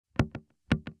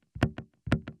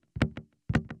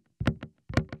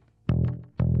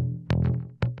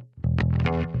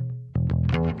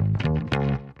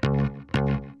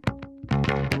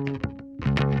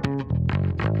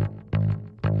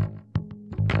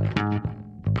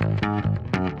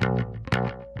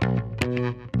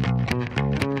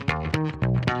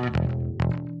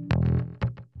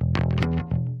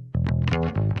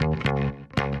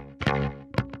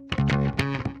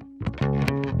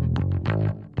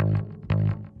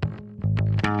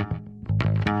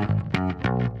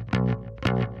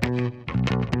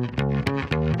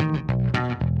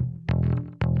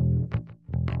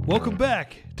Welcome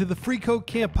back to the Free Code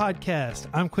Camp podcast.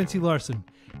 I'm Quincy Larson,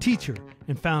 teacher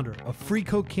and founder of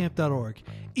freeCodeCamp.org.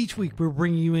 Each week, we're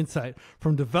bringing you insight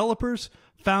from developers,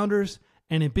 founders,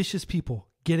 and ambitious people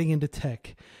getting into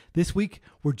tech. This week,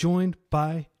 we're joined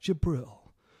by Jabril.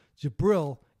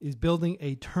 Jabril is building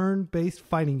a turn-based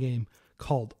fighting game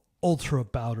called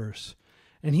Ultrabouters.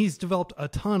 And he's developed a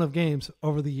ton of games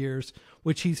over the years,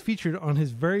 which he's featured on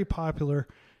his very popular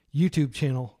YouTube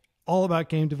channel, all about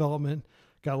game development.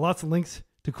 Got lots of links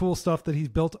to cool stuff that he's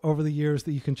built over the years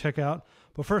that you can check out.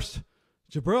 But first,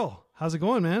 Jabril, how's it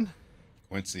going, man?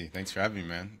 Quincy, thanks for having me,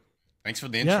 man. Thanks for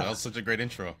the intro. That was such a great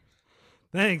intro.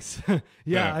 Thanks. I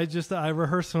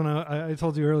rehearsed when I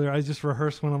told you earlier, I just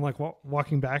rehearsed when I'm like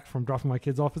walking back from dropping my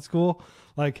kids off at school.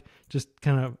 Like just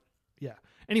kind of, yeah.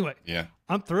 Anyway,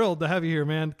 I'm thrilled to have you here,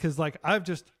 man. Cause like I've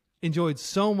just enjoyed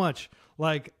so much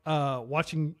like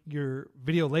watching your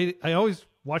video late. I always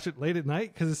watch it late at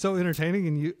night because it's so entertaining,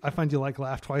 and I find you like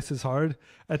laugh twice as hard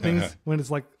at things when it's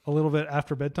like a little bit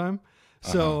after bedtime.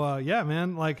 So yeah,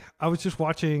 man, like I was just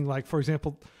watching, like, for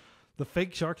example, the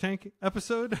fake Shark Tank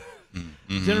episode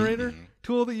generator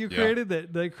tool that you created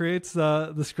that creates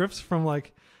the scripts from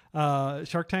like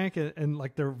Shark Tank and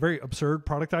like they're very absurd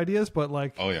product ideas, but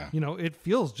like, you know, it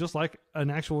feels just like an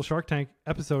actual Shark Tank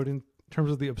episode in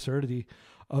terms of the absurdity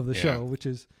of the show, which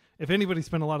is, if anybody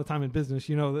spent a lot of time in business,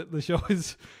 you know that the show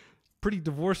is pretty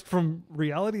divorced from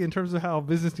reality in terms of how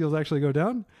business deals actually go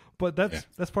down. But that's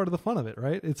part of the fun of it,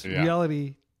 right? It's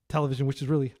reality television, which is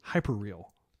really hyper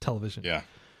real television.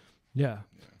 Yeah.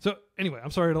 So anyway, I'm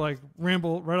sorry to like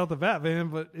ramble right off the bat, man,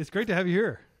 but it's great to have you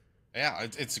here. Yeah,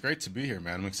 it's great to be here,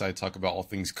 man. I'm excited to talk about all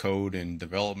things code and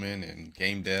development and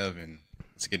game dev, and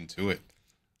let's get into it.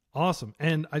 Awesome.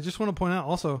 And I just want to point out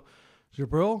also,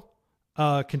 Jabril,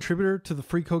 contributor to the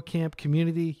Free Code Camp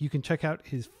community. You can check out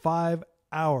his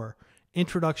 5-hour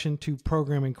introduction to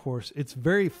programming course. It's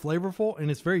very flavorful and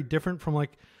it's very different from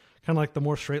like kind of like the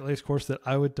more straight-laced course that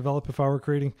I would develop if I were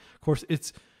creating a course.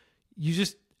 You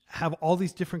just have all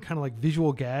these different kind of like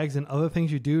visual gags and other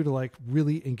things you do to like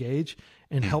really engage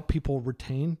and help people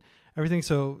retain everything.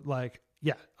 So like,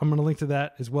 yeah, I'm going to link to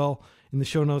that as well in the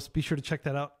show notes. Be sure to check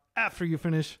that out after you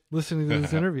finish listening to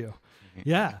this interview.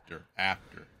 Yeah.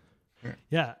 After.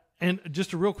 Yeah. And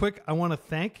just real quick, I want to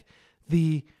thank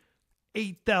the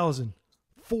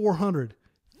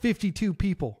 8,452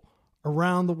 people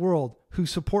around the world who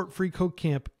support Free Code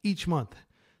Camp each month.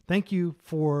 Thank you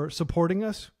for supporting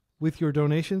us with your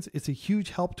donations. It's a huge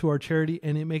help to our charity,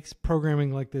 and it makes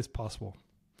programming like this possible.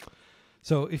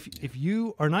 So if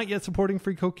you are not yet supporting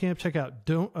Free Code Camp, check out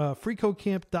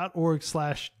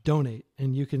freecodecamp.org/donate,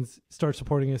 and you can start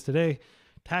supporting us today.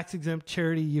 Tax exempt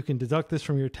charity. You can deduct this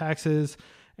from your taxes.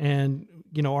 And,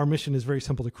 you know, our mission is very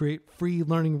simple: to create free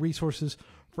learning resources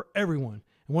for everyone.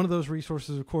 And one of those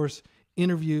resources, of course,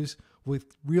 interviews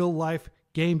with real life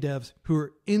game devs who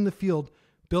are in the field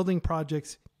building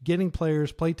projects, getting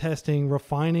players, play testing,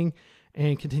 refining,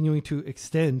 and continuing to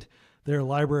extend their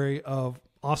library of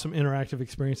awesome interactive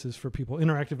experiences for people.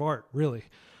 Interactive art, really.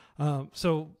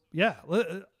 So yeah,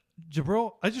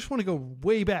 Jabril, I just want to go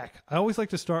way back. I always like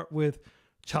to start with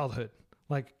childhood.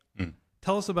 Like,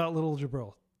 tell us about little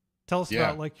Jabril. Tell us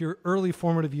about like your early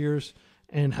formative years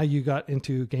and how you got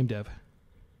into game dev.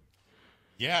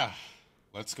 Yeah,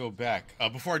 let's go back.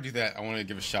 Before I do that, I want to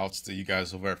give a shout out to you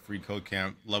guys over at Free Code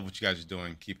Camp. Love what you guys are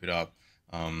doing. Keep it up.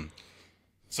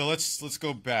 So let's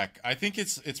go back. I think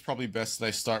it's probably best that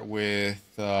I start with.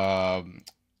 I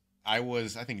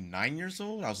was, I think, 9 years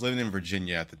old. I was living in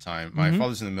Virginia at the time. My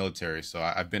father's in the military, so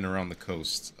I've been around the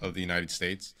coast of the United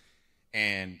States,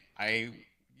 and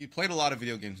you played a lot of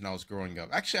video games when I was growing up.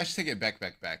 Actually, I should take it back.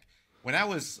 When I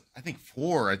was, I think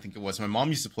 4, my mom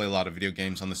used to play a lot of video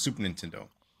games on the Super Nintendo.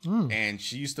 And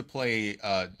she used to play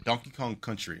Donkey Kong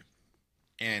Country.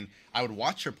 And I would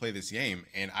watch her play this game,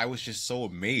 and I was just so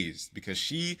amazed because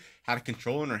she had a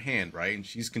controller in her hand, right? And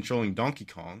she's controlling Donkey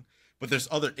Kong, but there's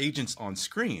other agents on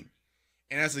screen.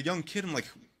 And as a young kid, I'm like,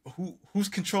 who's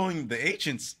controlling the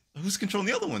agents? Who's controlling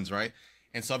the other ones, right?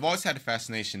 And so I've always had a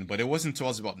fascination, but it wasn't until I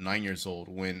was about 9 years old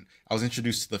when I was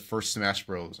introduced to the first Smash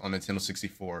Bros. On Nintendo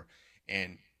 64.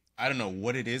 And I don't know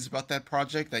what it is about that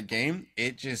project, that game.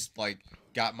 It just like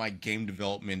got my game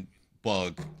development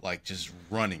bug like just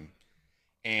running.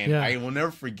 And I will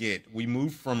never forget, we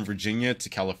moved from Virginia to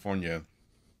California,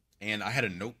 and I had a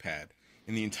notepad.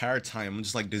 And the entire time, I'm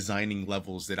just like designing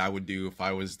levels that I would do if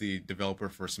I was the developer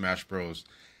for Smash Bros.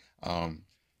 And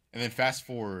then fast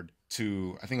forward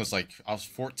to, I think it was like, I was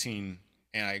 14,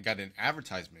 and I got an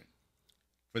advertisement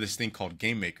for this thing called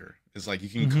GameMaker. It's like you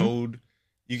can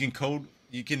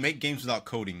make games without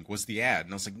coding, was the ad.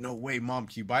 And I was like, no way, Mom,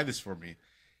 can you buy this for me?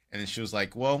 And then she was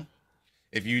like, well,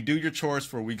 if you do your chores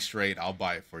for a week straight, I'll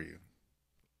buy it for you.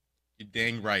 You're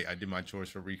dang right. I did my chores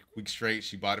for a week straight.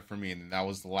 She bought it for me, and that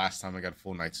was the last time I got a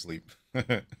full night's sleep.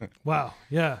 Wow.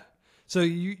 Yeah. So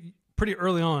you pretty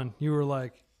early on, you were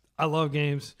like, I love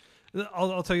games.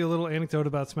 I'll tell you a little anecdote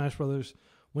about Smash Brothers.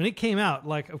 When it came out,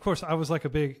 like, of course, I was like a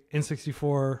big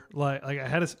N64. Like I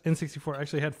had an N64. I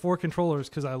actually had 4 controllers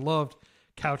because I loved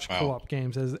couch co-op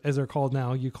games, as they're called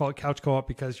now. You call it couch co-op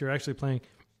because you're actually playing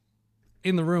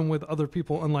in the room with other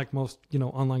people, unlike most,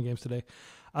 online games today.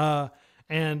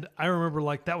 And I remember,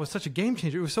 like, that was such a game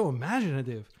changer. It was so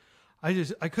imaginative.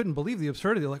 I couldn't believe the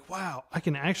absurdity. Like, wow, I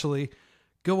can actually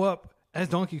go up as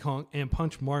Donkey Kong and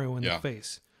punch Mario in the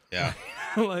face. Yeah.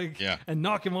 And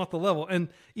knock him off the level. And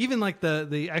even like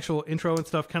the actual intro and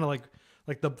stuff, kind of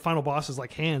like the final boss is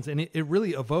like hands, and it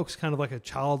really evokes kind of like a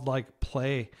childlike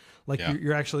play. Like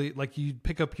you're actually, like, you'd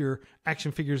pick up your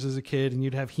action figures as a kid, and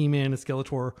you'd have He-Man and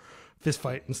Skeletor fist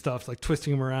fight and stuff, like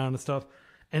twisting them around and stuff.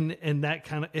 And that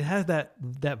kind of, it has that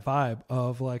vibe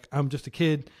of like, I'm just a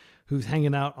kid who's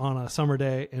hanging out on a summer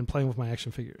day and playing with my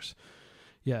action figures.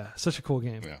 Yeah, such a cool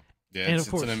game. Yeah, and it's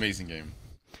an amazing game.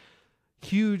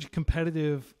 Huge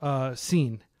competitive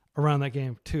scene around that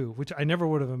game too, which I never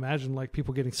would have imagined, like,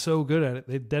 people getting so good at it.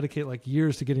 They dedicate like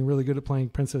years to getting really good at playing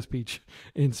Princess Peach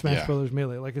in Smash Brothers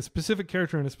Melee, like a specific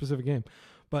character in a specific game.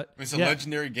 But it's a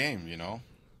legendary game,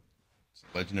 It's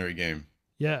a legendary game.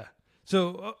 Yeah.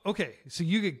 So, okay. So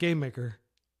you get GameMaker.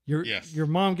 Your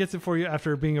mom gets it for you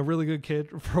after being a really good kid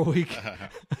for a week.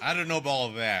 I don't know about all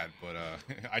of that, but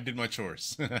I did my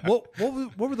chores. What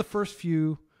were the first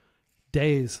few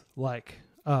days like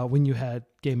when you had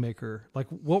GameMaker? Like,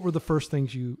 what were the first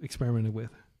things you experimented with?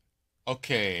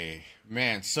 Okay,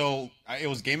 man. So it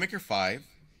was GameMaker 5,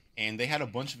 and they had a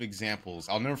bunch of examples.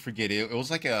 I'll never forget it. It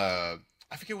was like I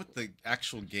forget what the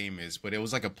actual game is, but it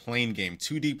was like a plane game,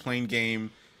 2D plane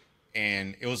game.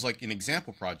 And it was like an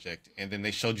example project. And then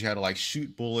they showed you how to like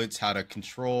shoot bullets, how to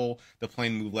control the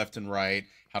plane, move left and right,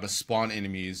 how to spawn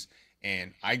enemies.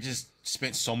 And I just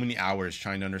spent so many hours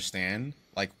trying to understand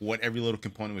like what every little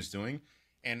component was doing.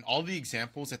 And all the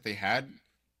examples that they had,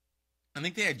 I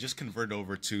think they had just converted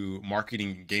over to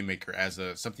marketing GameMaker as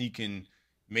something you can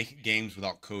make games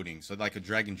without coding. So like a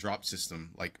drag and drop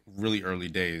system, like really early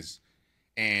days.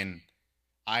 And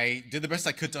I did the best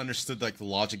I could to understand like the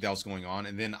logic that was going on,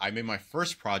 and then I made my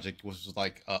first project, which was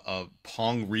like a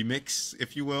Pong remix,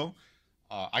 if you will.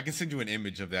 I can send you an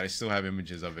image of that. I still have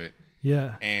images of it.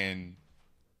 Yeah. And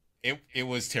it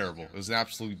was terrible. It was an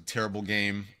absolutely terrible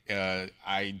game.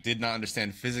 I did not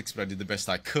understand physics, but I did the best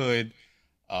I could.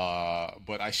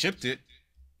 But I shipped it,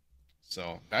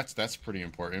 so that's pretty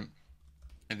important.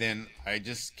 And then I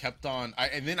just kept on.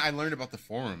 And then I learned about the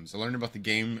forums. I learned about the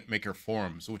GameMaker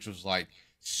forums, which was like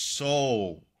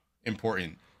so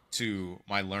important to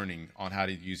my learning on how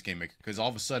to use GameMaker, because all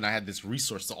of a sudden I had this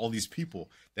resource to all these people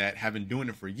that have been doing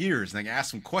it for years, and I can ask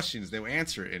them questions, they would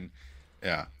answer it. And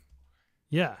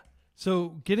yeah.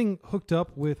 So getting hooked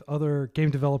up with other game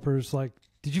developers, like,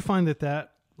 did you find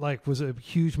that like was a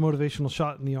huge motivational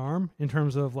shot in the arm in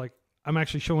terms of like, I'm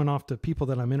actually showing off to people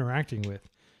that I'm interacting with?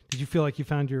 Did you feel like you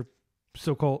found your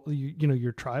so-called,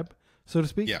 your tribe, so to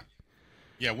speak? Yeah,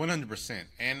 100%.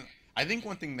 And I think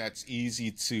one thing that's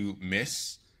easy to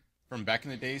miss from back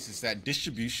in the days is that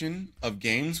distribution of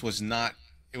games was not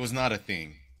a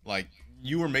thing. Like,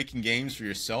 you were making games for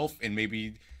yourself and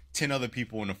maybe 10 other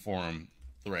people in a forum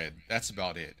thread. That's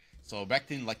about it. So back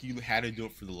then, like, you had to do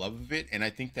it for the love of it. And I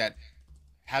think that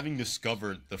having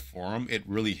discovered the forum, it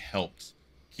really helped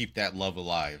keep that love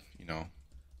alive,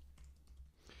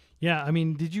 Yeah, I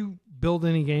mean, did you build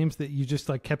any games that you just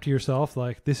like kept to yourself?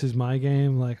 Like, this is my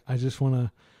game. Like, I just want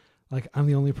to, like, I'm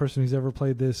the only person who's ever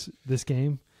played this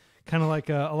game. Kind of like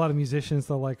a lot of musicians,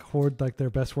 they'll like hoard like their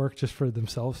best work just for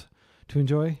themselves to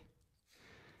enjoy.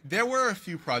 There were a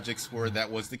few projects where that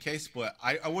was the case, but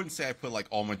I wouldn't say I put like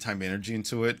all my time and energy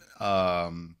into it.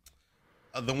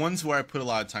 The ones where I put a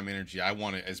lot of time and energy, I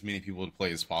wanted as many people to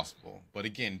play as possible. But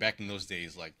again, back in those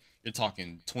days, like, you're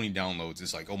talking 20 downloads.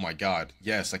 It's like, oh my God,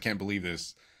 yes, I can't believe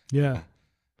this. Yeah.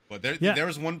 But there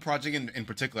was one project in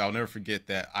particular I'll never forget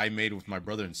that I made with my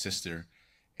brother and sister.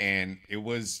 And it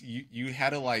was, you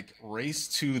had to like race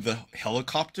to the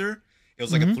helicopter. It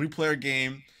was like a 3-player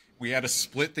game. We had to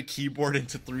split the keyboard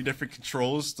into 3 different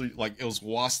controls. Like, it was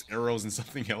WASD, arrows, and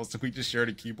something else. And we just shared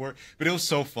a keyboard. But it was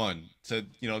so fun to,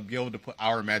 be able to put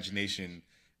our imagination,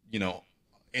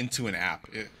 into an app.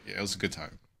 It was a good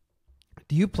time.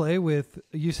 Do you play with,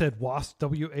 you said WASD,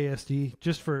 WASD,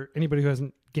 just for anybody who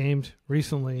hasn't gamed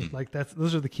recently, like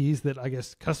those are the keys that I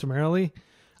guess customarily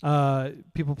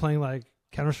people playing like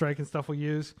Counter-Strike and stuff will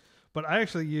use. but I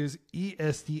actually use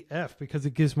ESDF because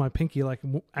it gives my pinky like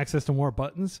access to more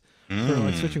buttons for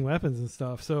like switching weapons and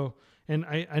stuff. So, and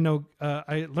I know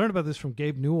I learned about this from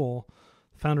Gabe Newell,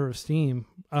 founder of Steam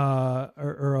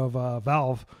or of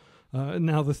Valve.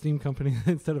 Now the Steam company,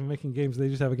 instead of making games, they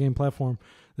just have a game platform.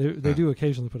 They do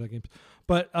occasionally put out games,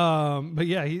 but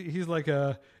yeah, he's like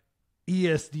a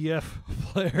ESDF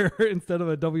player instead of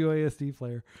a WASD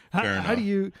player. How do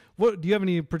you have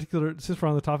any particular, since we're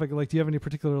on the topic, like do you have any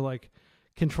particular like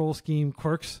control scheme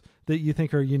quirks that you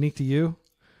think are unique to you?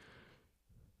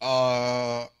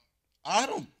 I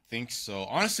don't think so.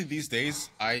 Honestly, these days,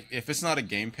 if it's not a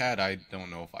gamepad, I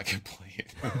don't know if I can play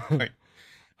it. Like,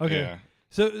 okay. Yeah.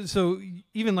 So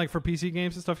even like for PC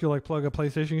games and stuff, you'll like plug a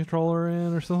PlayStation controller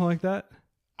in or something like that?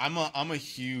 I'm a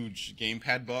huge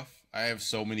gamepad buff. I have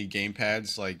so many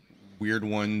gamepads, like weird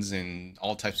ones and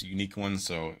all types of unique ones.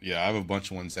 So yeah, I have a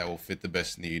bunch of ones that will fit the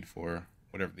best need for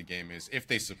whatever the game is, if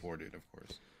they support it, of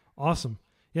course. Awesome.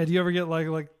 Yeah. Do you ever get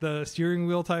like the steering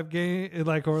wheel type game,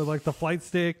 like, or like the flight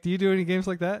stick? Do you do any games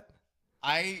like that?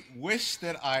 I wish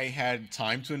that I had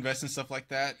time to invest in stuff like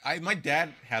that. My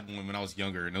dad had one when I was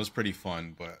younger, and it was pretty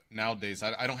fun. But nowadays,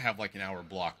 I don't have like an hour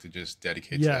block to just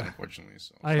dedicate to that, unfortunately.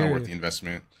 So it's not worth the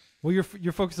investment. Well,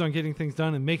 you're focused on getting things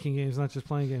done and making games, not just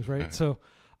playing games, right? So,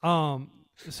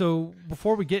 so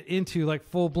before we get into like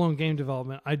full blown game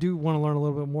development, I do want to learn a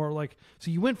little bit more. Like,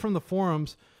 so you went from the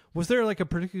forums. Was there like a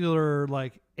particular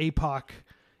like epoch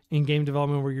in game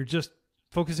development where you're just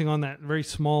focusing on that very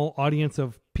small audience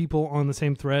of people on the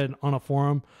same thread on a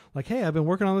forum? Like, hey, I've been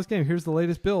working on this game. Here's the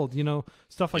latest build. You know,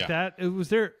 stuff like that. Was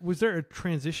there a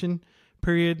transition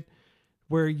period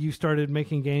where you started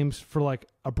making games for like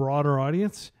a broader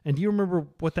audience? And do you remember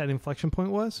what that inflection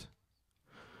point was?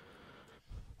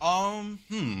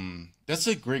 That's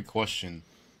a great question.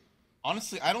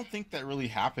 Honestly, I don't think that really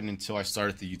happened until I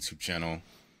started the YouTube channel.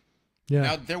 Yeah.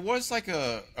 Now, there was like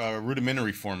a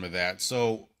rudimentary form of that.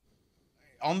 So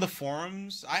on the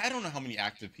forums, I don't know how many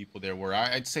active people there were.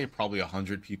 I'd say probably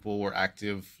 100 people were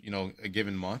active, you know, any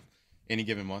given month.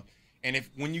 And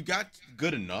when you got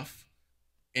good enough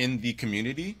in the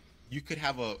community, you could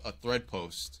have a thread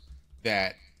post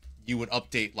that you would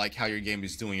update like how your game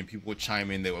is doing, and people would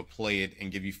chime in, they would play it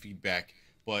and give you feedback.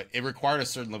 But it required a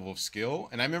certain level of skill.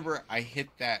 And I remember I hit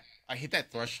that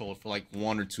threshold for like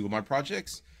one or two of my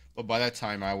projects. But by that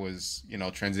time I was, you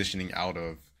know, transitioning out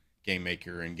of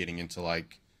GameMaker and getting into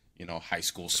like, you know, high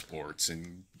school sports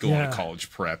and going to college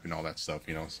prep and all that stuff,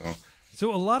 you know.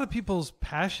 So a lot of people's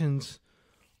passions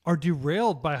are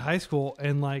derailed by high school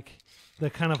and like the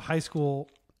kind of high school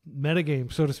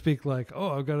metagame, so to speak. Like, oh,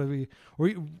 I've got to be.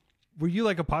 Were you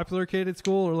like a popular kid at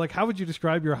school, or like how would you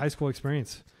describe your high school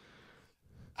experience?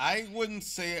 I wouldn't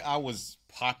say I was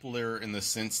popular in the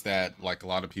sense that like a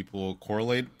lot of people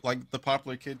correlate like the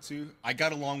popular kid to. I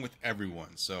got along with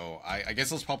everyone, so I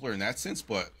guess I was popular in that sense.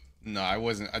 But no, I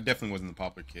wasn't. I definitely wasn't the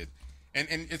popular kid. And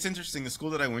it's interesting. The school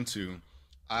that I went to,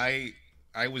 I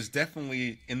was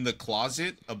definitely in the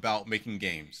closet about making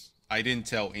games. I didn't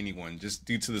tell anyone, just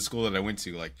due to the school that I went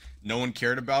to. Like, no one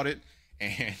cared about it,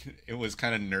 and it was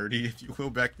kind of nerdy, if you will,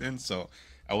 back then. So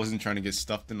I wasn't trying to get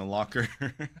stuffed in the locker.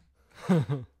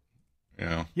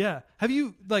 Yeah. Yeah. Have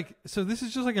you, like, so this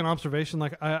is just like an observation.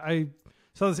 Like, I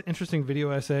saw this interesting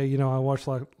video essay. You know, I watched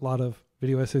like a lot of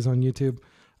video essays on YouTube.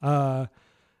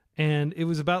 And it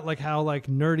was about like how like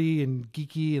nerdy and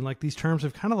geeky and like these terms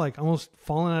have kind of like almost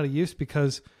fallen out of use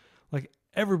because like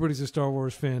everybody's a Star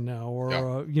Wars fan now, or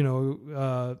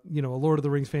a Lord of the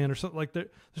Rings fan or something. Like there's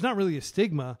not really a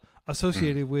stigma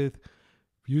associated with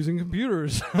using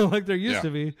computers like there used to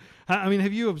be. I mean,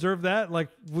 have you observed that? Like,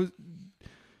 do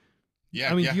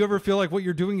you ever feel like what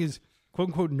you're doing is quote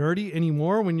unquote nerdy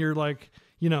anymore when you're like,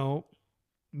 you know,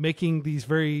 making these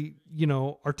very, you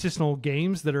know, artisanal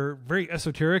games that are very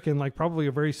esoteric and like probably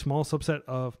a very small subset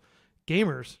of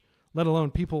gamers, let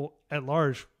alone people at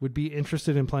large, would be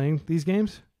interested in playing these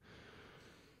games?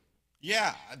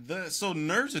 Yeah, so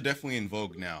nerds are definitely in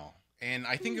vogue now. And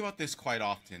I think about this quite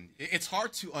often. It's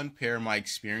hard to unpair my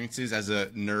experiences as a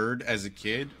nerd as a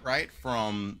kid, right,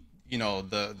 from, you know,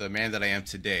 the man that I am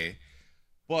today.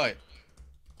 But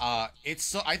I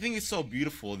think it's so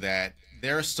beautiful that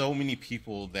there are so many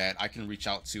people that I can reach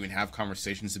out to and have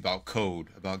conversations about code,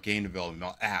 about game development,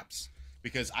 about apps.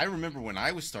 Because I remember when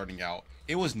I was starting out,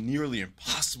 it was nearly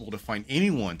impossible to find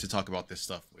anyone to talk about this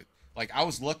stuff with. Like, I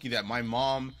was lucky that my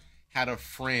mom had a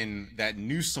friend that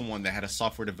knew someone that had a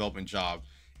software development job.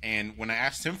 And when I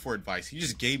asked him for advice, he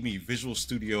just gave me Visual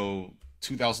Studio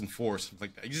 2004 or something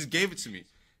like that. He just gave it to me.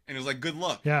 And it was like, good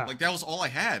luck. Yeah. Like, that was all I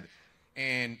had.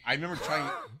 And I remember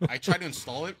I tried to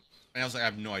install it. And I was like, I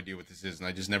have no idea what this is. And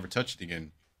I just never touched it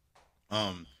again.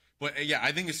 But yeah,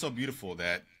 I think it's so beautiful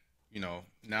that,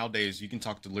 nowadays you can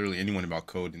talk to literally anyone about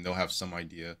code and they'll have some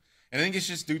idea. And I think it's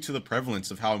just due to the prevalence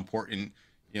of how important,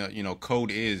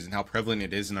 code is and how prevalent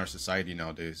it is in our society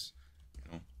nowadays.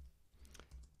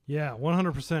 Yeah,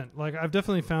 100%. Like I've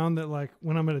definitely found that like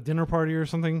when I'm at a dinner party or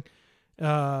something,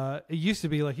 it used to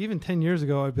be like even 10 years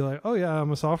ago, I'd be like, oh yeah,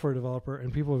 I'm a software developer.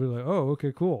 And people would be like, oh,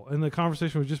 okay, cool. And the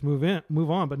conversation would just move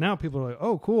on. But now people are like,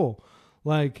 oh, cool.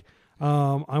 Like,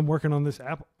 I'm working on this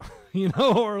app,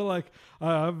 or like,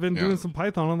 I've been doing some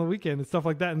Python on the weekend and stuff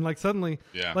like that. And like suddenly,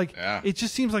 it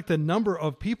just seems like the number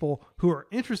of people who are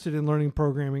interested in learning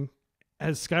programming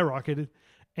has skyrocketed.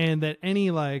 And that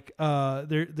any like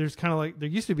there's kind of like there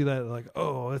used to be that like,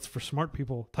 oh, that's for smart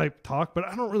people type talk, but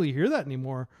I don't really hear that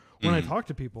anymore when I talk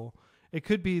to people. It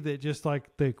could be that just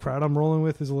like the crowd I'm rolling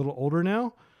with is a little older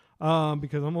now,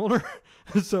 because I'm older.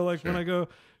 So like when I go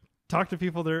talk to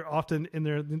people, they're often in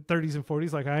their 30s and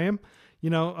 40s like I am,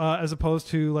 as opposed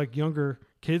to like younger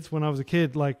kids. When I was a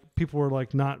kid, like people were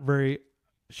like not very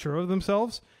sure of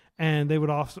themselves and they would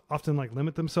often like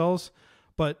limit themselves.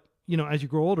 But as you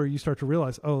grow older, you start to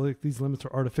realize, oh, like these limits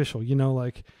are artificial.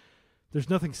 Like there's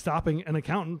nothing stopping an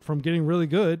accountant from getting really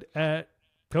good at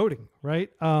coding, right?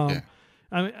 I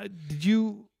mean,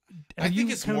 I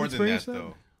think it's more than that,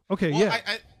 though. Okay, well, yeah.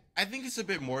 I think it's a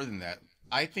bit more than that.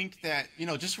 I think that,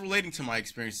 just relating to my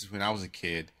experiences when I was a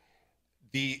kid,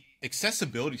 the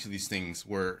accessibility to these things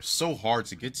were so hard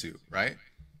to get to, right?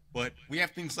 But we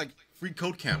have things like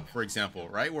freeCodeCamp, for example,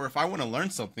 right? Where if I want to learn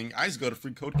something, I just go to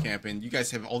freeCodeCamp and you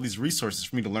guys have all these resources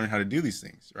for me to learn how to do these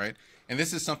things, right? And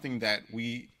this is something that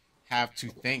we have to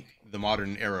thank the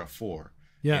modern era for.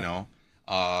 Yeah.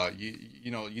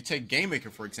 You take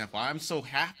GameMaker, for example. I'm so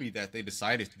happy that they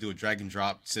decided to do a drag and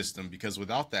drop system, because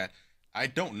without that, I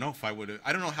don't know if I would have,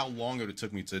 I don't know how long it would have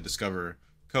took me to discover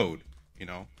code,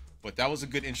 But that was a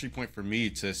good entry point for me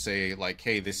to say, like,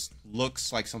 hey, this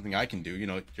looks like something I can do.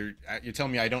 You're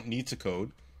telling me I don't need to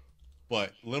code,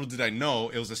 but little did I know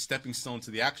it was a stepping stone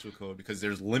to the actual code, because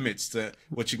there's limits to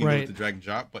what you can do with the drag and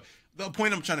drop. But the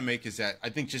point I'm trying to make is that I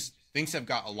think just things have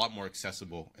got a lot more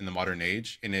accessible in the modern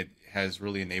age, and it has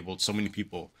really enabled so many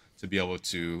people to be able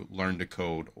to learn to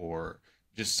code or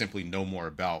just simply know more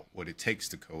about what it takes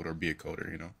to code or be a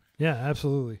coder, Yeah,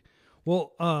 absolutely.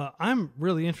 Well, I'm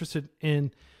really interested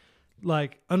in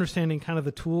like understanding kind of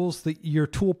the tools, your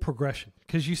tool progression,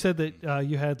 because you said that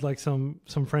you had like some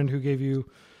friend who gave you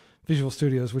Visual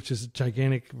Studios, which is a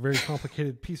gigantic, very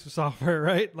complicated piece of software,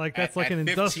 right? Like that's like an 15,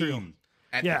 industrial.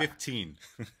 At 15.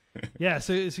 Yeah,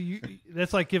 so you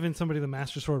that's like giving somebody the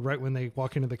Master Sword right when they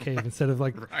walk into the cave, instead of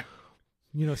like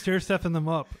stair stepping them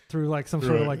up through like some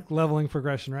sort of like leveling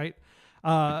progression, right?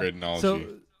 Great analogy.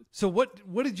 So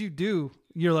what did you do?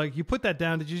 You're like, you put that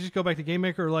down. Did you just go back to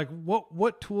GameMaker, or like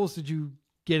what tools did you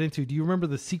get into? Do you remember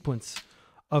the sequence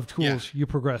of tools you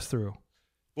progressed through?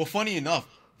 Well, funny enough,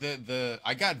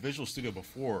 I got Visual Studio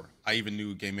before I even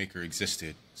knew GameMaker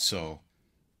existed. So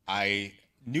I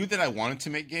knew that I wanted to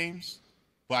make games,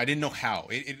 but I didn't know how.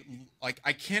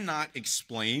 I cannot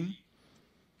explain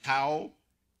how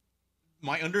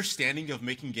my understanding of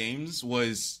making games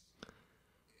was,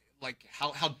 like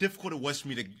how difficult it was for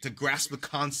me to grasp the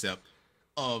concept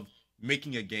of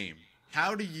making a game.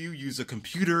 How do you use a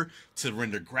computer to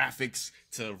render graphics,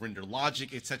 to render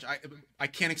logic, etc.? I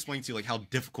can't explain to you like how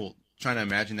difficult trying to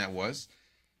imagine that was.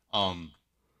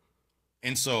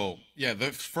 And so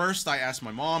the first I asked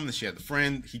my mom, then she had the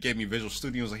friend. He gave me Visual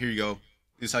Studio. He was like, here you go.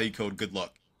 This is how you code. Good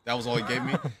luck. That was all he gave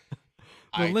me.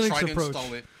 I Linux tried to approach.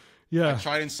 install it. Yeah. I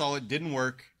tried to install it. Didn't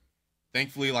work.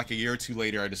 Thankfully, like a year or two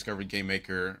later, I discovered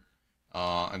GameMaker.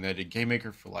 And I did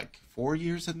GameMaker for like 4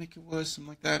 years, I think it was, something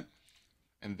like that.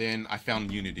 And then I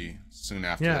found Unity soon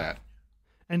after that.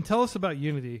 And tell us about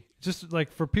Unity. Just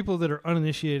like for people that are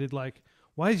uninitiated, like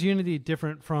why is Unity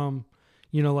different from,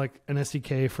 like an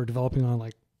SDK for developing on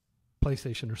like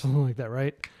PlayStation or something like that,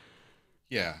 right?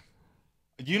 Yeah.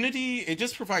 Unity, it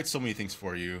just provides so many things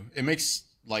for you. It makes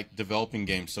like developing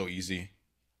games so easy.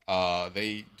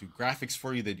 They do graphics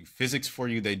for you. They do physics for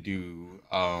you. They do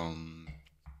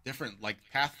different like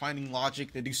pathfinding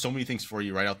logic. They do so many things for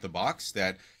you right out the box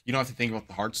that you don't have to think about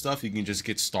the hard stuff. You can just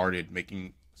get started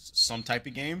making some type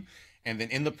of game, and then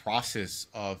in the process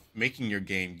of making your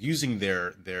game using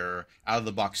their out of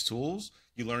the box tools,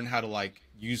 you learn how to like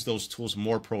use those tools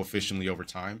more proficiently over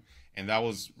time. And that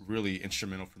was really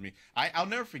instrumental for me. I'll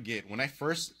never forget when I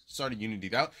first started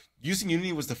Unity. Using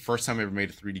Unity was the first time I ever made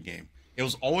a 3D game. It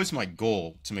was always my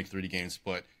goal to make 3D games,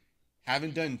 but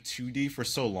having done 2D for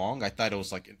so long, I thought it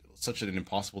was like such an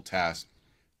impossible task.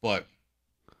 But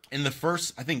in the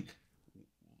first, I think,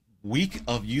 week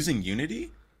of using Unity,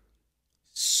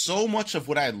 so much of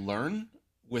what I learned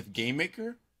with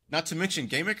GameMaker, not to mention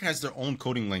GameMaker has their own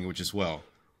coding language as well.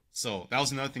 So that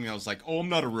was another thing that was like, oh, I'm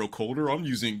not a real coder. I'm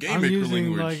using GameMaker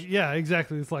language. Like, yeah,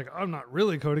 exactly. It's like, I'm not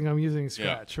really coding. I'm using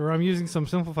Scratch or I'm using some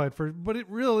simplified but it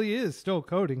really is still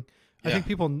coding. I think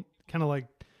people kind of like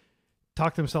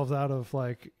talk themselves out of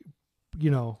like,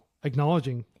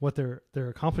 acknowledging what their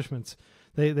accomplishments.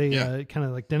 They kind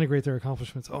of like denigrate their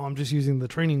accomplishments. Oh, I'm just using the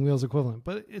training wheels equivalent,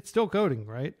 but it's still coding,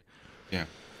 right? Yeah.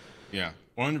 Yeah.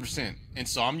 100%. And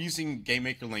so I'm using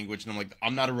GameMaker language, and I'm like,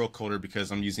 I'm not a real coder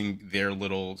because I'm using their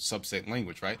little subset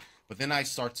language, right? But then I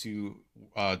start to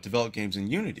develop games in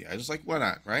Unity. I was like, why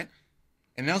not, right?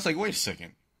 And then I was like, wait a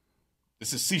second,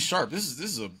 this is C#. This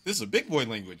is a big boy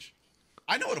language.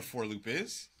 I know what a for loop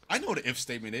is. I know what an if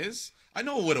statement is. I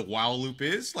know what a while loop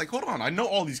is. Like, hold on, I know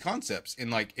all these concepts,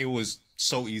 and like it was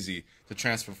so easy to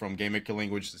transfer from GameMaker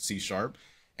language to C#,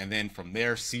 and then from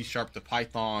there C# to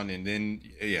Python, and then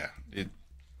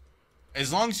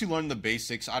as long as you learn the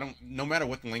basics, no matter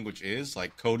what the language is,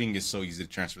 like coding is so easy to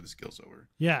transfer the skills over.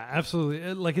 Yeah,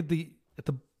 absolutely. Like at the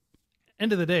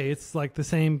end of the day, it's like the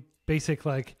same basic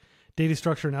like data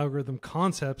structure and algorithm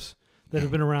concepts that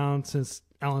have been around since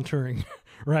Alan Turing,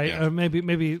 right? Yeah.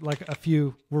 Maybe like a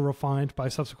few were refined by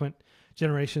subsequent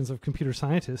generations of computer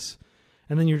scientists.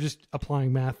 And then you're just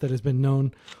applying math that has been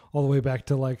known all the way back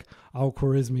to like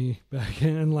Al-Khwarizmi back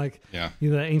in like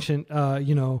the ancient,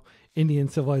 Indian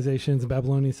civilizations and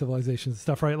Babylonian civilizations and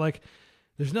stuff, right? Like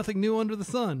there's nothing new under the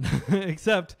sun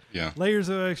except layers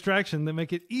of abstraction that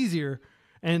make it easier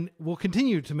and will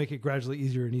continue to make it gradually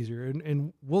easier and easier.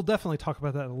 And we'll definitely talk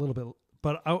about that in a little bit.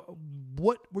 But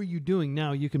what were you doing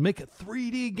now? You can make a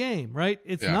 3D game, right?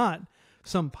 It's not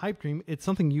some pipe dream. It's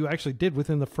something you actually did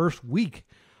within the first week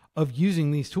of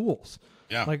using these tools.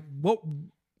 Yeah. Like what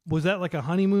was that like a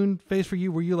honeymoon phase for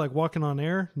you? Were you like walking on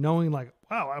air knowing like,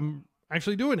 wow, I'm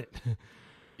actually doing it?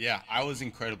 Yeah, I was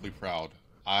incredibly proud.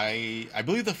 I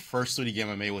believe the first 3D game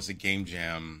I made was a game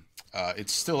jam.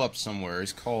 It's still up somewhere.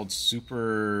 It's called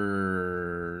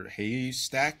Super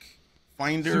Haystack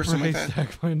Finder or something like that.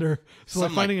 Haystack Finder. So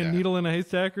like finding a needle in a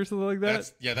haystack or something like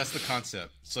that? That's the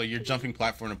concept. So you're jumping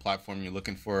platform to platform. You're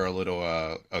looking for a little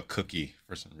a cookie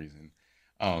for some reason.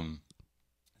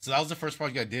 So that was the first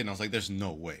project I did, and I was like, there's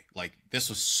no way. Like, this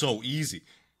was so easy.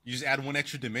 You just add one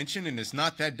extra dimension, and it's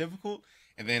not that difficult.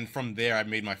 And then from there, I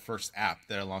made my first app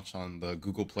that I launched on the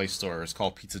Google Play Store. It's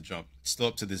called Pizza Jump. It's still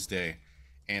up to this day.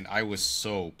 And I was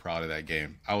so proud of that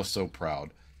game. I was so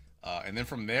proud. And then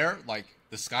from there, like,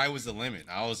 the sky was the limit.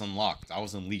 I was unlocked. I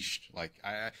was unleashed. Like,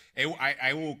 I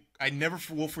never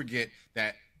will forget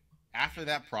that. After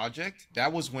that project,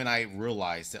 that was when I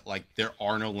realized that like there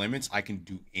are no limits. I can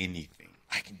do anything.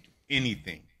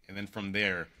 And then from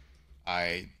there,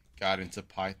 I got into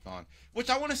Python, which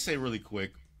I want to say really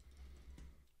quick.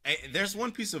 There's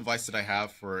one piece of advice that I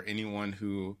have for anyone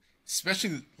who,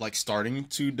 especially like starting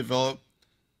to develop,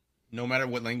 no matter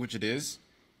what language it is,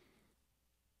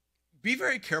 be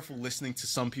very careful listening to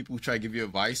some people who try to give you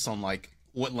advice on like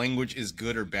what language is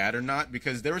good or bad or not,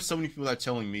 because there were so many people that are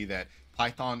telling me that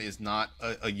Python is not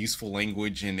a useful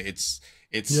language and it's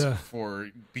for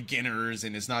beginners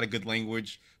and it's not a good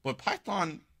language. But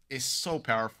Python is so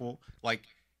powerful. Like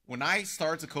when I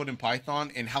started to code in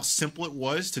Python and how simple it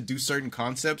was to do certain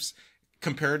concepts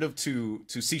comparative to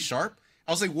C#, I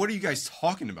was like, what are you guys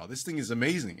talking about? This thing is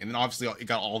amazing. And then obviously it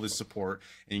got all this support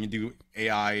and you can do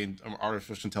AI and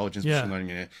artificial intelligence, machine learning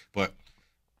in it. But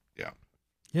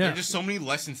there are just so many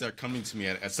lessons that are coming to me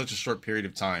at such a short period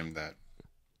of time that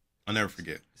I'll never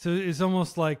forget. So it's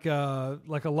almost like a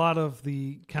lot of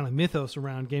the kind of mythos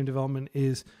around game development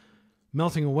is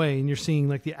melting away, and you're seeing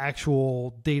like the actual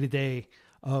day-to-day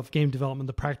of game development,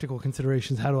 the practical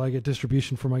considerations. How do I get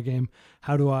distribution for my game?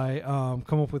 How do I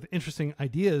come up with interesting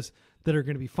ideas that are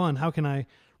going to be fun? How can I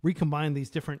recombine these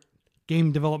different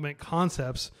game development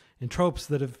concepts and tropes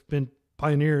that have been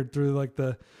pioneered through like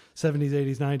the 70s,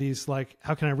 80s, 90s? Like,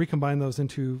 how can I recombine those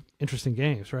into interesting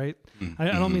games, right? Mm-hmm. I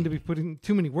don't mean to be putting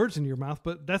too many words into your mouth,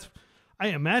 but I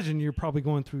imagine you're probably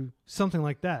going through something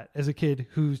like that as a kid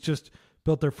who's just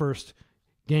built their first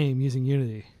game using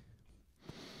Unity.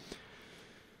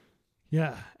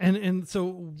 Yeah. And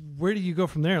so where do you go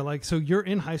from there? Like, so you're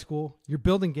in high school, you're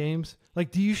building games.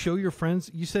 Like, do you show your friends?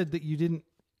 You said that you didn't,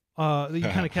 that you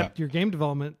kind of kept your game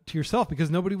development to yourself because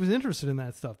nobody was interested in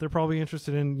that stuff. They're probably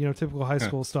interested in, typical high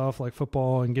school stuff like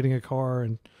football and getting a car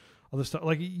and other stuff.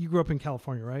 Like, you grew up in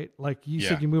California, right? Like you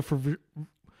said you moved from,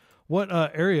 what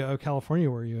area of California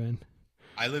were you in?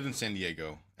 I live in San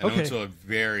Diego. And I went to a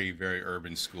very, very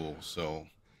urban school. So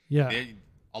yeah,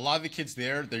 a lot of the kids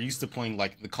there, they're used to playing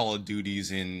like the Call of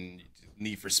Duties and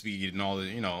Need for Speed and all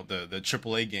the, the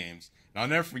AAA games. And I'll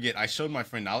never forget, I showed my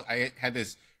friend, I had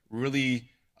this really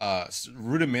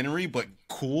rudimentary but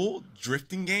cool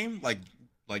drifting game, like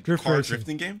drift car racing.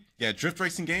 drifting game. Yeah, drift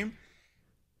racing game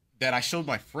that I showed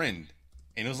my friend.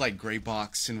 And it was like gray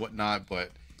box and whatnot,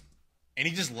 and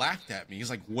he just laughed at me. He's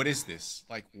like, "What is this?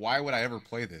 Like, why would I ever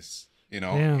play this?" And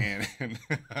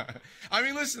I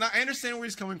mean, listen, I understand where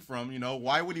he's coming from.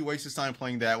 Why would he waste his time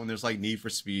playing that when there's like Need for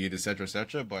Speed, etc.,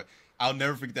 etc.? But I'll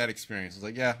never forget that experience. I was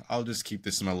like, yeah, I'll just keep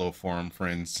this in my little forum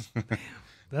friends.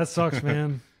 That sucks,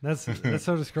 man. That's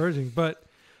so discouraging. But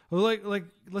like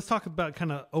let's talk about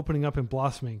kind of opening up and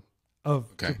blossoming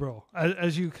of Jabril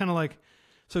as you kind of like.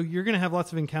 So you're gonna have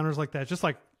lots of encounters like that, just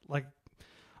like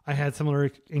I had similar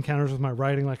encounters with my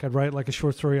writing. Like I'd write like a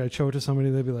short story, I'd show it to somebody,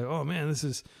 they'd be like, "Oh man,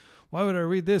 why would I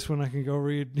read this when I can go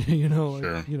read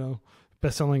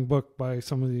best-selling book by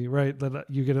somebody, right? That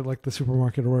you get at like the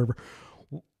supermarket or wherever."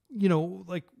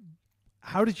 Like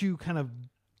how did you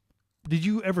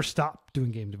ever stop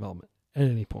doing game development at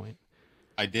any point?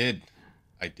 I did.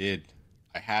 I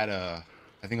had I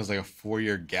think it was like a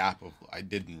 4-year gap of I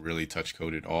didn't really touch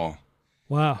code at all.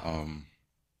 Wow.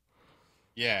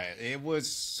 Yeah, it was.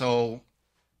 So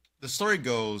the story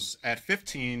goes, at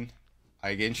 15,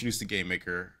 I get introduced to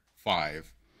GameMaker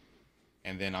 5,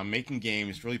 and then I'm making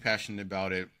games, really passionate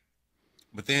about it.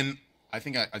 But then I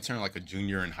think I turned like a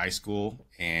junior in high school,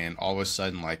 and all of a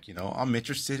sudden, like, I'm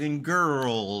interested in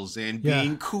girls and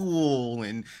being cool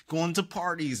and going to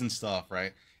parties and stuff,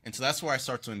 right? And so that's where I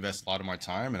start to invest a lot of my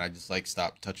time, and I just like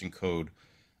stopped touching code.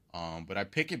 But I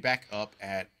pick it back up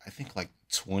at, I think, like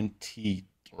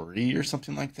 23 or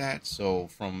something like that. So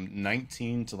from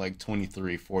 19 to like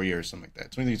 23, 4 years, something like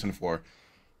that. 23, 24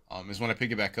 is when I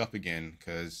pick it back up again.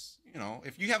 Because,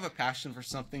 if you have a passion for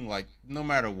something, like no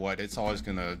matter what, it's always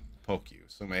going to poke you.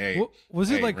 So, hey.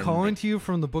 Was it like calling to you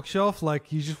from the bookshelf?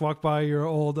 Like you just walked by your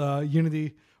old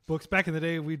Unity books? Back in the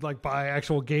day, we'd like buy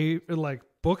actual game, like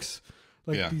books.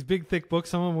 Like these big, thick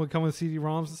books. Some of them would come with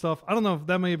CD-ROMs and stuff. I don't know if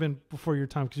that may have been before your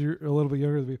time because you're a little bit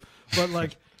younger than me. But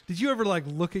like, did you ever like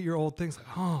look at your old things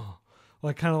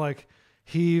like kind of like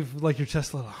heave like your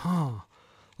chest a little,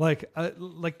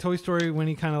 like Toy Story when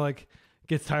he kind of like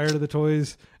gets tired of the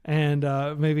toys, and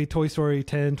maybe Toy Story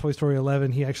 10, Toy Story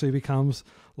 11, he actually becomes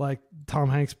like Tom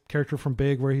Hanks' character from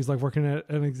Big, where he's like working at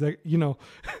an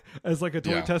as like a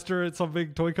toy tester at some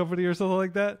big toy company or something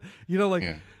like that.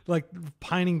 Like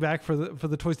pining back for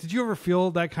the toys. Did you ever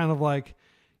feel that kind of like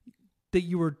that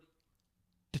you were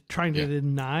trying to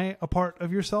deny a part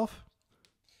of yourself,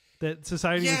 that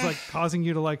society was like causing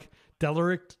you to like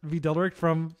be derelict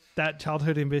from that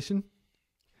childhood ambition?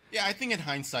 Yeah, I think in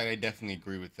hindsight, I definitely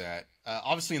agree with that.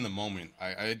 Obviously, in the moment,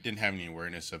 I didn't have any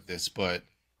awareness of this, but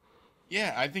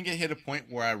yeah, I think it hit a point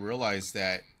where I realized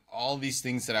that all these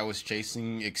things that I was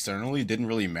chasing externally didn't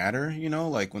really matter,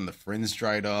 like when the friends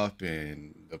dried up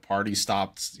and the party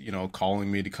stopped, calling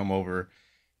me to come over.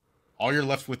 All you're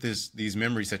left with is these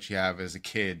memories that you have as a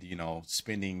kid,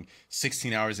 spending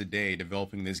 16 hours a day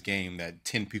developing this game that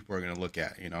 10 people are going to look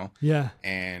at, Yeah.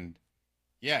 And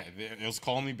yeah, it was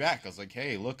calling me back. I was like,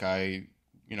 hey, look, I,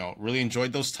 really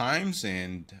enjoyed those times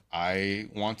and I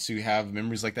want to have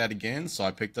memories like that again. So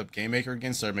I picked up GameMaker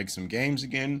again, started making some games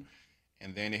again.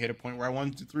 And then it hit a point where I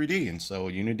wanted to 3D. And so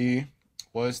Unity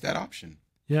was that option.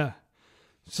 Yeah.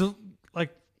 So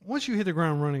like once you hit the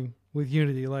ground running with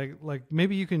Unity, like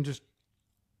maybe you can just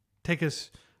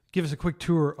give us a quick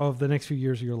tour of the next few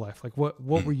years of your life. Like what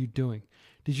were you doing?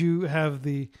 Did you have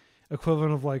the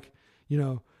equivalent of like,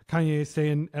 Kanye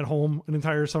staying at home an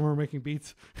entire summer making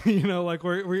beats, like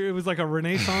where it was like a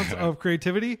renaissance of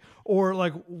creativity, or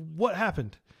like what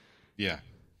happened? Yeah.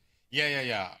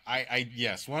 I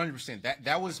yes, 100%.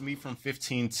 That was me from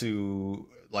 15 to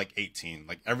like 18.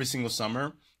 Like every single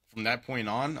summer from that point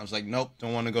on, I was like, nope,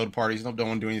 don't want to go to parties. Nope, don't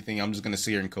want to do anything. I'm just going to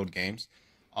sit here and code games.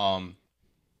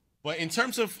 But in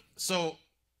terms of, so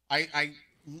I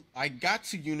got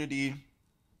to Unity,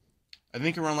 I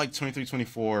think around like 23,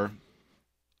 24.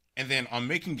 And then I'm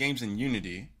making games in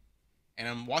Unity and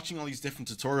I'm watching all these different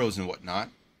tutorials and whatnot.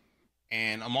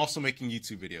 And I'm also making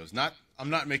YouTube videos. I'm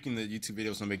not making the YouTube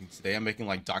videos I'm making today. I'm making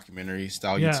like documentary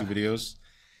style YouTube videos.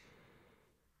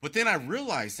 But then I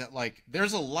realized that like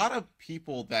there's a lot of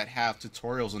people that have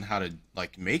tutorials on how to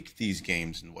like make these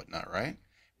games and whatnot, right?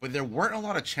 But there weren't a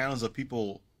lot of channels of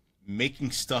people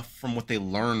making stuff from what they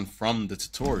learned from the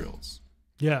tutorials.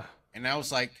 Yeah. And I was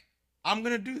like, I'm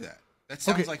gonna do that. That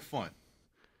sounds like fun.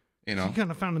 You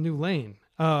kind of found a new lane.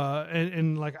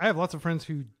 And like I have lots of friends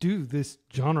who do this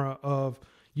genre of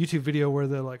YouTube video where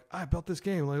they're like, I built this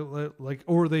game, like,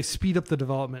 or they speed up the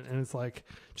development and it's like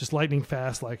just lightning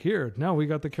fast. Like here, now we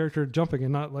got the character jumping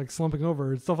and not like slumping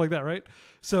over and stuff like that. Right.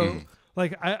 So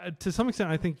like to some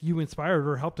extent, I think you inspired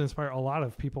or helped inspire a lot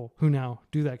of people who now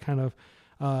do that kind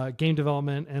of game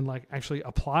development and like actually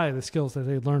apply the skills that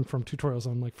they learned from tutorials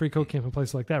on like FreeCodeCamp and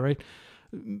places like that. Right.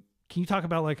 Can you talk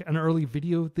about like an early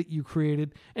video that you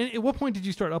created? And at what point did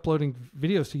you start uploading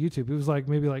videos to YouTube? It was like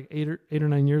maybe like 8 or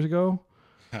 9 years ago.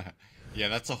 Yeah,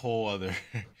 that's a whole other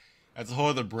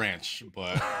branch.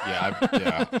 But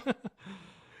yeah,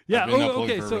 yeah. I've been uploading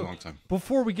Okay. for a So really long time.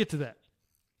 before we get to that,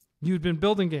 you'd been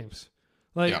building games.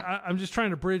 Like I'm just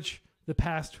trying to bridge the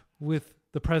past with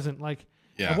the present. Like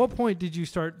at what point did you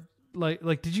start? Like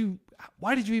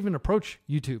why did you even approach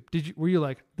YouTube? Were you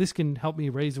like, this can help me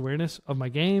raise awareness of my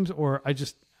games, or I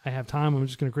have time, I'm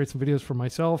just going to create some videos for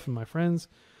myself and my friends?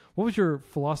 What was your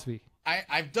philosophy?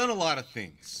 I've done a lot of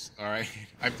things. All right.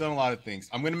 I've done a lot of things.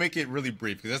 I'm going to make it really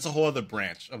brief because that's a whole other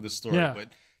branch of the story. Yeah. But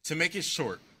to make it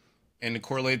short and to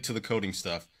correlate to the coding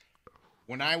stuff,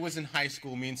 when I was in high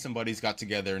school, me and some buddies got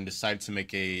together and decided to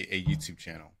make a YouTube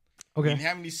channel. Okay. We didn't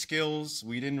have any skills.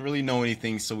 We didn't really know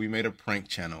anything. So we made a prank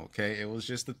channel. Okay. It was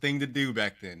just the thing to do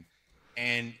back then.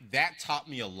 And that taught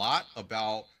me a lot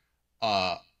about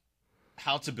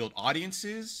how to build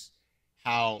audiences,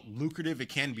 how lucrative it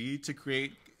can be to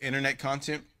create internet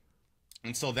content.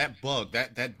 And so that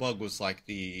bug was like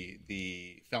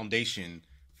the foundation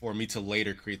for me to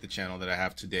later create the channel that I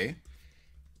have today.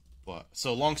 But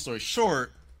so long story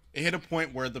short, it hit a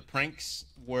point where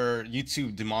where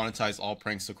YouTube demonetized all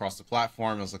pranks across the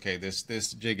platform. I was like, okay,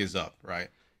 this jig is up, right?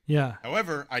 Yeah.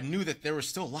 However, I knew that there was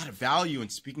still a lot of value in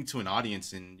speaking to an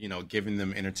audience and, giving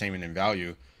them entertainment and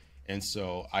value. And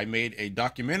so I made a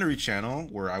documentary channel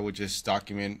where I would just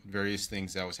document various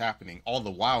things that was happening. All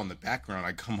the while in the background,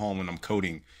 I come home and I'm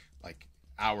coding like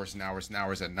hours and hours and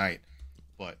hours at night.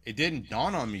 But it didn't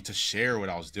dawn on me to share what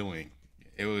I was doing.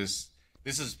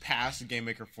 This is past the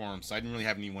GameMaker forum, so I didn't really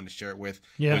have anyone to share it with.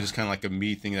 Yeah. It was just kind of like a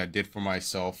me thing that I did for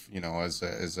myself,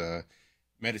 as a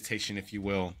meditation, if you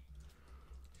will.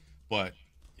 But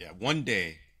yeah, one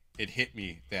day it hit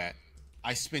me that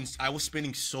I was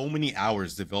spending so many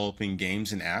hours developing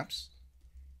games and apps,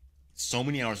 so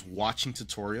many hours watching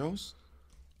tutorials,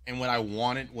 and what I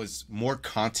wanted was more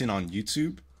content on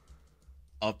YouTube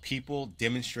of people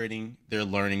demonstrating their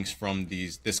learnings from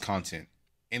this content.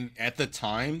 And at the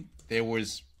time, there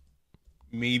was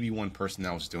maybe one person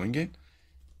that was doing it.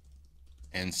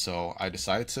 And so I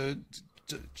decided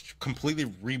to completely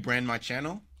rebrand my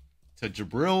channel to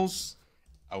Jabrils.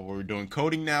 We're doing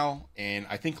coding now. And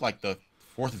I think like the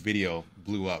 4th video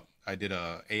blew up. I did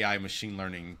a AI machine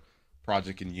learning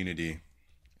project in Unity.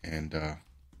 And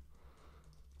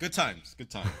good times.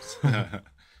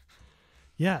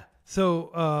 Yeah.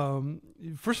 So,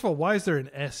 first of all, why is there an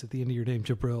S at the end of your name,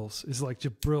 Jabrils? Is it like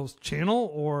Jabril's channel,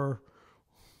 or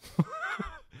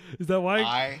is that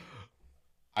why?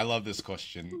 I love this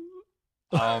question.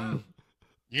 You're gonna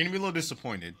be a little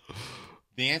disappointed.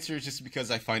 The answer is just because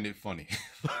I find it funny.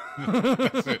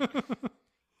 That's it.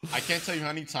 I can't tell you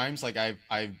how many times like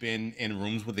I've been in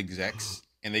rooms with execs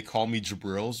and they call me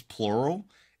Jabrils, plural,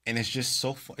 and it's just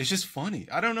so it's just funny.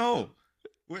 I don't know.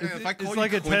 If I call it's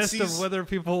like you a test of whether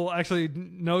people actually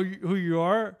know who you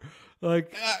are.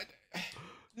 Like,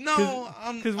 no,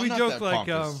 because we joke like,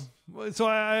 so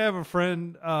I have a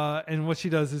friend, and what she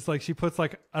does is like she puts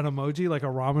like an emoji, like a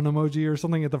ramen emoji or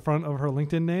something at the front of her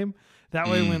LinkedIn name. That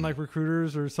way, when like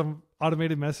recruiters or some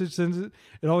automated message sends it,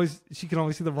 she can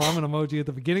always see the ramen emoji at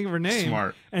the beginning of her name.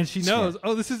 Smart. And she knows,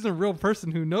 oh, this isn't a real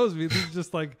person who knows me. This is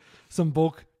just like some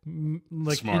bulk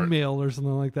like email or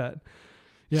something like that.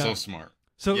 Yeah. So smart.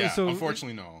 So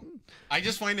unfortunately, no. I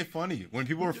just find it funny when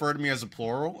people refer to me as a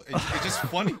plural. It's just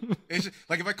funny. It's just,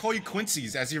 like if I call you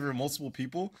Quincy's as if you're multiple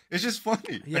people, it's just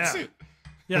funny. Yeah. That's it.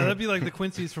 Yeah, that'd be like the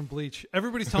Quincy's from Bleach.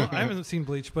 Everybody's telling. I haven't seen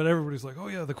Bleach, but everybody's like, "Oh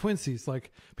yeah, the Quincy's."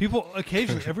 Like people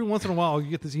occasionally, every once in a while, you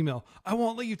get this email. I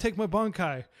won't let you take my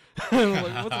bankai. I'm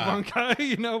like, what's a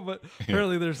bankai? But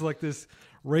apparently there's like this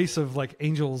race of like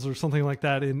angels or something like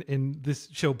that in this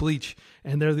show Bleach,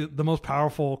 and they're the most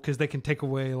powerful because they can take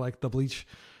away like the Bleach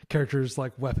character's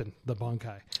like weapon, the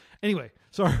bankai. Anyway,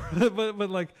 sorry, but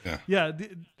like yeah.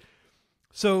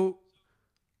 So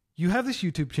you have this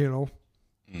YouTube channel.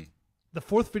 The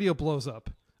 4th video blows up.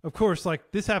 Of course,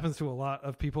 like this happens to a lot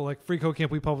of people. Like FreeCodeCamp,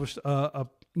 we published some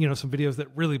videos that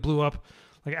really blew up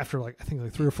like after like I think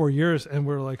like 3 or 4 years, and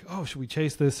we're like, oh, should we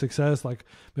chase this success? Like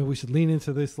maybe we should lean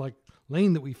into this like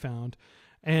lane that we found.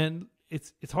 And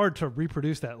it's hard to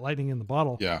reproduce that lightning in the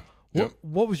bottle. Yeah.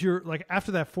 What was your like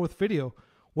after that 4th video?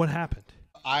 What happened?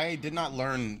 I did not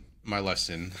learn my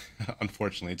lesson.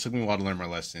 Unfortunately, it took me a while to learn my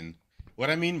lesson. What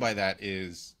I mean by that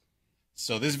is,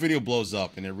 so this video blows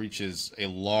up and it reaches a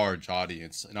large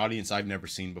audience, an audience I've never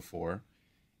seen before.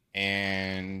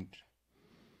 And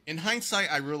in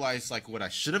hindsight, I realized like what I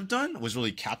should have done was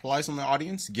really capitalize on the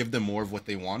audience, give them more of what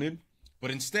they wanted.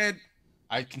 But instead,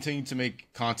 I continued to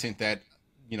make content that,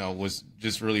 you know, was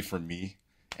just really for me.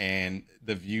 And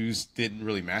the views didn't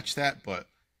really match that. But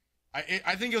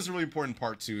I think it was a really important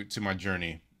part to my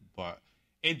journey. But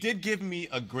it did give me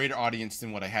a greater audience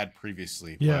than what I had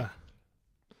previously. Yeah.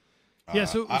 But,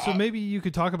 so maybe you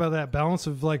could talk about that balance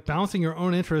of like balancing your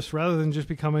own interests rather than just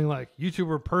becoming like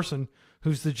YouTuber person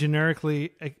who's the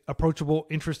generically approachable,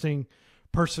 interesting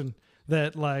person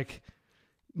that like,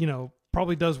 you know,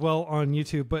 probably does well on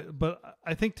YouTube. But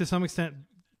I think to some extent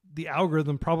the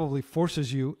algorithm probably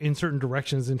forces you in certain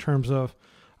directions in terms of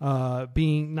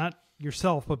being not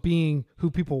yourself, but being who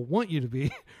people want you to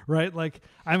be, right? Like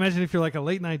I imagine if you're like a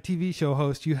late night TV show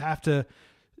host, you have to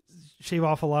shave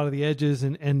off a lot of the edges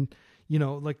and you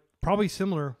know, like probably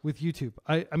similar with YouTube.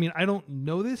 I mean, I don't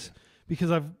know this because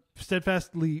I've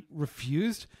steadfastly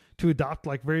refused to adopt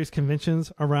like various conventions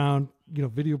around, you know,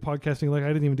 video podcasting. Like I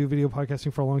didn't even do video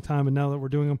podcasting for a long time. And now that we're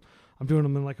doing them, I'm doing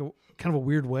them in like a kind of a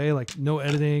weird way, like no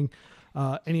editing,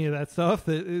 any of that stuff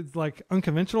that is like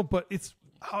unconventional, but it's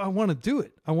how I want to do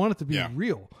it. I want it to be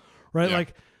real, right? Yeah.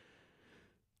 Like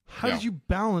how did you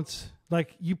balance,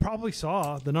 like you probably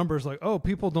saw the numbers like, oh,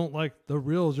 people don't like the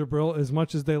real Jabril as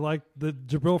much as they like the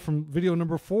Jabril from video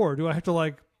number 4. Do I have to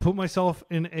like put myself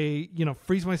in a, you know,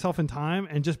 freeze myself in time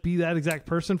and just be that exact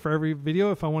person for every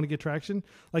video if I want to get traction?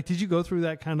 Like, did you go through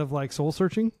that kind of like soul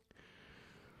searching?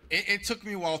 It took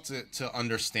me a while to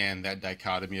understand that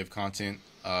dichotomy of content.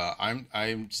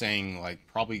 I'm saying like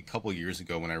probably a couple of years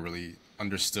ago when I really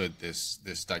understood this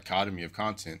dichotomy of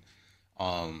content.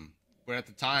 But at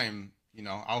the time, you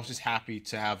know, I was just happy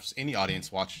to have any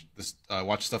audience watch this,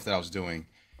 watch stuff that I was doing.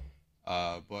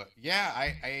 But yeah,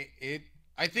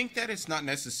 I think that it's not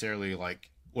necessarily like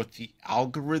what the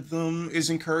algorithm is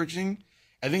encouraging.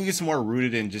 I think it's more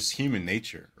rooted in just human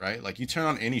nature, right? Like you turn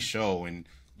on any show and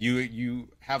you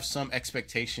have some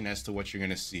expectation as to what you're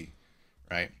going to see,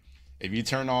 right? If you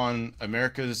turn on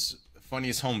America's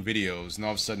Funniest Home Videos and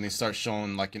all of a sudden they start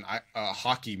showing like a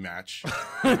hockey match,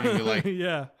 you're going to be like,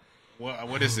 yeah.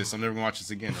 What is this? I'm never gonna watch this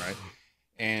again, right?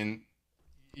 And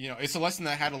you know, it's a lesson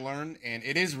that I had to learn, and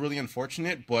it is really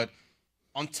unfortunate. But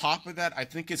on top of that, I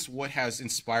think it's what has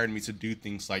inspired me to do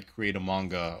things like create a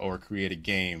manga or create a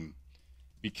game,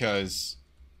 because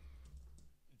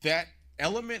that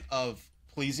element of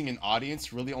pleasing an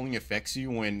audience really only affects you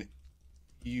when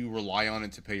you rely on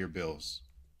it to pay your bills,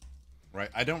 right?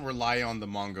 I don't rely on the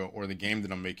manga or the game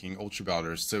that I'm making,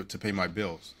 Ultrabouters, to pay my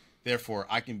bills. Therefore,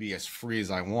 I can be as free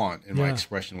as I want in my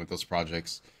expression with those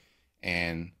projects.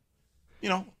 And, you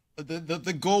know,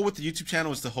 the goal with the YouTube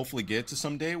channel is to hopefully get to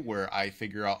someday where I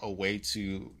figure out a way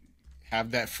to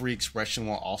have that free expression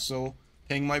while also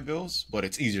paying my bills. But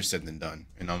it's easier said than done.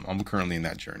 And I'm currently in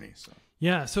that journey. So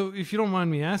yeah. So if you don't mind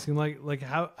me asking, like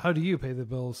how do you pay the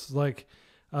bills? Like,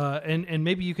 and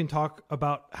maybe you can talk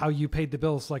about how you paid the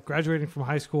bills, like graduating from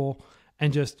high school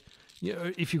and just, you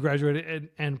know, if you graduated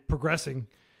and progressing.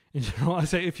 In general, I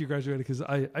say if you graduated because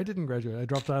I didn't graduate. I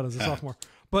dropped out as a sophomore.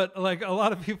 But like a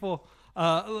lot of people,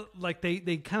 like they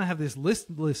kind of have this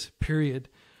listless period.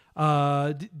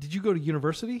 Did you go to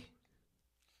university?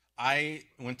 I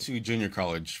went to junior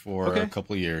college for a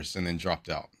couple of years and then dropped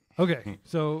out. Okay,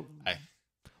 so a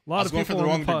lot of people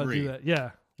on the pod do that.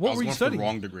 Yeah. What were you studying? For the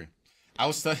wrong degree. I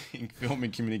was studying film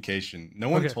and communication. No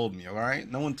one told me. All right,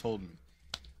 no one told me.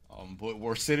 But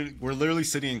we're literally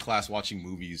sitting in class watching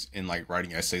movies and like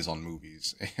writing essays on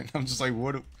movies, and I'm just like,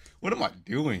 what am I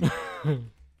doing?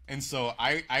 And so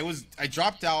I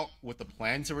dropped out with the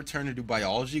plan to return to do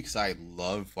biology because I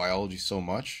love biology so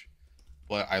much,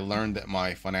 but I learned that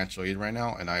my financial aid right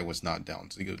now, and I was not down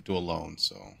to do a loan.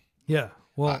 So yeah,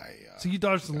 well, so you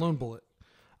dodged the loan bullet.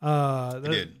 I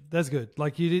did. That's good.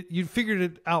 Like you figured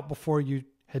it out before you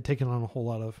had taken on a whole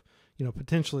lot of, you know,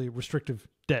 potentially restrictive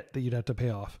debt that you'd have to pay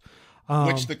off.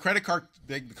 Which the credit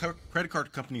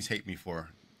card companies hate me for.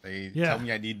 They tell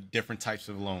me I need different types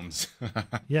of loans.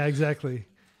 Yeah, exactly.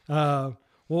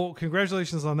 Well,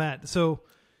 congratulations on that. So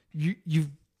you've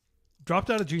dropped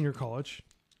out of junior college.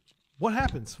 What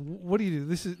happens? What do you do?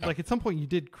 This is like at some point you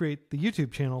did create the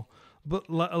YouTube channel, but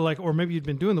like, or maybe you'd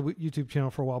been doing the YouTube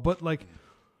channel for a while, but like,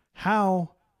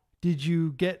 how did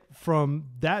you get from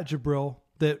that Jabril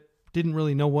that didn't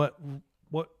really know what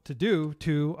to do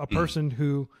to a person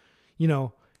who, you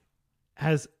know,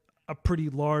 has a pretty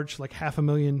large, like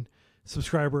 500,000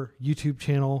 subscriber YouTube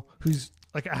channel, who's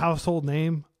like a household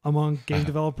name among game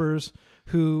developers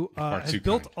who has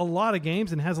built a lot of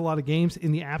games and has a lot of games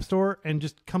in the App Store and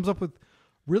just comes up with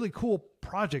really cool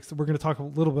projects that we're going to talk a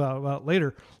little bit about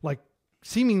later. Like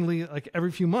seemingly like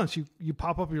every few months you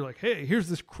pop up and you're like, hey, here's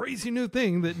this crazy new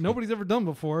thing that nobody's ever done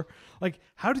before. Like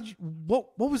how did you,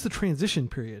 what was the transition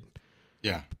period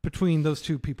between those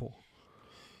two people?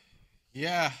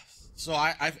 Yeah. So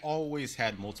I've always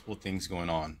had multiple things going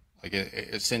on, like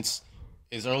since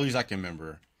as early as I can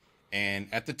remember. And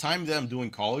at the time that I'm doing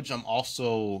college, I'm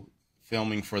also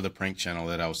filming for the prank channel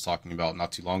that I was talking about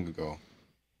not too long ago.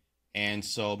 And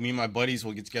so me and my buddies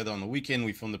will get together on the weekend.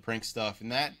 We film the prank stuff,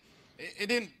 and that it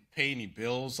didn't pay any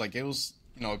bills. Like it was,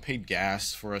 it paid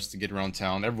gas for us to get around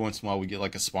town. Every once in a while we get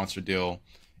like a sponsor deal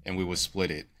and we would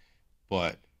split it.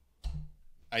 But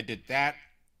I did that.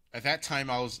 At that time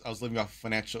I was living off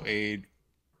financial aid.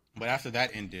 But after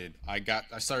that ended, I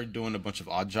started doing a bunch of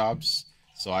odd jobs.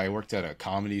 So I worked at a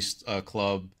comedy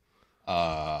club.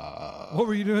 What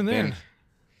were you doing there?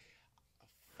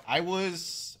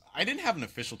 I didn't have an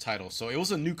official title. So it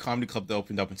was a new comedy club that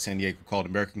opened up in San Diego called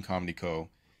American Comedy Co.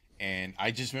 And I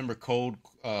just remember cold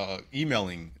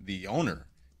emailing the owner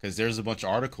because there's a bunch of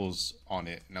articles on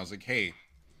it. And I was like, hey,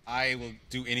 I will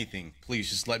do anything. Please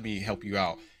just let me help you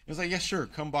out. He was like, yeah, sure,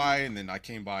 come by. And then I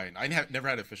came by, and I never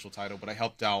had an official title, but I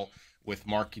helped out with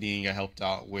marketing. I helped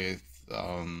out with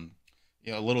a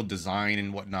little design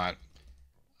and whatnot.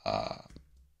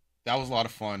 That was a lot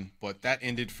of fun, but that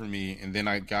ended for me. And then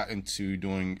I got into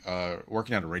doing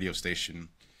working at a radio station.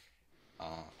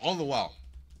 All the while,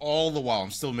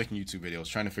 I'm still making YouTube videos,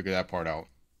 trying to figure that part out.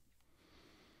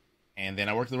 And then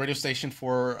I worked at the radio station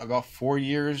for about 4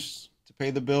 years to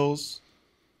pay the bills.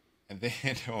 And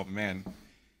then, oh man,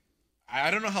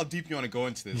 I don't know how deep you want to go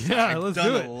into this. Yeah, let's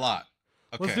do it. A lot.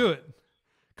 Okay. Let's do it.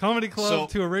 Comedy club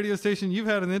to a radio station. You've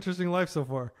had an interesting life so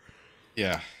far.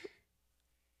 Yeah.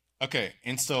 Okay,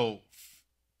 and so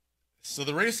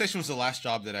the radio station was the last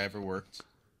job that I ever worked.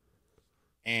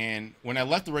 And when I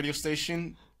left the radio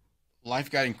station, life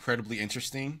got incredibly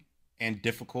interesting and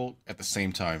difficult at the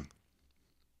same time.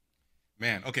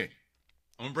 Man, okay.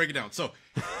 I'm going to break it down. So,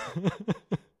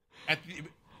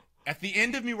 at the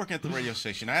end of me working at the radio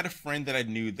station, I had a friend that I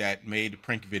knew that made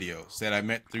prank videos that I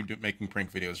met through making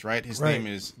prank videos, right? His name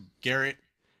is Garrett.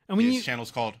 And his channel's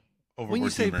called Overboard When you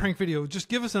say Humor. Prank video, just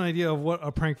give us an idea of what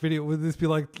a prank video would. This be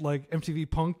like MTV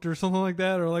Punk'd or something like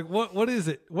that, or like what is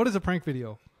it? What is a prank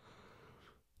video?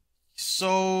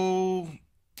 So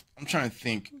I'm trying to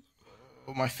think.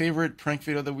 My favorite prank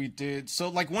video that we did. So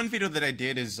like one video that I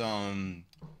did is I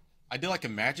did like a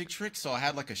magic trick. So I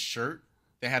had like a shirt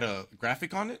that had a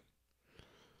graphic on it,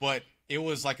 but it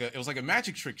was like a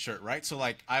magic trick shirt, right? So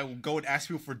like I would go and ask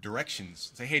people for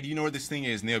directions. Say, hey, do you know where this thing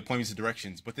is? And they would point me to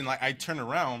directions. But then like I'd turn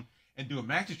around and do a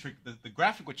magic trick. The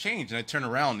graphic would change, and I'd turn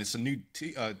around. It's a new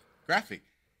graphic,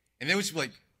 and they would just be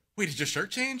like, wait, did your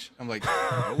shirt change? I'm like,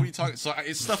 what are you talking? So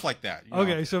it's stuff like that. You know?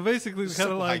 Okay, so basically it's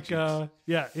kind of like,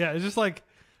 it's just like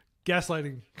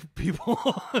gaslighting people,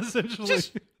 essentially.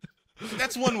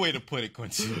 That's one way to put it,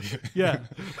 Quincy. Yeah.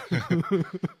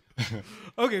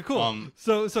 Okay, cool.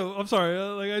 So I'm sorry.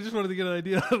 I just wanted to get an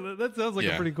idea. That sounds like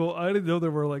a pretty cool. I didn't know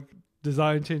there were like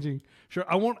design changing. Sure,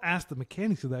 I won't ask the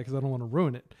mechanics of that because I don't want to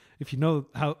ruin it. If you know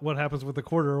what happens with the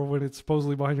quarter or when it's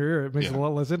supposedly behind your ear, it makes it a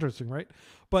lot less interesting, right?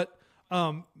 But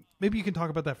maybe you can talk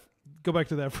about that. Go back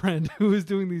to that friend who is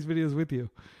doing these videos with you.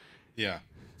 Yeah.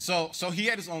 So he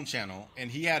had his own channel,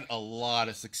 and he had a lot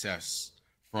of success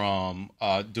from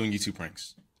doing YouTube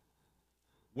pranks.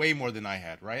 Way more than I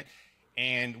had, right?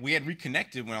 And we had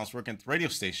reconnected when I was working at the radio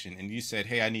station, and you said,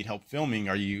 hey, I need help filming.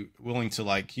 Are you willing to,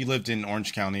 like, he lived in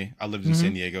Orange County. I lived in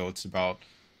San Diego. It's about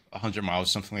 100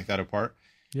 miles, something like that apart.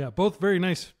 Yeah, both very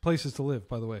nice places to live,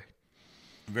 by the way.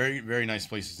 Very, very nice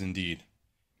places indeed.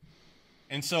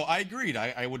 And so I agreed.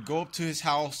 I would go up to his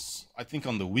house, I think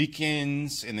on the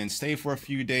weekends, and then stay for a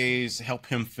few days, help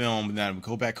him film, and then I would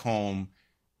go back home.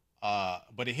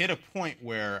 But it hit a point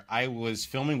where I was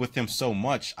filming with him so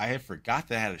much, I had forgot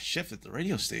that I had a shift at the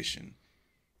radio station.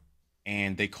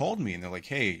 And they called me, and they're like,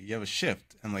 hey, you have a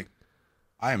shift. I'm like,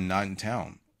 I am not in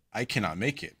town. I cannot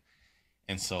make it.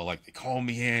 And so, like, they call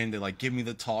me in, they, like, give me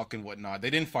the talk and whatnot. They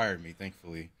didn't fire me,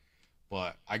 thankfully.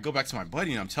 But I go back to my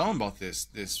buddy, and I'm telling him about this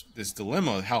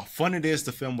dilemma, how fun it is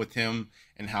to film with him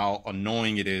and how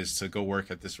annoying it is to go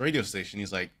work at this radio station.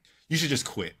 He's like, you should just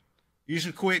quit. You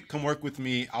should quit, come work with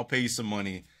me, I'll pay you some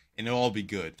money, and it'll all be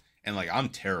good. And, like, I'm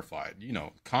terrified. You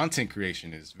know, content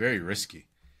creation is very risky.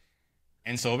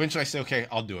 And so eventually I say, okay,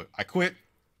 I'll do it. I quit.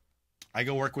 I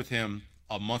go work with him.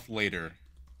 A month later,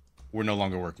 we're no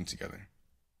longer working together.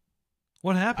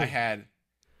 What happened?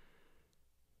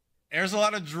 There's a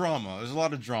lot of drama. There's a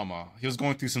lot of drama. He was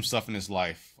going through some stuff in his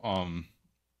life.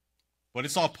 But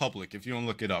it's all public if you don't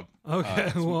look it up.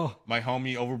 Okay, well, my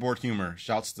homie Overboard Humor.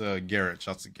 Shouts to Garrett.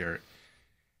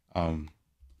 But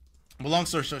long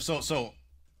story short, so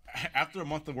after a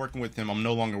month of working with him, I'm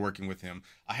no longer working with him.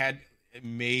 I had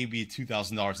maybe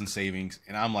 $2,000 in savings,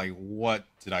 and I'm like, what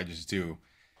did I just do?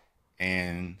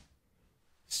 And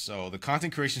so the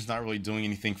content creation is not really doing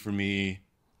anything for me.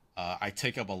 I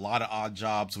take up a lot of odd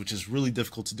jobs, which is really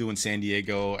difficult to do in San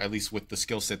Diego, at least with the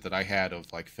skill set that I had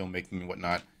of like filmmaking and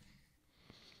whatnot.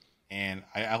 And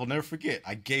I will never forget,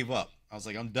 I gave up. I was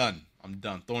like, I'm done.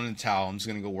 Throwing in the towel. I'm just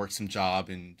going to go work some job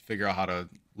and figure out how to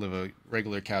live a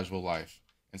regular casual life.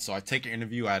 And so I take an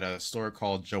interview at a store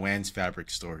called Joann's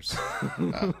Fabric Stores.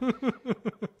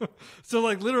 So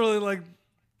like literally like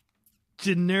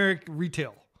generic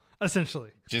retail. Essentially,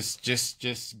 just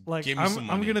like give me some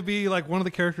money. I'm gonna be like one of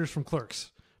the characters from Clerks,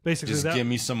 basically. Just give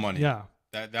me some money. Yeah,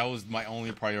 that was my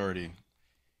only priority,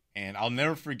 and I'll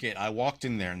never forget. I walked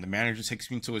in there, and the manager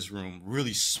takes me into his room,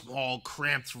 really small,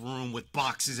 cramped room with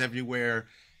boxes everywhere,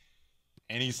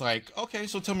 and he's like, "Okay,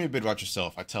 so tell me a bit about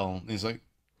yourself." I tell him, and he's like,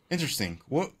 "Interesting.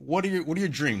 What are your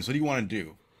dreams? What do you want to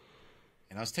do?"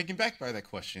 And I was taken back by that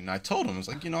question. I told him, I was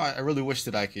like, I really wish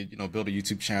that I could, build a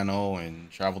YouTube channel and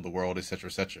travel the world, et cetera,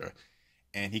 et cetera.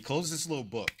 And he closed this little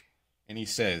book and he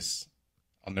says,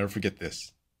 I'll never forget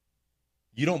this.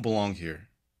 You don't belong here.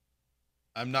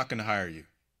 I'm not going to hire you.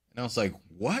 And I was like,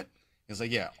 what? He was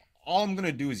like, yeah, all I'm going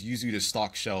to do is use you to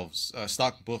stock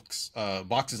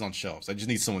boxes on shelves. I just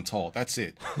need someone tall. That's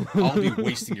it. I'll be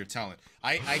wasting your talent.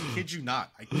 I kid you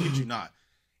not.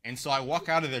 And so I walk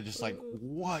out of there just like,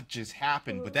 what just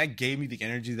happened? But that gave me the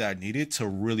energy that I needed to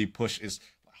really push as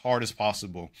hard as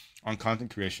possible on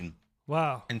content creation.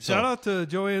 Wow. And shout out to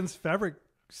Joann's Fabric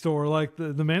Store, like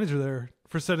the manager there,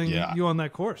 for setting you on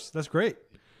that course. That's great.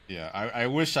 Yeah, I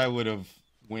wish I would have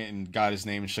went and got his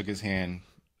name and shook his hand,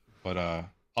 but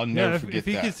I'll never forget that.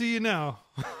 If he can see you now.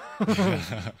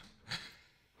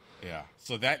 Yeah,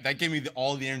 so that gave me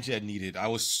all the energy I needed. I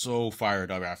was so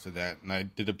fired up after that, and I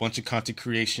did a bunch of content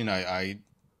creation. I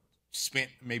spent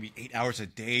maybe 8 hours a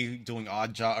day doing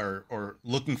odd job or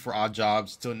looking for odd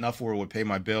jobs to enough where it would pay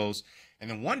my bills. And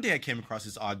then one day I came across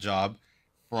this odd job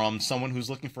from someone who's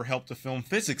looking for help to film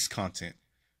physics content,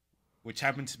 which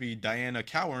happened to be Diana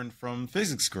Cowan from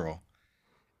Physics Girl.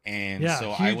 And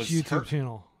so I was YouTube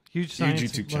channel, huge science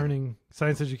YouTube learning,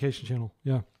 science education channel.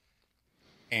 Yeah,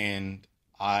 and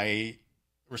I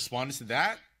responded to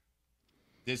that,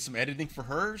 did some editing for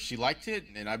her. She liked it,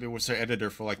 and I've been with her editor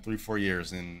for like 3-4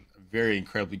 years, and very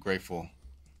incredibly grateful.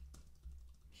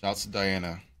 Shouts to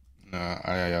Diana.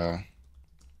 I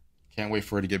can't wait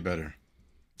for her to get better.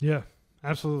 Yeah,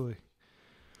 absolutely.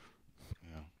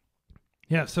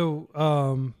 Yeah.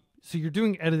 So you're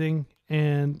doing editing,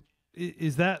 and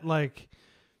is that like,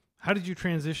 how did you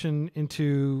transition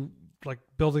into like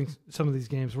building some of these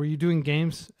games? Were you doing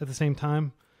games at the same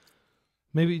time?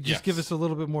 Maybe just give us a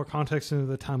little bit more context into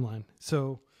the timeline.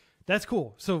 So that's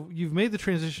cool. So you've made the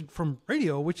transition from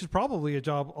radio, which is probably a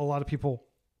job a lot of people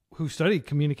who study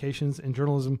communications and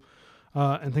journalism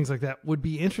and things like that would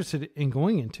be interested in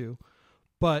going into.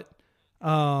 But,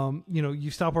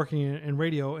 you stopped working in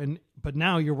radio, but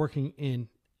now you're working in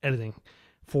editing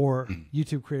for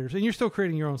YouTube creators. And you're still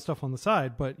creating your own stuff on the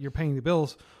side, but you're paying the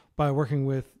bills by working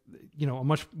with, a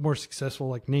much more successful,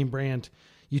 like, name brand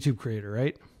YouTube creator,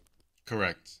 right?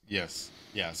 Correct. Yes.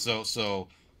 Yeah. So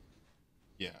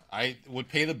yeah, I would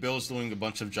pay the bills doing a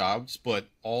bunch of jobs, but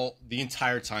the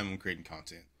entire time I'm creating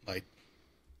content. Like,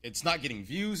 it's not getting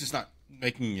views, it's not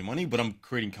making any money, but I'm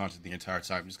creating content the entire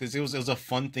time just because it was a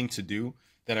fun thing to do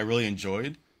that I really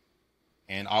enjoyed,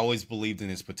 and I always believed in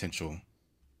its potential.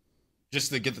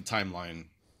 Just to get the timeline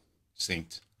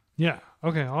synced. Yeah.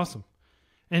 Okay. Awesome.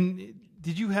 And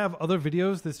did you have other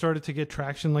videos that started to get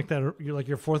traction like that? Like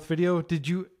your fourth video? Did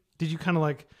you kind of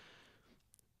like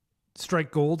strike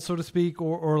gold, so to speak,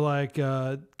 or like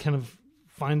kind of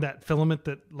find that filament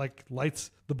that like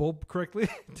lights the bulb correctly,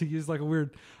 to use like a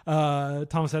weird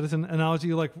Thomas Edison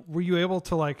analogy? Like, were you able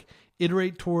to like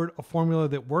iterate toward a formula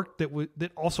that worked,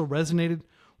 that also resonated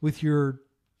with your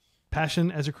passion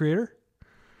as a creator?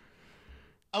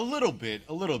 A little bit.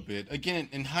 Again,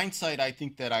 in hindsight, I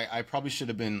think that I probably should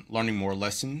have been learning more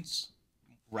lessons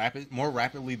more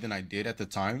rapidly than I did at the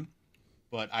time.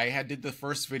 But I did the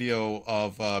first video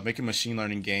of making a machine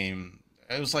learning game.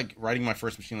 It was like writing my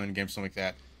first machine learning game, something like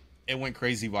that. It went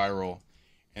crazy viral.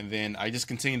 And then I just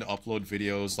continued to upload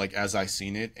videos like as I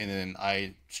seen it. And then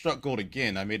I struck gold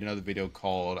again. I made another video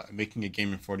called Making a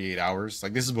Game in 48 Hours.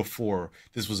 Like, this is before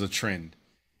this was a trend.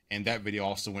 And that video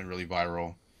also went really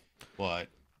viral. But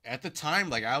at the time,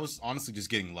 like I was honestly just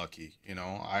getting lucky.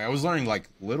 I was learning like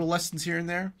little lessons here and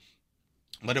there,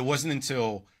 but it wasn't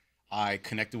until I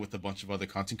connected with a bunch of other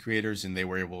content creators and we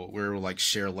were able to like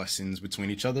share lessons between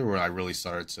each other where I really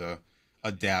started to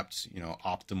adapt,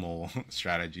 optimal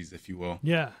strategies, if you will.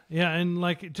 Yeah. Yeah. And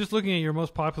like just looking at your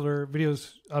most popular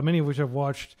videos, many of which I've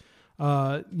watched,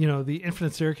 the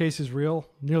Infinite Staircase is real,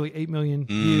 nearly 8 million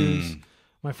views.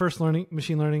 My first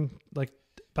machine learning, like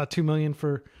about 2 million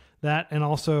for that. And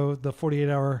also the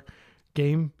 48-hour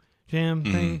game jam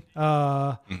thing,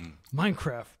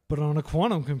 Minecraft, but on a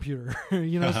quantum computer,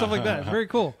 stuff like that. Very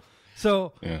cool.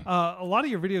 So a lot of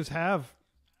your videos have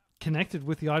connected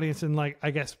with the audience and like,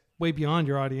 I guess way beyond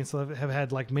your audience have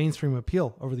had like mainstream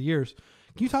appeal over the years.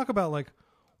 Can you talk about like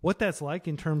what that's like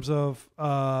in terms of,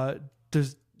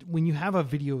 when you have a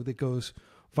video that goes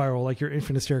viral, like your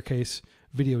Infinite Staircase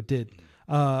video did,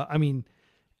 8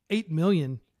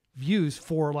 million views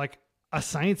for like a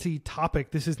sciencey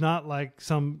topic. This is not like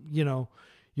some, you're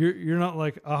not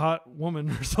like a hot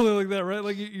woman or something like that, right?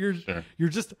 Like you're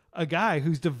just a guy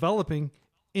who's developing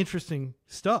interesting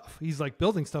stuff. He's like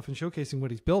building stuff and showcasing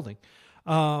what he's building.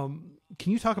 Can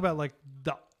you talk about like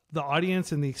the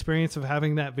audience and the experience of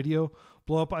having that video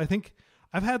blow up? I think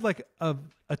I've had like a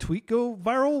tweet go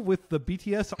viral with the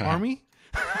BTS army.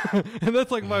 And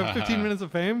that's like my 15 minutes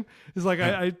of fame is like,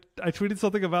 I tweeted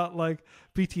something about like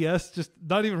BTS, just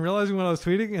not even realizing what I was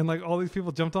tweeting. And like all these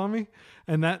people jumped on me,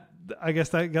 and I guess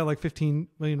that got like 15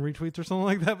 million retweets or something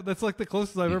like that. But that's like the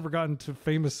closest I've ever gotten to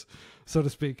famous, so to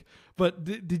speak. But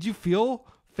did you feel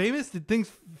famous? Did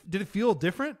it feel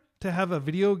different to have a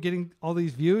video getting all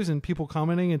these views and people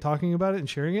commenting and talking about it and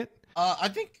sharing it? I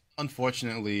think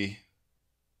unfortunately,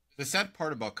 the sad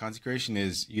part about content creation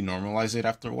is you normalize it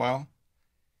after a while.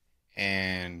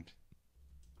 And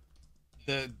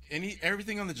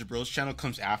everything on the Jabrils channel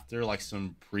comes after like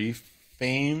some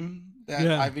pre-fame that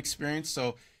I've experienced.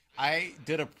 So I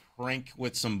did a prank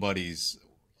with some buddies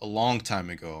a long time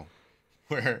ago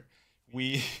where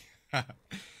we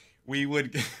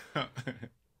would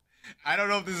I don't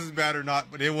know if this is bad or not,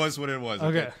 but it was what it was.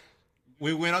 Okay.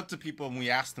 We went up to people and we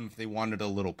asked them if they wanted a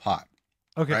little pot.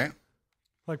 Okay. Right?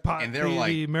 Like pot, and they're like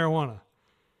the marijuana.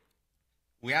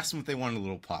 We asked them if they wanted a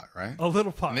little pot, right? A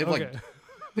little pot. And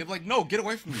they'd like, no, get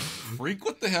away from me, freak!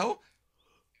 What the hell?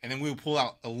 And then we would pull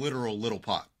out a literal little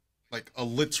pot, like a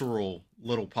literal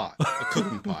little pot, a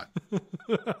cooking pot.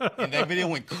 And that video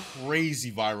went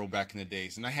crazy viral back in the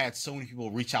days. And I had so many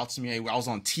people reach out to me. I was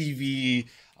on TV.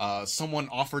 Someone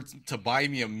offered to buy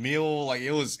me a meal. Like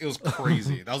it was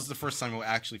crazy. That was the first time it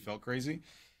actually felt crazy.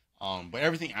 But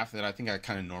everything after that, I think I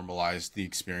kind of normalized the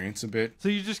experience a bit. So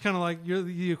you just kind of like, you're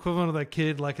the equivalent of that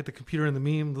kid, like at the computer in the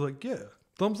meme, like, yeah,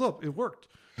 thumbs up, it worked.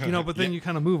 But then you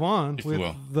kind of move on with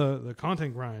the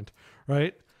content grind,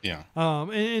 right? Yeah.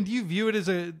 And do you view it as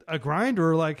a grind,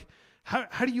 or like,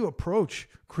 how do you approach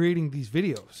creating these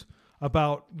videos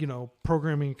about,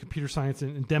 programming, computer science,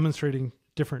 and demonstrating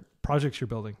different projects you're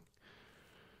building?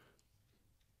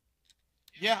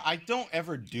 Yeah, I don't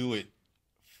ever do it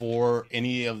for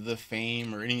any of the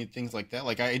fame or any things like that.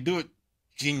 Like I do it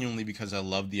genuinely because I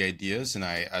love the ideas and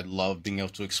I love being able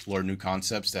to explore new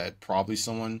concepts that probably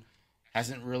someone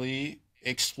hasn't really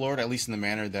explored, at least in the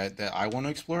manner that I want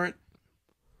to explore it.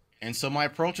 And so my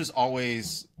approach is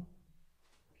always,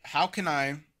 how can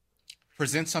I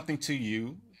present something to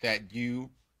you that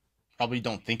you probably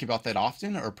don't think about that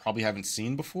often or probably haven't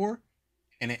seen before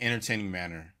in an entertaining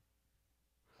manner?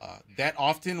 That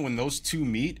often, when those two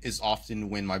meet, is often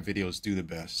when my videos do the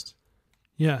best.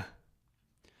 Yeah.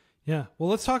 Yeah. Well,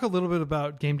 let's talk a little bit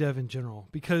about game dev in general,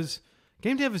 because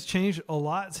game dev has changed a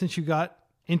lot since you got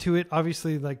into it.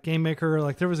 Obviously, like GameMaker,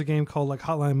 like there was a game called like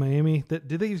Hotline Miami. Did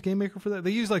they use GameMaker for that?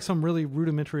 They used like some really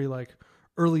rudimentary, like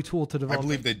early tool to develop. I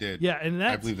believe they did. Yeah. And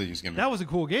I believe they used GameMaker. That was a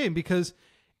cool game because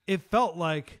it felt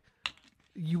like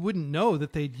you wouldn't know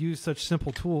that they'd use such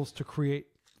simple tools to create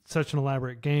such an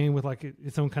elaborate game with like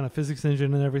its own kind of physics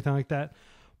engine and everything like that.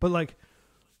 But like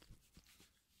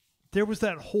there was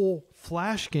that whole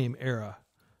Flash game era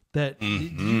that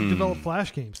you developed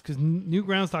Flash games, because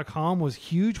newgrounds.com was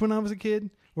huge when I was a kid,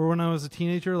 or when I was a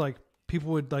teenager. Like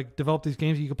people would like develop these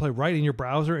games that you could play right in your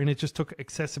browser, and it just took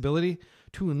accessibility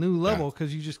to a new level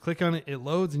because you just click on it, it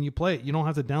loads, and you play it. You don't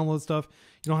have to download stuff.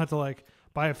 You don't have to like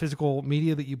buy a physical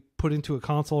media that you put into a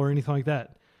console or anything like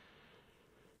that.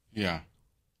 Yeah.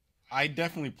 I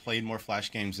definitely played more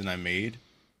Flash games than I made.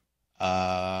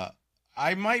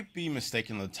 I might be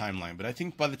mistaken on the timeline, but I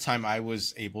think by the time I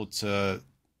was able to,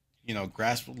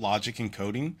 grasp logic and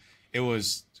coding, it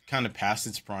was kind of past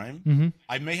its prime.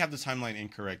 I may have the timeline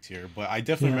incorrect here, but I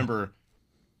definitely remember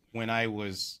when I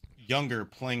was younger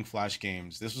playing Flash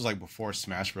games. This was like before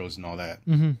Smash Bros and all that.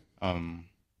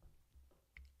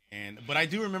 But I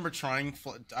do remember trying.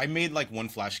 I made like one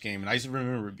Flash game, and I just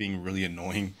remember it being really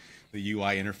annoying. The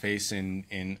UI interface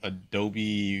in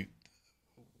Adobe.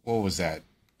 What was that?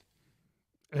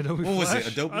 Adobe what Flash? Was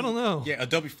it? Adobe? I don't know. Yeah,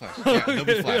 Adobe Flash. Yeah,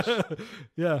 Adobe Flash.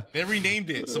 Yeah. They renamed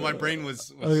it, so my brain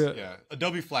was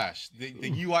Adobe Flash.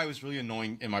 The UI was really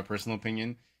annoying in my personal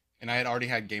opinion, and I had already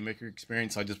had GameMaker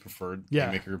experience, so I just preferred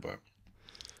GameMaker. But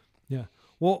yeah,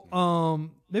 well,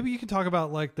 maybe you can talk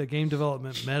about like the game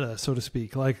development meta, so to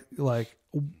speak. Like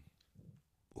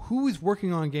who is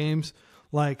working on games?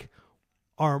 Like,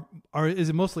 is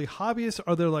it mostly hobbyists?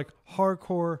 Are there like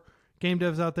hardcore game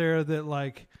devs out there that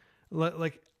like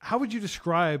how would you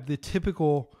describe the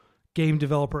typical game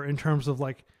developer in terms of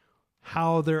like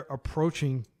how they're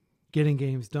approaching getting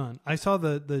games done? I saw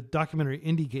the documentary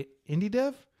Indie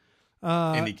Dev,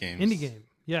 Indie Game.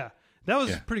 Yeah, that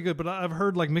was pretty good. But I've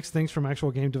heard like mixed things from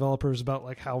actual game developers about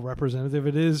like how representative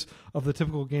it is of the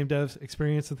typical game dev's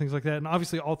experience and things like that. And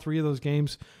obviously, all three of those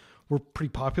games were pretty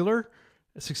popular,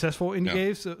 successful indie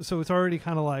games. So it's already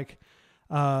kind of like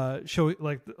show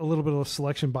like a little bit of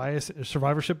selection bias,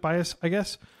 survivorship bias, I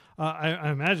guess. I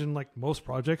imagine like most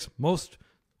projects, most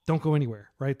don't go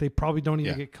anywhere, right? They probably don't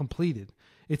even get completed.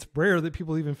 It's rare that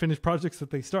people even finish projects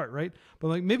that they start, right? But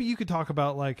like maybe you could talk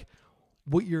about like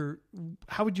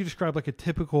how would you describe like a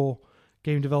typical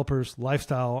game developer's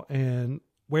lifestyle and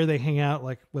where they hang out,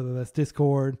 like whether that's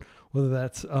Discord, whether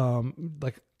that's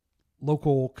like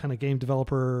local kind of game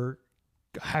developer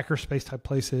hackerspace type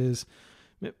places.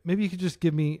 Maybe you could just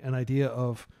give me an idea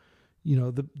of,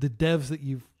 the devs that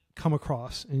you've come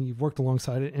across and you've worked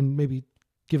alongside it, and maybe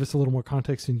give us a little more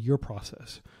context in your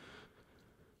process.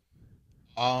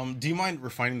 Do you mind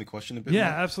refining the question a bit? Yeah,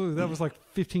 more? Absolutely. That was like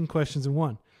 15 questions in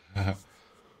one.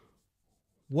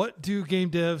 What do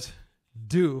game devs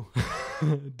do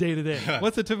day to day?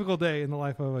 What's a typical day in the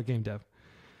life of a game dev?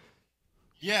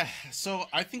 Yeah, so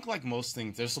I think like most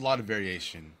things, there's a lot of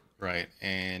variation. Right.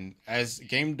 And as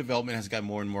game development has got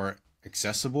more and more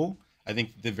accessible, I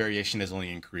think the variation has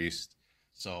only increased.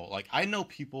 So like I know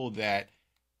people that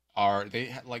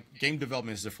like game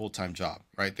development is their full-time job,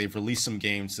 right? They've released some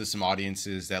games to some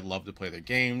audiences that love to play their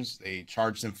games. They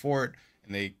charge them for it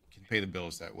and they can pay the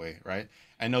bills that way. Right.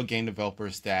 I know game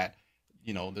developers that,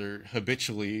 they're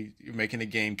habitually making a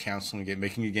game, canceling it,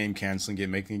 making a game, canceling it,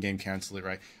 making a game, cancel it.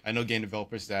 Right. I know game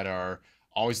developers that are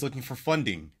always looking for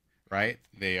funding. Right?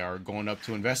 They are going up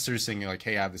to investors saying like,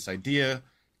 hey, I have this idea.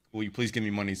 Will you please give me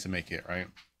money to make it? Right.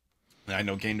 And I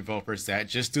know game developers that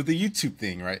just do the YouTube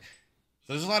thing. Right.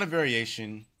 So there's a lot of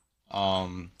variation.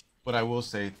 But I will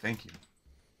say, thank you.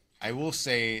 I will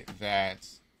say that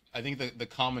I think the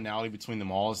commonality between them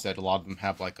all is that a lot of them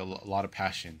have like a lot of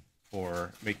passion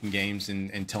for making games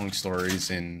and telling stories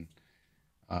and,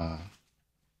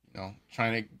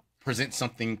 trying to present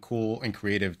something cool and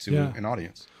creative to an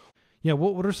audience. Yeah.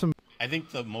 What are some? I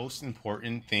think the most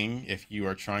important thing if you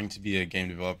are trying to be a game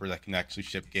developer that can actually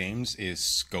ship games is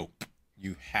scope.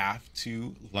 You have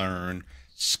to learn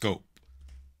scope.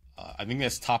 I think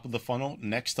that's top of the funnel.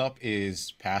 Next up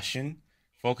is passion.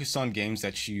 Focus on games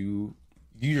that you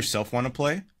yourself want to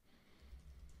play.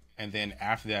 And then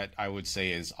after that, I would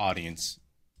say is audience.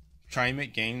 Try and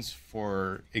make games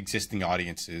for existing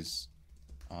audiences.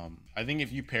 I think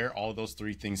if you pair all those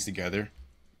three things together,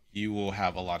 you will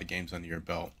have a lot of games under your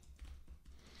belt.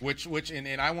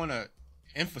 And I want to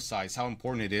emphasize how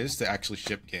important it is to actually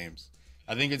ship games.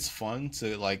 I think it's fun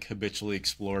to like habitually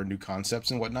explore new concepts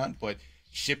and whatnot, but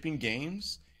shipping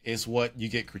games is what you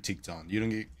get critiqued on. You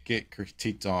don't get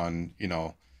critiqued on,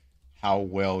 how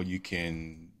well you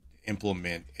can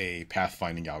implement a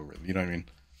pathfinding algorithm. You know what I mean?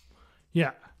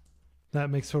 Yeah,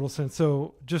 that makes total sense.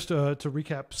 So just to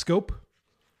recap, scope,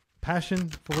 passion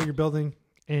for what you're building,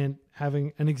 and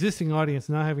having an existing audience,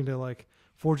 not having to like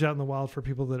forge out in the wild for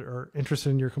people that are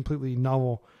interested in your completely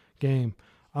novel game.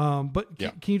 But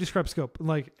can you describe scope,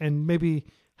 like, and maybe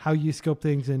how you scope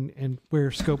things and where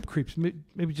scope creeps?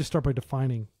 Maybe just start by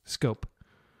defining scope.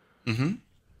 Mm-hmm.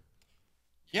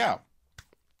 Yeah.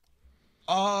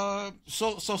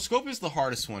 So scope is the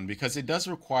hardest one because it does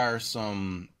require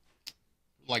some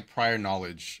like prior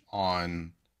knowledge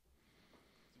on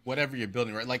whatever you're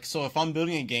building, right? Like, so if I'm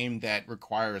building a game that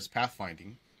requires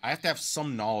pathfinding, I have to have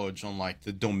some knowledge on like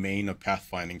the domain of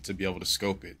pathfinding to be able to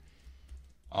scope it.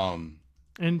 And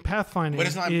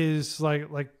pathfinding is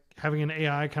like having an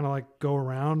AI kind of like go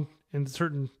around in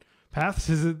certain paths.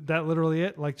 Is it that literally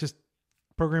it? Like just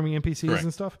programming NPCs Correct.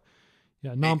 And stuff?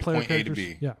 Yeah. Non-player characters. A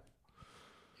to B. Yeah.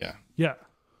 Yeah.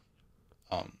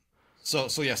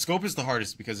 So yeah, scope is the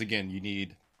hardest because again, you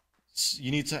need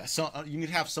you need to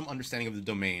have some understanding of the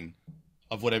domain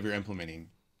of whatever you're implementing.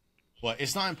 But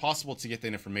it's not impossible to get that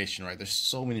information, right? There's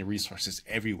so many resources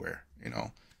everywhere, you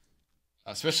know,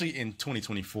 especially in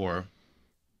 2024.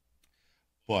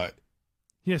 But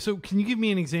yeah, so can you give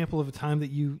me an example of a time that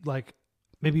you like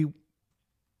maybe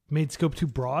made scope too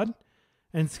broad?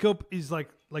 And scope is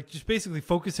like just basically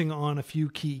focusing on a few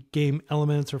key game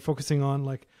elements or focusing on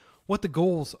like what the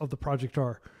goals of the project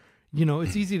are. You know,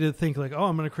 it's easy to think like, oh,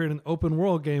 I'm going to create an open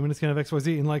world game and it's going to have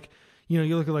XYZ. And like, you know,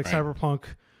 you look at like Cyberpunk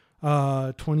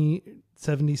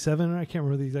 2077, I can't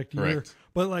remember the exact year,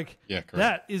 but like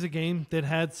that is a game that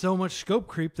had so much scope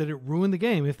creep that it ruined the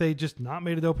game. If they just not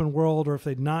made it open world, or if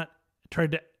they'd not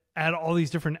tried to add all these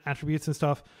different attributes and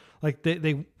stuff, like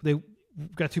they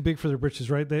got too big for their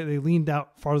britches, right? They leaned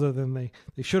out farther than they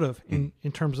should have in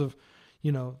terms of,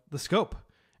 you know, the scope.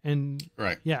 And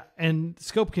and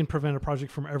scope can prevent a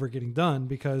project from ever getting done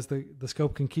because the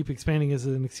scope can keep expanding as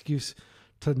an excuse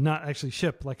to not actually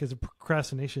ship, like as a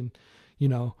procrastination, you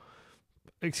know,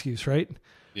 excuse, right?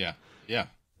 Yeah.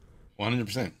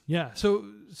 100%. Yeah. So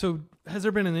has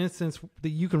there been an instance that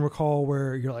you can recall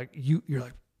where you're like, you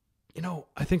know,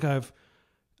 I think I've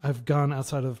gone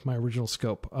outside of my original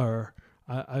scope, or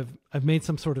I've made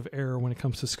some sort of error when it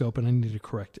comes to scope and I need to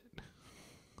correct it?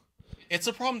 It's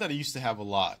a problem that I used to have a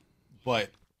lot,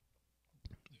 but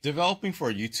developing for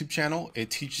a YouTube channel, it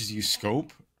teaches you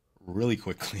scope really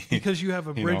quickly. Because you have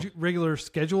a regular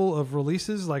schedule of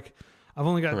releases. Like, I've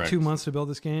only got 2 months to build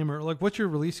this game, or like, what's your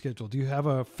release schedule? Do you have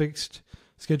a fixed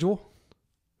schedule?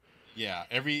 Yeah,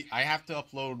 I have to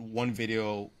upload one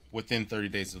video within 30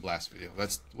 days of the last video.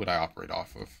 That's what I operate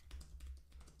off of.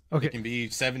 Okay. It can be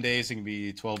 7 days, it can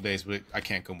be 12 days, but I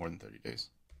can't go more than 30 days.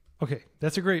 Okay,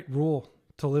 that's a great rule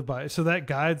to live by. So that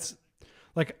guides,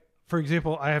 like, for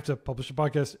example, I have to publish a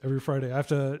podcast every Friday. I have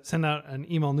to send out an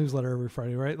email newsletter every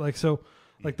Friday, right? Like, so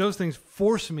like those things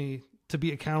force me to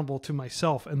be accountable to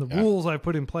myself and the rules I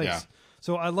put in place. Yeah.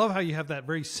 So I love how you have that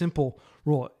very simple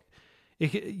rule.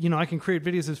 You know, I can create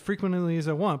videos as frequently as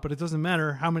I want, but it doesn't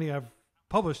matter how many I've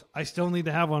published. I still need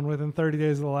to have one within 30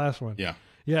 days of the last one. Yeah.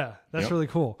 Yeah. That's really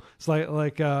cool. It's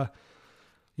like,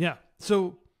 yeah.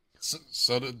 So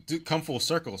to come full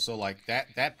circle. So like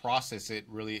that process, it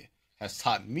really has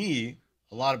taught me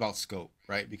a lot about scope,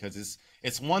 right? Because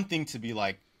it's one thing to be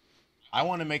like, I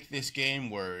want to make this game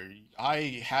where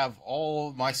I have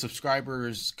all my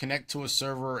subscribers connect to a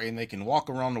server and they can walk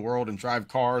around the world and drive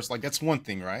cars. Like, that's one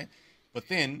thing, right? But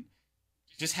then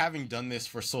just having done this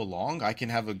for so long, I can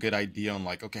have a good idea on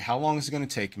like, okay, how long is it going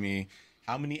to take me?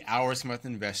 How many hours am I have to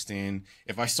invest in?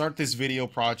 If I start this video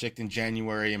project in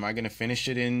January, am I going to finish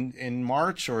it in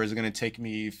March, or is it going to take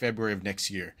me February of next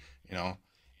year? You know,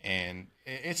 and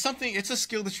it's a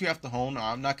skill that you have to hone.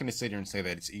 I'm not going to sit here and say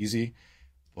that it's easy,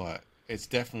 but it's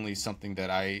definitely something that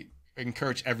I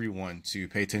encourage everyone to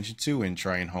pay attention to and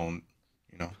try and hone,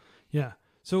 you know? Yeah.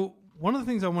 So one of the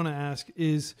things I want to ask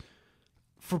is,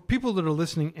 for people that are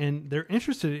listening and they're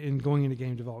interested in going into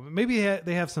game development, maybe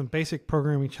they have some basic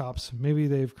programming chops. Maybe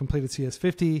they've completed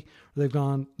CS50,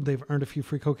 or they've earned a few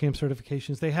freeCodeCamp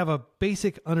certifications. They have a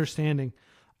basic understanding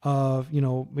of, you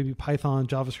know, maybe Python,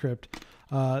 JavaScript.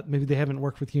 Maybe they haven't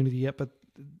worked with Unity yet, but,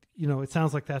 you know, it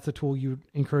sounds like that's a tool you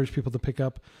encourage people to pick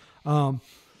up.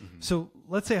 So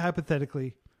let's say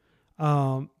hypothetically,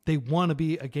 they want to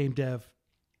be a game dev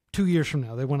 2 years from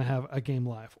now. They want to have a game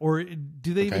live, or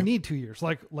do they even need 2 years?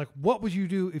 Like what would you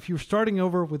do if you were starting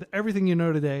over with everything you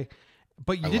know today,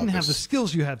 but you didn't have the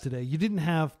skills you have today? You didn't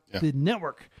have the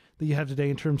network that you have today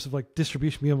in terms of like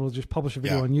distribution, being able to just publish a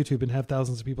video on YouTube and have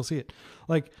thousands of people see it.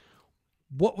 Like,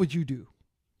 what would you do?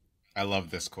 I love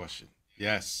this question.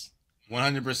 Yes,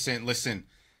 100%. Listen,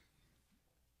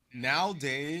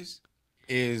 nowadays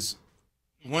is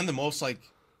one of the most like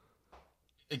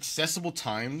accessible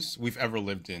times we've ever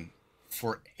lived in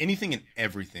for anything and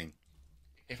everything.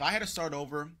 If I had to start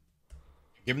over,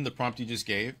 given the prompt you just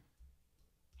gave,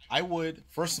 I would,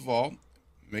 first of all,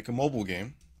 make a mobile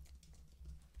game.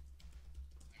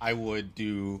 I would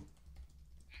do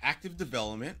active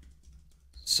development.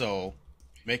 So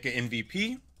make an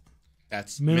MVP.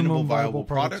 That's minimal viable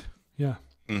product. Yeah.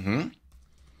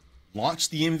 Launch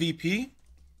the MVP.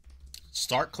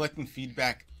 Start collecting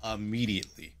feedback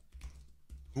immediately.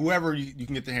 Whoever you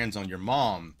can get their hands on, your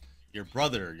mom, your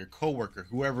brother, your coworker,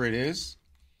 whoever it is.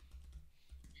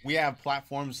 We have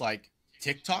platforms like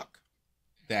TikTok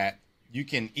that you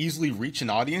can easily reach an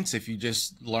audience if you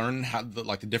just learn how the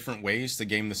different ways to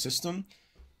game the system.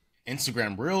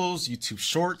 Instagram Reels, YouTube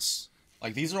Shorts,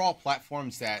 like these are all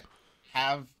platforms that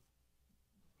have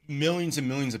millions and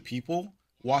millions of people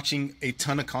watching a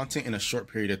ton of content in a short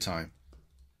period of time.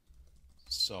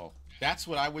 So that's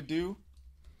what I would do.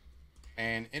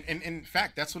 And in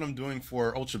fact, that's what I'm doing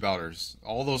for Ultrabouters.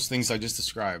 All those things I just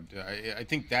described. I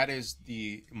think that is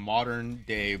the modern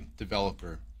day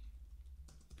developer.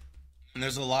 And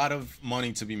there's a lot of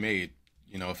money to be made,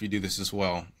 if you do this as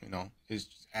well. It's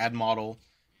just ad model.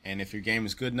 And if your game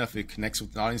is good enough, it connects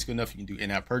with the audience good enough, you can do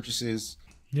in-app purchases.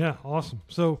 Yeah, awesome.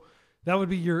 So that would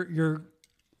be your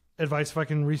advice, if I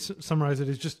can summarize it,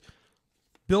 is just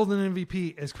build an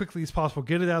MVP as quickly as possible.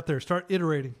 Get it out there. Start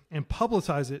iterating and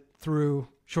publicize it through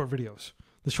short videos.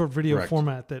 The short video Correct.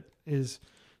 format that is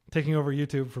taking over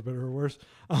YouTube, for better or worse.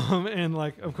 And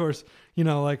like, of course,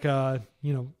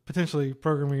 potentially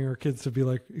programming your kids to be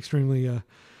like extremely,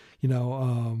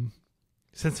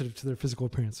 sensitive to their physical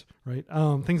appearance, right?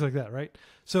 Things like that, right?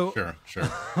 So sure.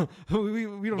 we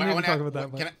don't need to talk about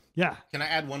that. But Can I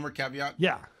add one more caveat?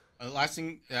 Yeah. The last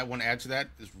thing that I want to add to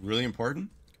that is really important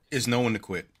is know when to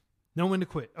quit. Know when to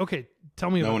quit. Okay, tell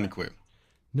me about Know when that. to quit.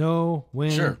 Know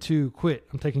when to quit.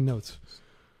 I'm taking notes.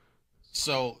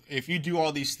 So if you do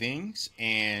all these things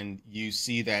and you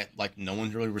see that like no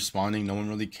one's really responding, no one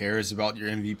really cares about your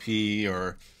MVP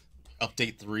or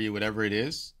update 3, whatever it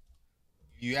is,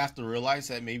 you have to realize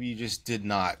that maybe you just did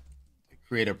not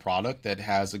create a product that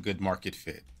has a good market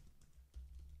fit.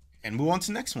 And move on to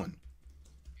the next one.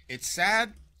 It's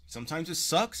sad. Sometimes it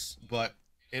sucks, but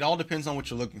it all depends on what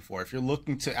you're looking for. If you're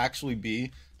looking to actually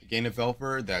be a game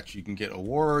developer that you can get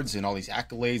awards and all these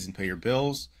accolades and pay your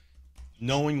bills,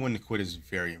 knowing when to quit is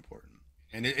very important.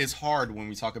 And it is hard when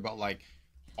we talk about like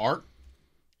art,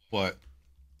 but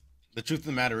the truth of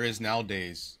the matter is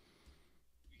nowadays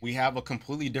we have a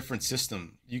completely different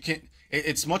system.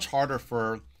 It's much harder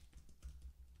for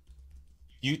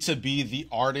you to be the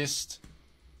artist.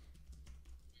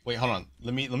 Wait, hold on.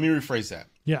 Let me rephrase that.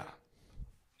 Yeah.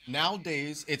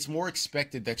 Nowadays, it's more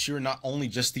expected that you're not only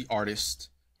just the artist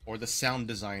or the sound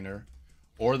designer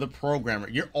or the programmer.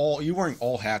 You're wearing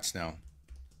all hats now,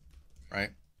 right?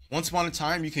 Once upon a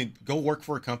time, you could go work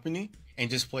for a company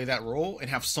and just play that role and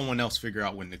have someone else figure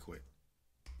out when to quit,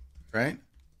 right?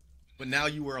 But now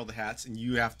you wear all the hats and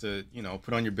you have to,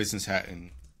 put on your business hat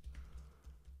and,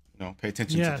 pay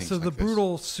attention to things so like the this.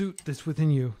 brutal suit that's within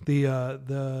you,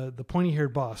 the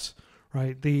pointy-haired boss,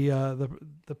 right? The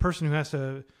person who has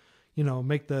to,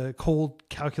 make the cold,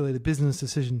 calculated business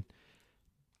decision.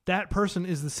 That person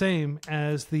is the same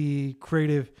as the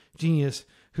creative genius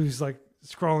who's like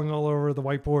scrawling all over the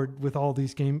whiteboard with all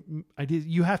these game ideas.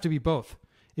 You have to be both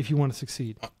if you want to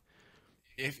succeed.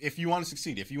 If you want to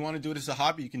succeed, if you want to do it as a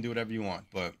hobby, you can do whatever you want.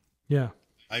 But yeah,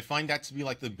 I find that to be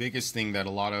like the biggest thing that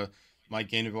a lot of my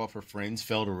game developer friends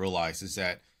fail to realize is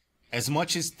that as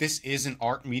much as this is an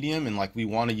art medium and like we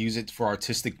want to use it for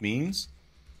artistic means,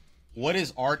 what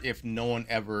is art if no one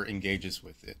ever engages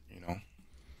with it,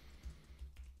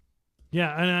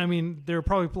 Yeah, and I mean, there are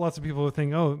probably lots of people who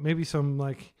think, oh, maybe some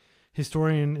like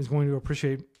historian is going to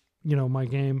appreciate, my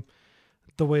game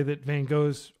the way that Van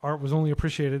Gogh's art was only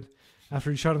appreciated after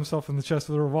he shot himself in the chest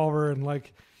with a revolver and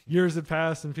like years had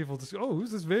passed and people just, oh,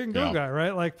 who's this Van Gogh guy,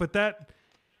 right? Like, but that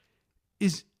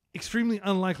is extremely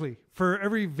unlikely. For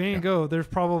every Van Gogh, there's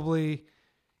probably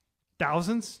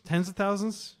thousands, tens of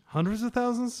thousands, hundreds of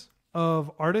thousands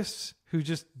of artists who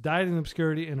just died in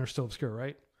obscurity and are still obscure,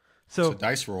 right? So it's a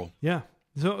dice roll. Yeah.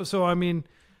 So I mean,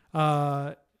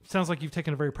 sounds like you've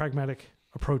taken a very pragmatic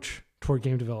approach toward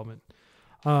game development.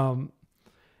 One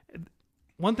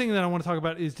thing that I want to talk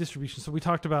about is distribution. So we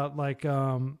talked about like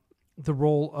the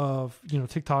role of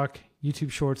TikTok,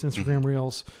 YouTube Shorts, Instagram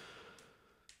Reels.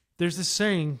 There's this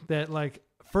saying that like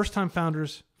first-time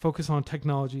founders focus on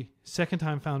technology,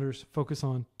 second-time founders focus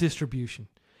on distribution.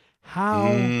 How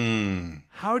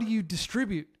do you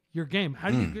distribute your game? How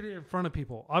do you get it in front of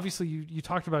people? Obviously, you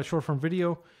talked about short-form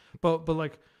video, but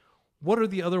like, what are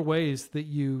the other ways that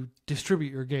you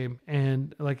distribute your game?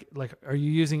 And like, are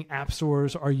you using app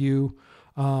stores? Are you,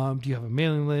 do you have a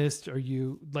mailing list? Are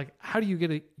you like, how do you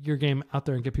get your game out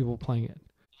there and get people playing it?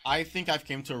 I think I've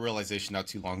came to a realization not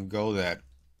too long ago that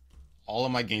all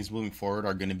of my games moving forward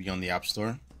are going to be on the App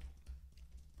Store.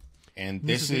 And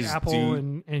this is Apple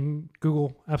and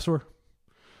Google App Store?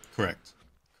 Correct.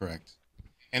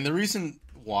 And the reason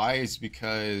why is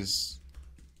because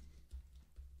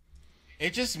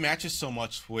it just matches so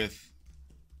much with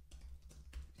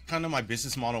kind of my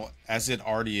business model as it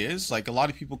already is. Like a lot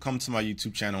of people come to my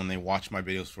YouTube channel and they watch my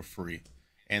videos for free.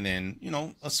 And then,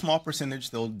 a small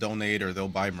percentage they'll donate or they'll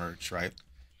buy merch, right?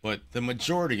 But the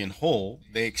majority in whole,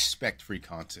 they expect free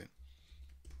content.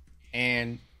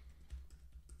 And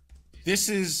this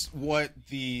is what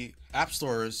the app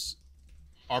stores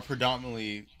are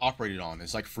predominantly operated on.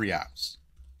 It's like free apps.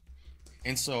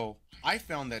 And so I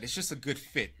found that it's just a good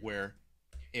fit where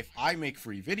if I make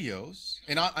free videos,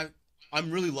 and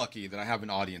I'm really lucky that I have an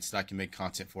audience that I can make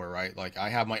content for, right? Like I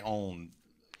have my own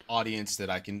audience that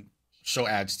I can show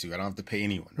ads to. I don't have to pay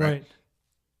anyone, right?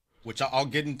 Which I'll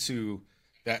get into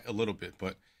that a little bit,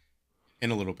 but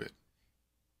in a little bit.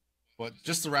 But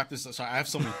just to wrap this up, sorry, I have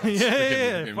so many thoughts.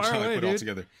 Yeah. I'm trying to put it all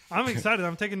together. I'm excited.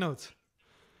 I'm taking notes.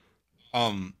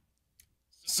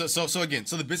 So again,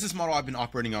 the business model I've been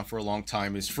operating on for a long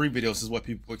time is free videos is what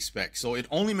people expect. So it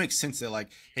only makes sense that like,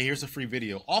 hey, here's a free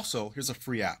video. Also, here's a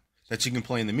free app that you can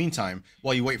play in the meantime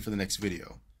while you wait for the next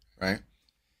video, right?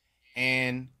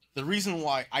 And the reason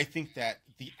why I think that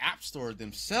the App Store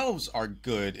themselves are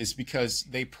good is because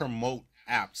they promote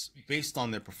apps based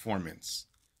on their performance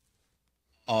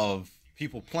of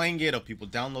people playing it, of people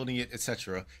downloading it,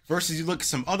 etc. Versus you look at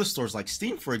some other stores like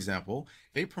Steam, for example,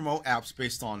 they promote apps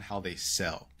based on how they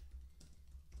sell.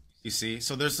 You see?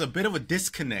 So there's a bit of a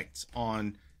disconnect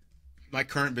on my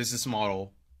current business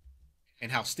model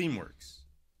and how Steam works.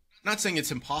 I'm not saying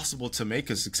it's impossible to make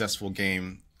a successful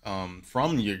game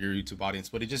from your YouTube audience,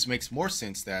 but it just makes more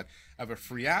sense that I have a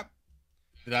free app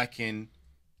that I can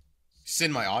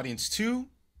send my audience to,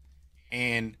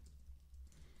 and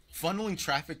funneling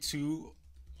traffic to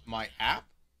my app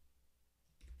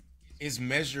is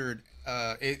measured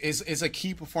is a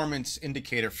key performance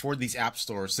indicator for these app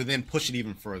stores to then push it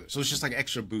even further. So it's just like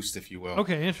extra boost, if you will.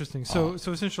 Okay, interesting. So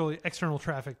essentially external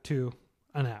traffic to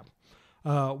an app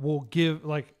will give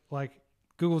like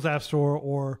Google's App Store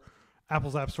or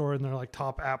Apple's App Store and their like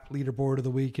top app leaderboard of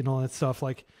the week and all that stuff.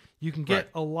 Like you can get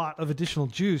a lot of additional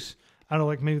juice out of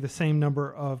like maybe the same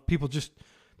number of people just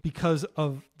because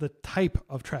of the type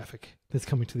of traffic that's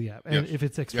coming to the app. And if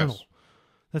it's external,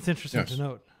 that's interesting to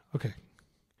note. Okay.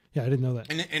 Yeah, I didn't know that.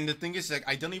 And the thing is, like,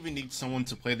 I don't even need someone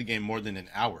to play the game more than an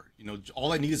hour. You know,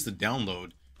 all I need is the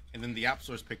download, and then the app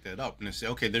stores pick that up and they say,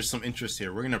 okay, there's some interest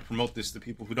here. We're going to promote this to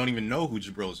people who don't even know who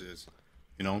Jabrils is.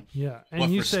 You know? Yeah.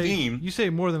 And you say Steam, you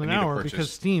say more than an hour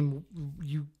because Steam,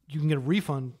 you can get a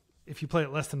refund if you play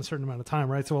it less than a certain amount of time,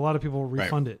 right? So a lot of people will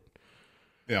refund it.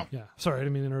 Yeah. Yeah. Sorry, I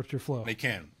didn't mean to interrupt your flow. They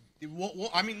can.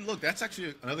 Well, I mean, look, that's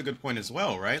actually another good point as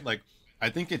well, right? Like, I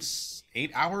think it's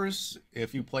 8 hours.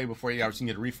 If you play before 8 hours, you can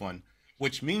get a refund,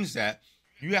 which means that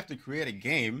you have to create a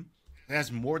game that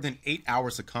has more than 8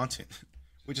 hours of content,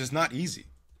 which is not easy,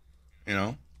 you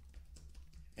know?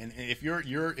 And if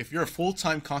you're a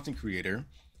full-time content creator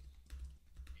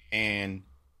and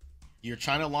you're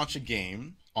trying to launch a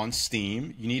game on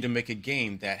Steam, you need to make a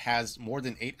game that has more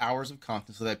than 8 hours of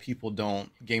content so that people don't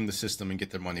game the system and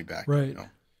get their money back. Right. You know?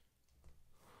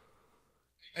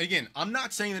 Again, I'm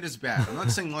not saying that it's bad. I'm not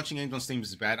saying launching games on Steam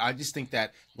is bad. I just think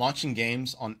that launching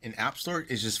games on an app store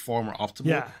is just far more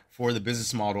optimal for the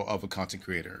business model of a content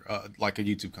creator, like a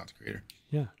YouTube content creator.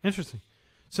 Yeah, interesting.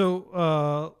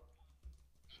 So,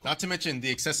 not to mention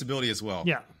the accessibility as well.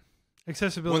 Yeah,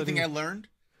 accessibility. One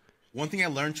thing I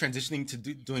learned transitioning to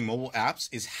doing mobile apps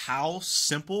is how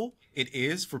simple it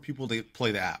is for people to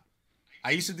play the app.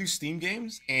 I used to do Steam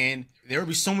games, and there would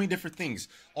be so many different things.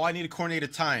 Oh, I need to coordinate a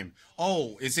time.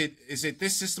 Oh, is it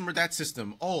this system or that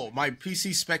system? Oh, my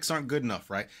PC specs aren't good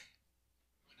enough, right?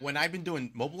 When I've been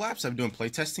doing mobile apps, I've been doing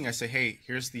playtesting. I say, hey,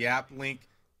 here's the app link.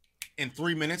 In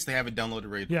 3 minutes, they have it downloaded,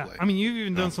 ready to play. I mean, you've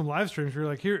even done some live streams where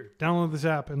you're like, here, download this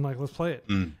app, and like, let's play it.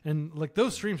 And like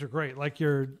those streams are great. Like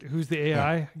your Who's the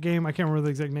AI game? I can't remember the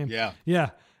exact name. Yeah.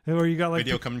 Where you got like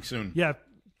video coming soon. Yeah.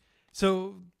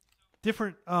 So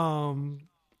different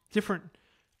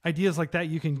ideas like that,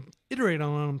 you can iterate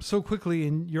on them so quickly,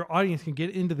 and your audience can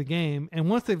get into the game. And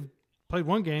once they've played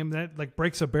one game, that like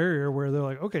breaks a barrier where they're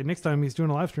like, okay, next time he's doing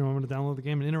a live stream, I'm going to download the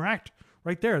game and interact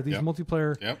right there. These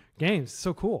multiplayer games,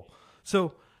 so cool.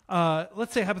 So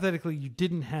let's say hypothetically you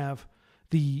didn't have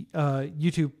the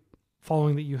YouTube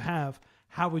following that you have.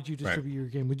 How would you distribute your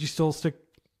game? Would you still stick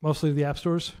mostly to the app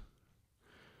stores?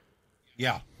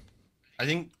 Yeah, I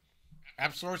think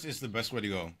app stores is the best way to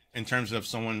go in terms of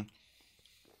someone.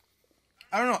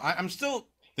 I don't know. I'm still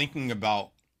thinking about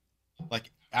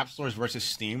like app stores versus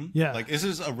Steam. Yeah. Like this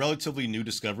is a relatively new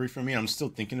discovery for me. I'm still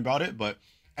thinking about it, but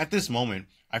at this moment,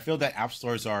 I feel that app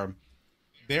stores are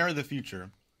the future.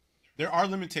 There are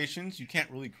limitations. You can't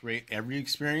really create every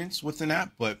experience with an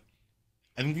app, but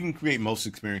I think you can create most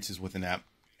experiences with an app.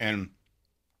 And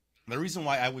the reason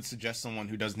why I would suggest someone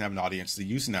who doesn't have an audience to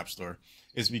use an app store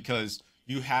is because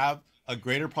you have a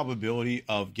greater probability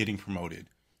of getting promoted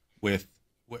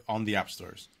on the app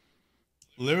stores.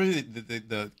 Literally,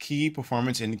 the key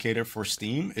performance indicator for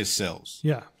Steam is sales.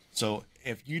 Yeah. So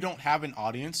if you don't have an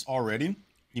audience already,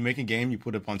 you make a game, you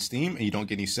put it up on Steam, and you don't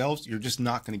get any sales, you're just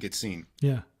not going to get seen.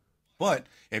 Yeah. But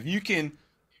if you can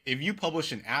if you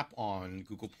publish an app on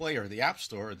Google Play or the App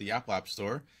Store or the Apple App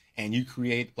Store, and you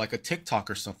create like a TikTok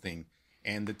or something,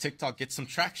 and the TikTok gets some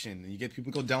traction, and you get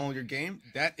people to go download your game,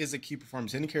 that is a key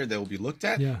performance indicator that will be looked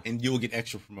at, and you will get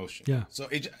extra promotion. Yeah. So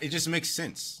it just makes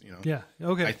sense, you know. Yeah.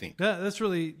 Okay. I think that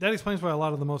explains why a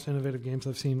lot of the most innovative games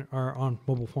I've seen are on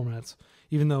mobile formats.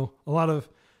 Even though a lot of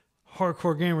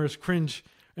hardcore gamers cringe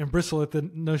and bristle at the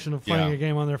notion of playing a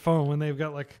game on their phone when they've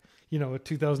got like, you know, a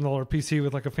 $2,000 PC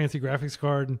with like a fancy graphics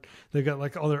card and they've got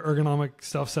like all their ergonomic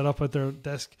stuff set up at their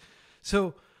desk.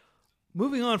 So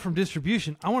moving on from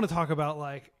distribution, I want to talk about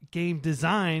like game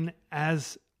design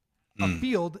as a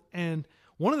field. And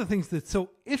one of the things that's so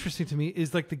interesting to me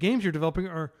is like the games you're developing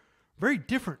are very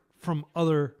different from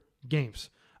other games.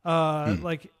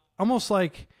 Like almost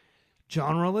like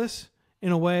genreless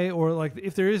in a way, or like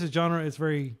if there is a genre, it's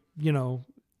very, you know,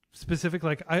 specific.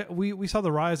 Like we saw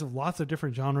the rise of lots of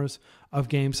different genres of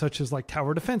games, such as like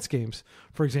tower defense games,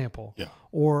 for example. Yeah.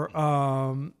 Or,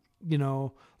 you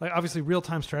know, like obviously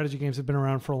real-time strategy games have been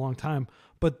around for a long time,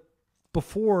 but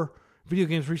before video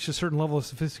games reached a certain level of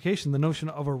sophistication, the notion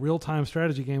of a real-time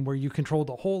strategy game where you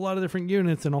controlled a whole lot of different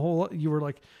units and you were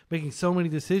like making so many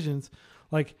decisions,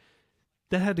 like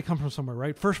that had to come from somewhere,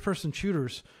 right? First-person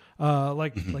shooters,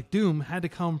 like Doom had to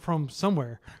come from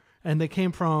somewhere, and they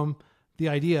came from the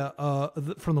idea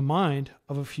from the mind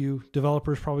of a few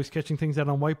developers, probably sketching things out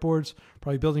on whiteboards,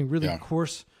 probably building really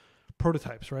coarse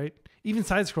prototypes, right? Even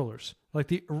side scrollers, like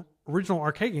the original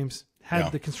arcade games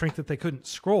had the constraint that they couldn't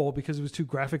scroll because it was too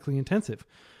graphically intensive.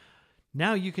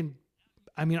 Now you can,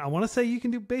 I mean, I want to say you can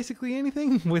do basically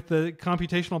anything with the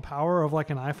computational power of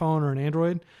like an iPhone or an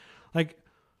Android. Like,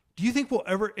 do you think we'll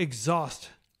ever exhaust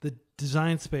the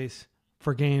design space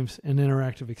for games and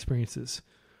interactive experiences?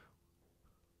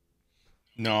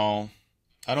 No,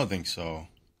 I don't think so.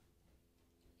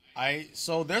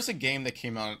 So there's a game that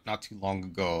came out not too long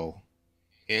ago.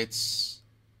 It's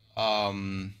I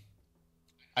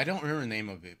don't remember the name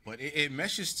of it, but it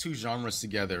meshes two genres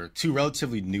together, two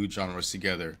relatively new genres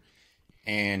together.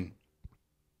 And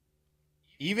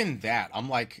even that, I'm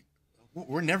like,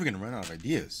 we're never going to run out of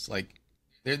ideas. Like,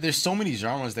 there's so many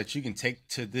genres that you can take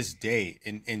to this day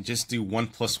and just do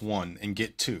 1+1 and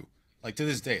get 2. Like, to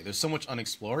this day, there's so much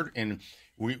unexplored, and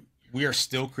we are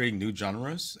still creating new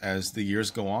genres as the years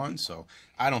go on. So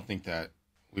I don't think that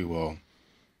we will,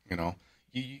 you know.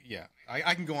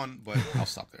 I can go on, but I'll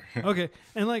stop there. Okay.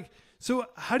 And like, so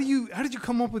how did you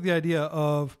come up with the idea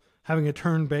of having a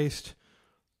turn-based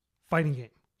fighting game?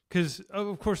 Because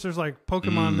of course there's like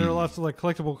Pokemon, there are lots of like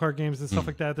collectible card games and stuff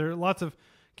like that. There are lots of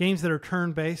games that are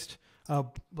turn-based,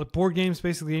 like board games.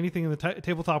 Basically anything in the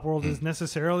tabletop world is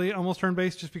necessarily almost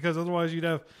turn-based, just because otherwise you'd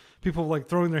have people like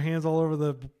throwing their hands all over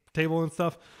the table and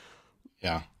stuff.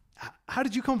 Yeah. How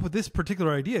did you come up with this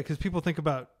particular idea? Because people think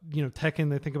about, you know,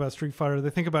 Tekken, they think about Street Fighter, they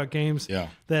think about games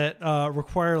that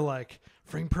require like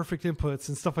frame perfect inputs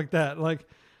and stuff like that. Like,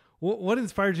 what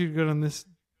inspired you to go down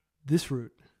this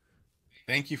route?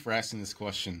 Thank you for asking this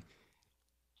question.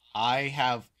 I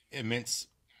have immense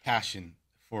passion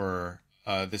for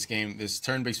this game, this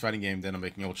turn-based fighting game that I'm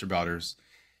making, Ultrabouters,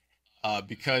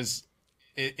 because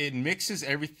it mixes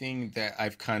everything that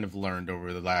I've kind of learned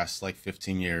over the last like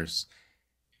 15 years.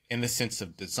 In the sense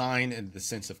of design, and the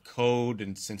sense of code,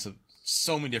 and the sense of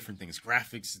so many different things,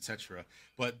 graphics, etc.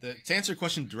 But to answer your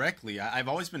question directly, I've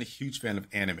always been a huge fan of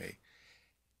anime.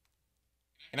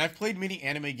 And I've played many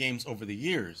anime games over the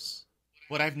years,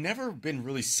 but I've never been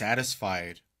really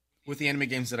satisfied with the anime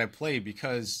games that I play,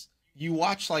 because you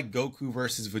watch like Goku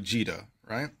versus Vegeta,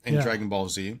 right? In Dragon Ball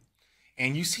Z,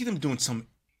 and you see them doing some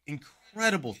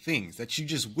incredible things that you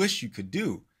just wish you could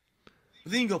do.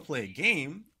 But then you go play a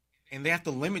game, and they have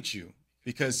to limit you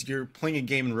because you're playing a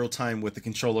game in real time with a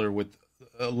controller with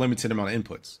a limited amount of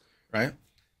inputs, right?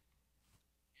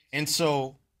 And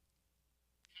so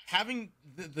having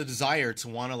the desire to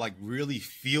want to like really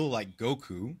feel like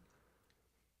Goku,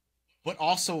 but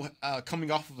also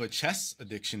coming off of a chess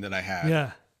addiction that I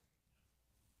had,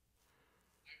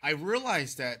 I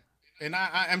realized that, and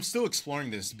I'm still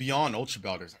exploring this beyond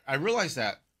Ultrabouters. I realized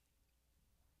that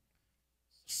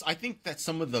I think that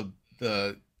some of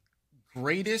the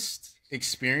greatest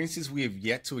experiences we have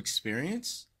yet to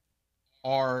experience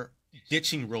are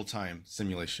ditching real-time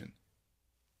simulation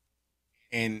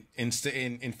and in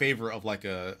favor of like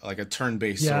a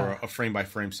turn-based or a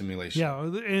frame-by-frame simulation. Yeah,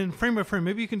 and frame-by-frame,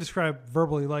 maybe you can describe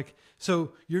verbally, like,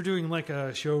 so you're doing like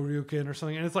a Shoryuken or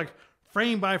something, and it's like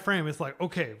frame-by-frame, it's like,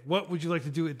 okay, what would you like to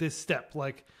do at this step?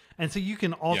 Like, and so you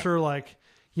can alter like,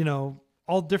 you know,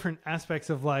 all different aspects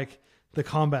of like the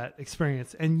combat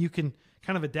experience, and you can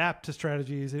kind of adapt to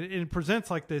strategies. It presents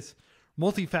like this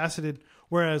multifaceted.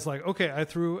 Whereas like, okay, I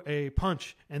threw a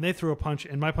punch and they threw a punch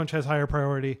and my punch has higher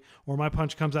priority, or my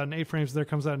punch comes out in 8 frames, their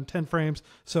comes out in 10 frames.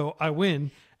 So I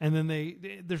win. And then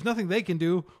there's nothing they can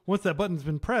do once that button's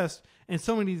been pressed. And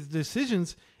so many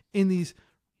decisions in these,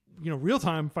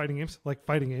 real-time fighting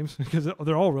games, because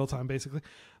they're all real-time basically.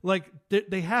 Like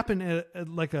they happen at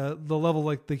like the level,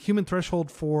 like the human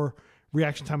threshold for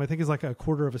reaction time, I think, is like a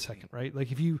quarter of a second, right?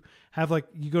 Like if you have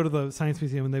you go to the science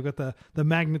museum and they've got the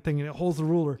magnet thing and it holds the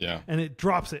ruler and it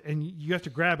drops it and you have to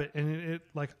grab it. And it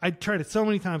like, I tried it so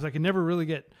many times, I could never really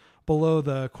get below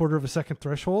the quarter of a second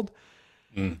threshold.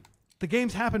 The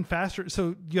games happen faster.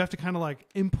 So you have to kind of like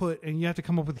input and you have to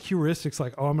come up with heuristics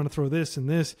like, oh, I'm going to throw this and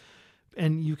this.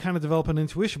 And you kind of develop an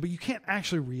intuition, but you can't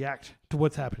actually react to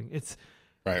what's happening. It's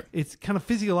kind of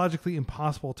physiologically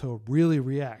impossible to really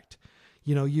react.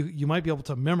 You might be able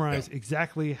to memorize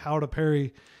exactly how to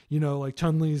parry, like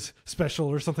Chun-Li's special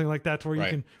or something like that, to where you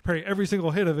can parry every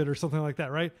single hit of it or something like that,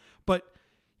 right? But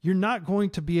you're not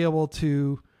going to be able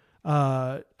to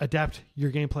adapt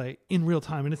your gameplay in real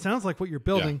time. And it sounds like what you're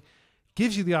building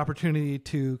gives you the opportunity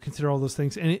to consider all those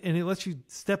things, and it lets you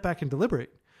step back and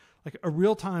deliberate. Like a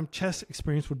real-time chess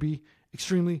experience would be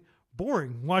extremely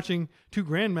boring, watching two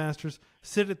grandmasters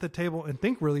sit at the table and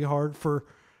think really hard for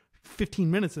 15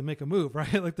 minutes and make a move,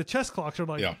 right? Like the chess clocks are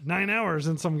like 9 hours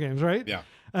in some games, right? Yeah.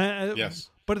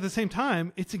 Yes. But at the same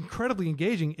time, it's incredibly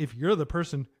engaging if you're the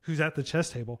person who's at the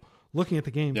chess table looking at the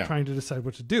game, trying to decide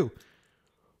what to do.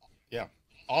 Yeah.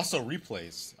 Also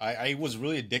replays. I was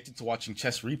really addicted to watching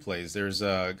chess replays. There's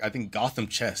I think Gotham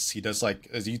Chess. He does like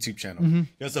his YouTube channel. He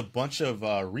does a bunch of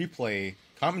replay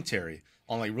commentary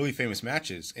on like really famous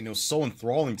matches, and it was so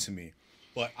enthralling to me.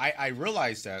 But I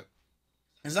realized that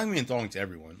it's not going to be enthralling to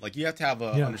everyone. Like you have to have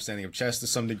an understanding of chess to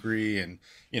some degree, and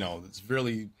it's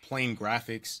really plain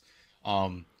graphics.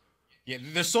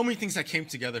 There's so many things that came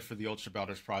together for the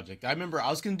Ultrabouters project. I remember I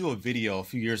was going to do a video a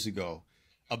few years ago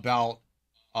about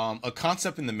a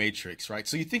concept in the Matrix, right?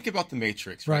 So you think about the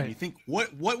Matrix, right? And you think,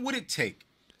 what would it take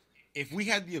if we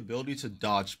had the ability to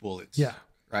dodge bullets? Yeah.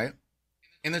 Right?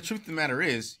 And the truth of the matter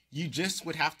is, you just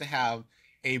would have to have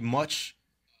a much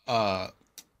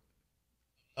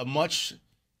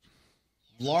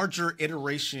larger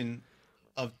iteration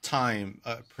of time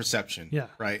perception. Yeah.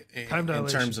 Right? In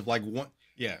terms of like 1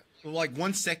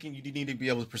 second, you need to be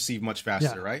able to perceive much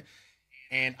faster, right?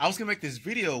 And I was gonna make this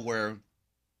video where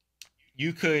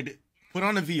you could put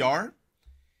on a VR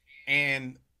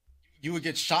and you would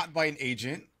get shot by an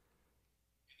agent,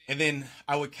 and then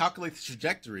I would calculate the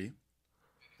trajectory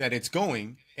that it's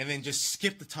going and then just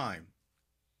skip the time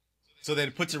so that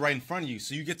it puts it right in front of you.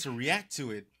 So you get to react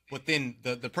to it, but then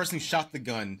the person who shot the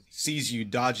gun sees you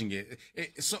dodging it.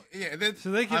 So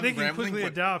they can quickly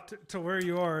adapt to where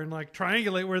you are and like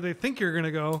triangulate where they think you're going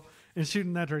to go and shoot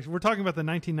in that direction. We're talking about the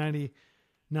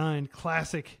 1999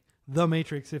 classic The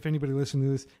Matrix. If anybody listening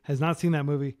to this has not seen that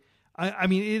movie, I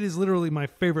mean, it is literally my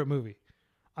favorite movie.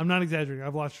 I'm not exaggerating.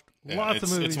 I've watched lots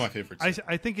of movies. It's my favorite too.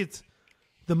 I think it's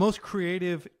the most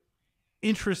creative,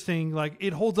 interesting. Like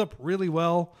it holds up really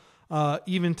well,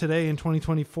 even today in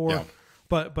 2024. Yeah.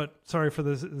 But sorry for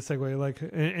the segue. Like,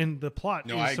 and the plot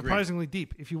is surprisingly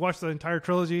deep. If you watch the entire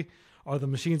trilogy, are the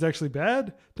machines actually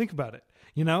bad? Think about it.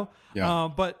 Yeah.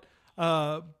 But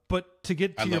to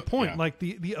get to your point, like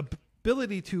the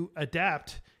ability to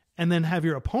adapt and then have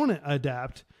your opponent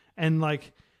adapt, and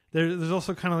like there's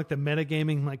also kind of like the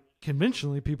metagaming, like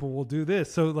conventionally people will do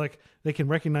this, so like they can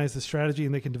recognize the strategy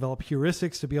and they can develop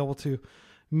heuristics to be able to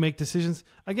make decisions.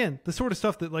 Again, the sort of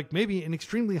stuff that like maybe an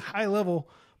extremely high level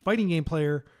fighting game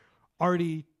player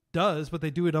already does, but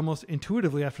they do it almost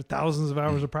intuitively after thousands of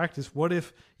hours of practice. What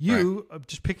if you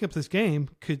just picking up this game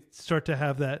could start to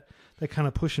have that kind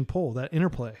of push and pull, that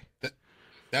interplay?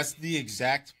 That's the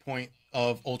exact point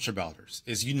of Ultrabouters,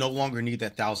 is you no longer need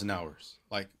that 1,000 hours.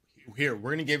 Like, here,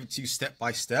 we're going to give it to you step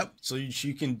by step, so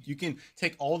you can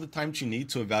take all the time that you need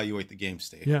to evaluate the game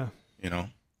state. Yeah.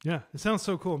 Yeah, it sounds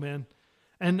so cool, man.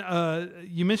 And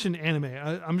you mentioned anime.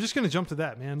 I'm just going to jump to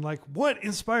that, man. Like, what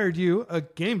inspired you, a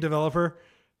game developer,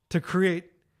 to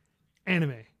create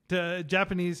anime, to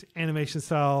Japanese animation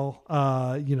style,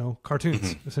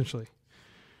 cartoons, essentially?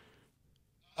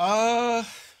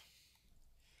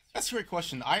 That's a great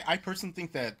question. I personally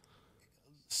think that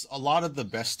a lot of the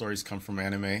best stories come from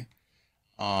anime.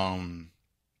 I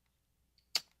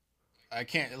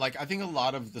think a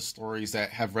lot of the stories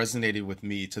that have resonated with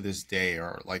me to this day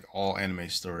are like all anime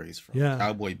stories, from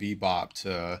Cowboy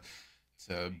Bebop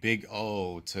to Big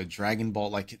O to Dragon Ball.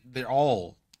 Like, they're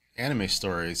all anime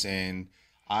stories, and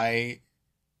I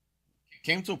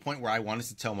came to a point where I wanted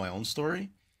to tell my own story,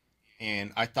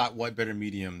 And I thought, what better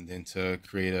medium than to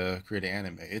create an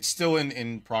anime? It's still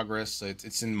in progress.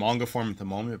 It's in manga form at the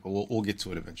moment, but we'll get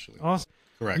to it eventually. Awesome.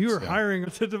 Correct. You were hiring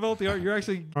to develop the art. You're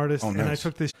actually an artist, and I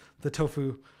took the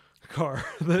tofu car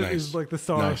that is like the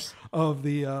star of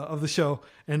the show,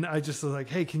 and I just was like,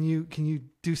 hey, can you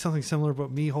do something similar, but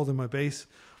me holding my bass,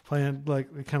 playing like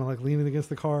kind of like leaning against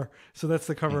the car. So that's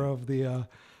the cover of the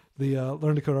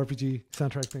Learn to Code RPG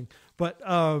soundtrack thing. But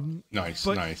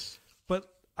nice. But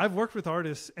I've worked with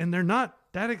artists, and they're not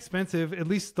that expensive. At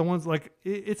least the ones like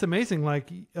it's amazing.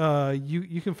 Like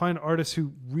you can find artists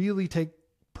who really take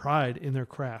pride in their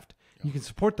craft. Yeah. You can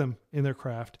support them in their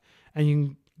craft, and you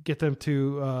can get them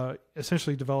to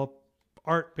essentially develop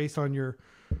art based on your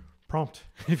prompt,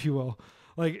 if you will.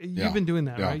 Like you've been doing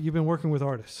that, right? You've been working with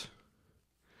artists.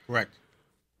 Correct.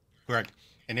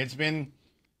 And it's been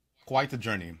quite the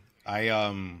journey.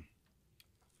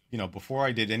 Before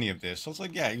I did any of this, I was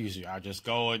like, usually I just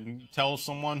go and tell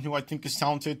someone who I think is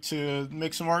talented to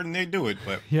make some art, and they do it.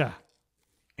 But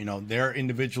they're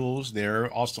individuals.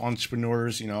 They're also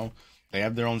entrepreneurs. They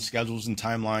have their own schedules and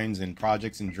timelines and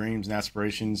projects and dreams and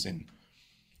aspirations. And,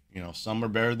 some are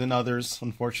better than others,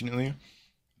 unfortunately.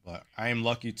 But I am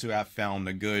lucky to have found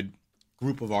a good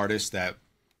group of artists that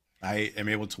I am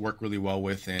able to work really well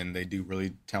with, and they do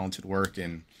really talented work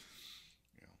and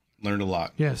learned a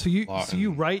lot. Yeah. So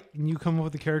you write and you come up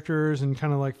with the characters and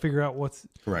kind of like figure out what's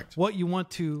correct, what you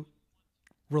want to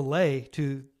relay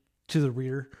to the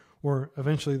reader or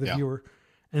eventually the viewer,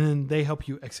 and then they help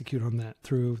you execute on that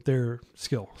through their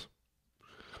skills.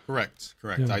 Correct.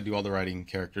 Yeah. I do all the writing,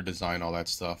 character design, all that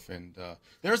stuff, and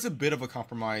there's a bit of a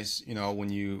compromise, when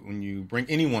you bring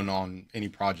anyone on any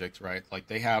project, right? Like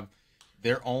they have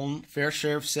their own fair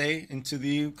share of say into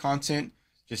the content,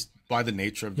 just by the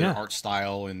nature of their art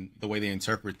style and the way they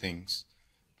interpret things.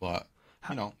 But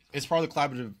it's part of the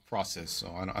collaborative process,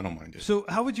 so I don't mind it. So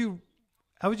how would you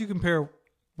compare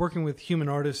working with human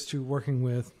artists to working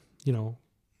with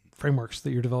frameworks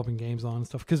that you're developing games on and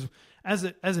stuff? Because as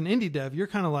an indie dev, you're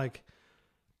kind of like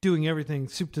doing everything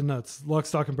soup to nuts, lock,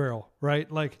 stock, and barrel,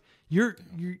 right? Like you're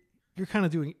kind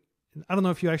of doing. I don't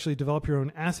know if you actually develop your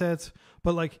own assets,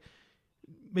 but like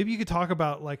maybe you could talk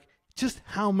about like just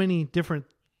how many different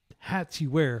hats you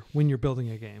wear when you're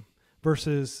building a game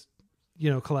versus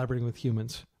collaborating with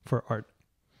humans for art.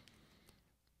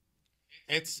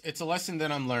 It's a lesson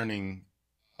that I'm learning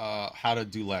how to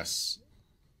do less,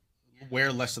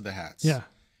 wear less of the hats. Yeah.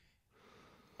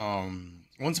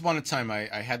 Once upon a time, I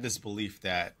had this belief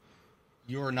that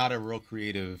you're not a real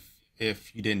creative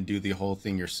if you didn't do the whole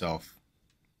thing yourself.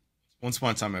 Once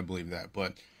upon a time, I believed that,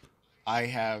 but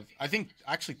I think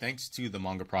actually thanks to the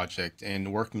manga project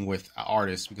and working with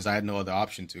artists, because I had no other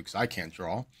option to, because I can't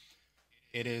draw,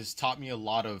 it has taught me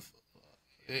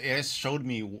it has showed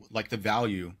me like the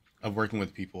value of working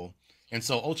with people. And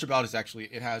so Ultrabouters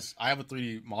I have a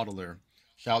 3D modeler.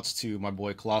 Shouts to my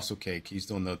boy Colossal Cake. He's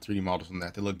doing the 3D models on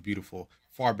that. They look beautiful,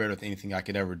 far better than anything I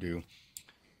could ever do.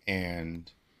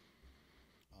 And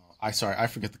I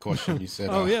forget the question you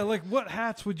said. Like what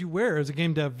hats would you wear as a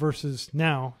game dev versus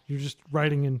now you're just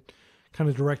writing and kind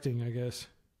of directing, I guess.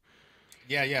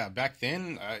 Yeah. Back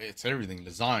then, it's everything: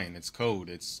 design, it's code,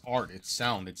 it's art, it's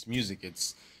sound, it's music,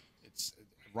 it's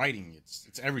writing,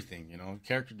 it's everything.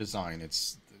 Character design,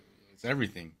 it's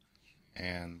everything.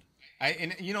 And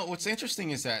what's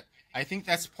interesting is that I think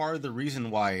that's part of the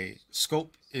reason why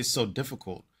scope is so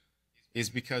difficult. Is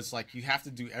because like you have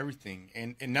to do everything,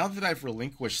 and now that I've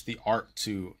relinquished the art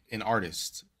to an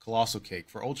artist, Colossal Cake,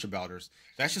 for Ultrabouters,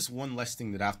 that's just one less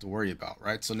thing that I have to worry about,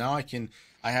 right? So now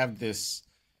I have this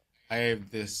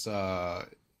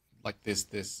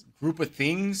group of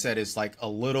things that is like a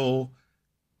little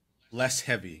less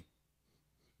heavy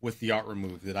with the art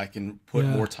removed, that I can put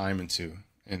more time into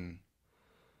and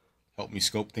help me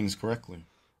scope things correctly.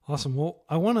 Awesome. Well,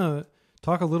 I want to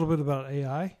talk a little bit about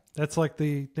AI. That's like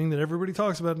the thing that everybody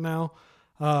talks about now.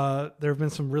 There have been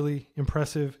some really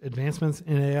impressive advancements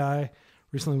in AI.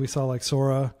 Recently, we saw like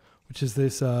Sora, which is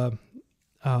this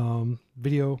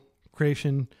video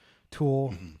creation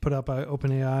tool put out by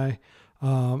OpenAI.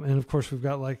 And of course, we've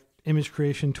got like image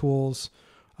creation tools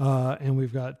and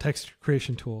we've got text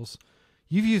creation tools.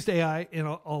 You've used AI in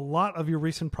a lot of your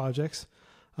recent projects.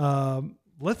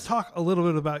 Let's talk a little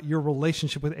bit about your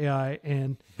relationship with AI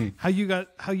and how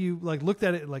you like looked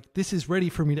at it like this is ready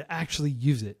for me to actually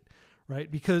use it,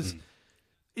 right? Because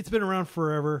it's been around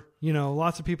forever.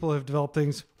 Lots of people have developed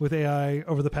things with AI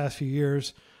over the past few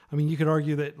years. I mean, you could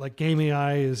argue that like game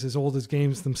AI is as old as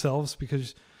games themselves,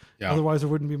 because otherwise there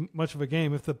wouldn't be much of a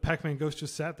game if the Pac-Man ghost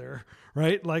just sat there,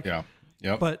 right? Like,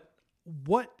 but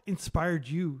what inspired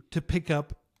you to pick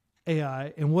up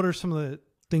AI, and what are some of the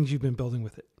things you've been building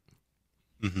with it?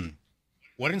 Mm-hmm.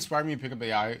 What inspired me to pick up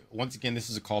AI? Once again, this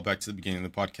is a callback to the beginning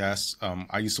of the podcast.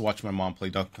 I used to watch my mom play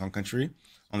Donkey Kong Country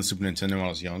on the Super Nintendo when I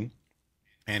was young.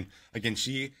 And again,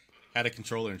 she had a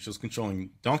controller and she was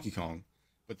controlling Donkey Kong,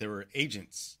 but there were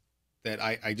agents that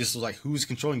I just was like, who's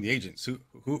controlling the agents?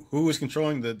 Who is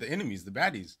controlling the enemies, the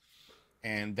baddies?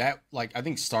 And that, like, I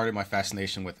think started my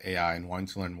fascination with AI and wanting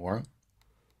to learn more.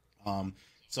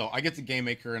 So I get to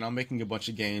GameMaker and I'm making a bunch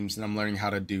of games and I'm learning how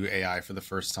to do AI for the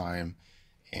first time.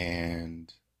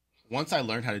 And once I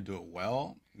learned how to do it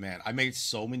well, man, I made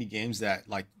so many games that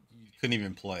like you couldn't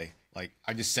even play. Like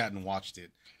I just sat and watched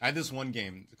it. I had this one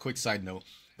game, a quick side note,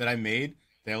 that I made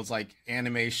that was like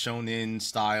anime shonen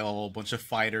style, a bunch of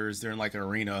fighters, they're in like an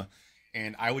arena,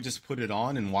 and I would just put it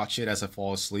on and watch it as I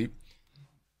fall asleep.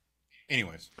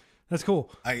 Anyways, that's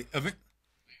cool. I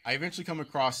eventually come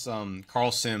across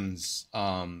Carl Sims'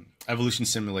 Evolution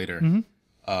Simulator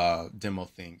demo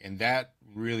thing, and that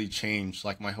really changed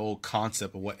like my whole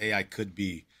concept of what AI could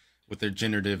be with their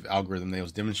generative algorithm they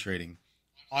was demonstrating.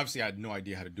 Obviously, I had no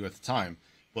idea how to do it at the time,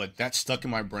 but that stuck in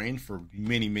my brain for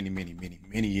many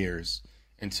years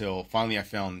until finally I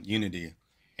found Unity,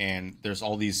 and there's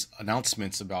all these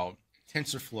announcements about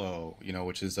TensorFlow, you know,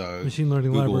 which is machine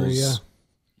learning Google's library, yeah.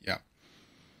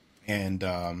 And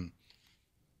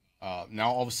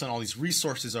now all of a sudden all these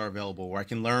resources are available where I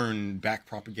can learn back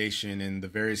propagation and the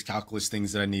various calculus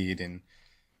things that I need. And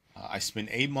I spent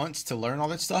 8 months to learn all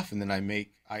that stuff. And then I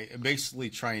basically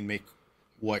try and make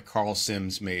what Carl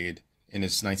Sims made in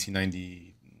his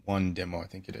 1991 demo, I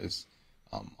think it is,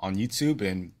 on YouTube.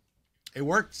 And it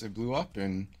worked. It blew up.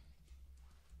 And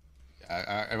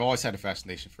I've always had a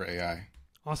fascination for AI.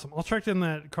 Awesome. I'll track down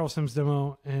that Carl Sims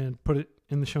demo and put it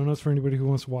in the show notes for anybody who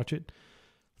wants to watch it.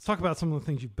 Let's talk about some of the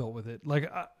things you've built with it.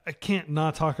 Like I can't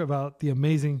not talk about the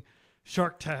amazing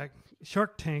Shark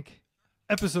Tank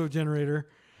episode generator.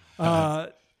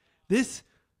 This,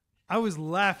 I was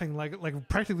laughing like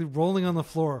practically rolling on the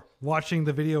floor watching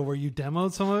the video where you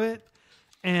demoed some of it.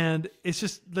 And it's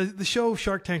just the show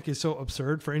Shark Tank is so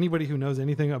absurd for anybody who knows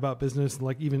anything about business,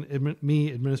 like even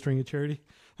me administering a charity.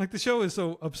 Like the show is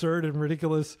so absurd and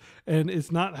ridiculous, and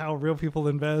it's not how real people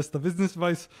invest. The business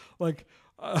advice, like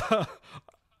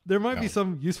there might be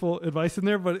some useful advice in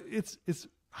there, but it's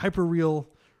hyper real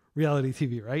reality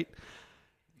TV, right?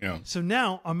 Yeah. So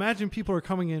now imagine people are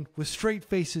coming in with straight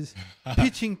faces,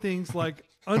 pitching things like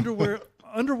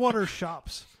underwater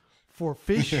shops for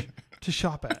fish to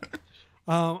shop at.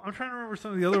 I'm trying to remember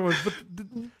some of the other ones,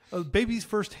 but baby's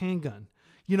first handgun,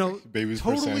 you know, baby's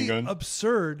totally first handgun.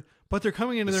 Absurd. But they're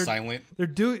coming into silent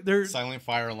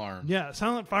fire alarm. Yeah,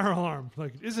 silent fire alarm.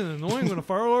 Like, isn't it annoying when a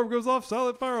fire alarm goes off?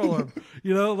 Silent fire alarm.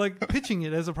 You know, like pitching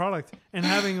it as a product and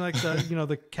having like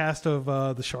the cast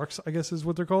of the sharks, I guess is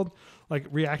what they're called, like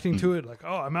reacting to it. Like,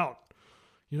 oh, I'm out.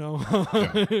 You know,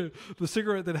 the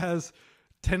cigarette that has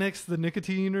 10x the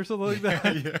nicotine or something like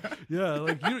that. Yeah,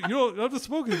 like you don't have to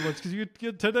smoke as much because you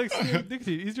get 10x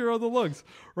nicotine, easier on the lungs,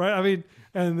 right? I mean,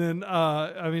 and then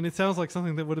it sounds like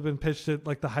something that would have been pitched at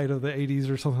like the height of the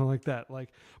 80s or something like that. Like,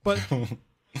 but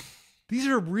these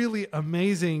are really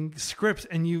amazing scripts,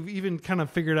 and you've even kind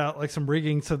of figured out like some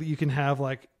rigging so that you can have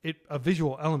like a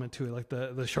visual element to it, like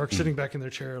the shark sitting back in their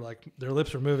chair, like their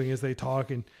lips are moving as they talk,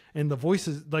 and the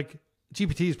voices like.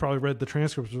 GPT has probably read the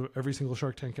transcripts of every single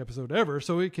Shark Tank episode ever,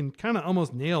 so it can kind of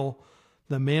almost nail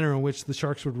the manner in which the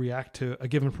sharks would react to a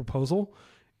given proposal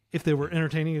if they were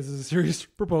entertaining as a serious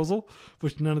proposal,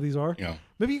 which none of these are. Yeah.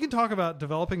 Maybe you can talk about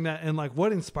developing that and like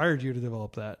what inspired you to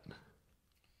develop that.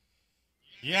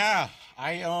 Yeah,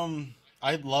 I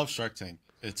love Shark Tank.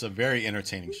 It's a very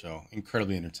entertaining show,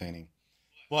 incredibly entertaining.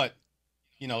 But,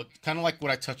 you know, kind of like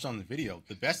what I touched on in the video,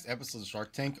 the best episodes of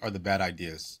Shark Tank are the bad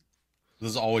ideas.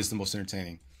 Those are always the most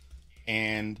entertaining.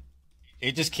 And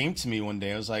it just came to me one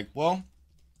day. I was like, well,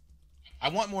 I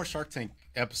want more Shark Tank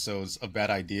episodes of bad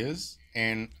ideas.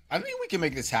 And I think we can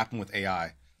make this happen with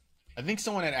AI. I think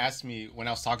someone had asked me when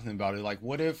I was talking to them about it, like,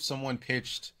 what if someone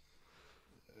pitched,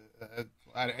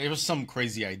 it was some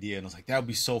crazy idea. And I was like, that would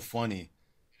be so funny.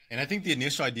 And I think the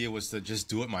initial idea was to just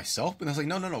do it myself. But I was like,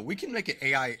 no, we can make an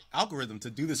AI algorithm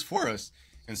to do this for us.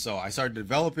 And so I started to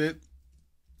develop it.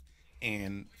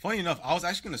 And funny enough, I was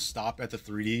actually going to stop at the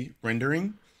 3D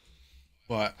rendering,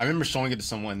 but I remember showing it to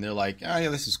someone. And they're like, "Oh yeah,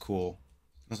 this is cool."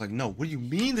 I was like, "No, what do you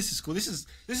mean this is cool? This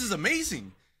is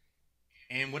amazing."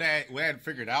 And what I had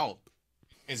figured out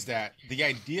is that the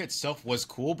idea itself was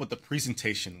cool, but the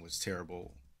presentation was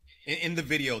terrible. In the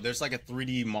video, there's like a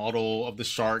 3D model of the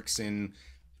sharks, and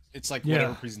it's like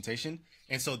whatever presentation.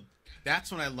 And so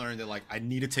that's when I learned that like I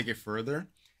need to take it further.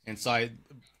 And so I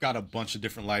got a bunch of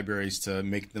different libraries to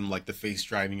make them like the face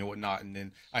driving and whatnot. And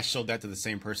then I showed that to the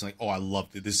same person, like, oh, I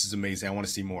loved it. This is amazing. I want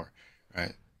to see more.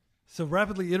 Right. So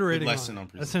rapidly iterating on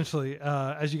it, essentially,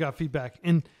 as you got feedback.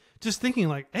 And just thinking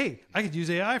like, hey, I could use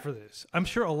AI for this. I'm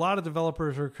sure a lot of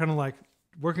developers are kind of like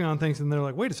working on things and they're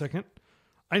like, wait a second,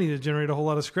 I need to generate a whole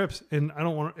lot of scripts. And I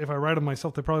don't want, if I write them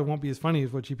myself, they probably won't be as funny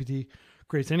as what GPT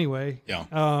creates anyway.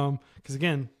 Yeah. Because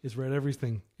again, it's read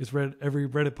everything. It's read every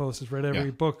Reddit post. It's read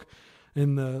every book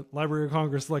in the Library of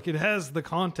Congress. Like it has the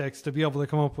context to be able to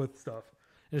come up with stuff.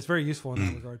 And it's very useful in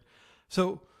that regard.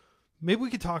 So maybe we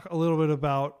could talk a little bit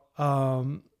about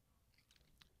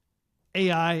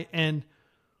AI and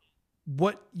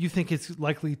what you think it's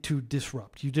likely to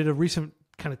disrupt. You did a recent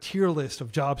kind of tier list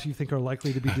of jobs you think are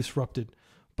likely to be disrupted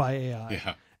by AI.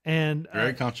 Yeah. And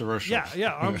very controversial.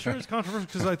 Yeah, I'm sure it's controversial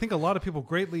because I think a lot of people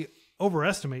greatly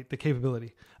overestimate the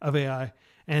capability of AI,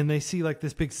 and they see like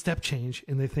this big step change,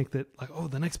 and they think that like, oh,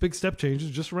 the next big step change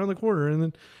is just around the corner, and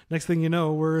then next thing you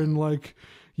know, we're in like,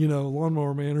 you know,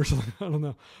 Lawnmower Man or something. I don't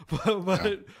know,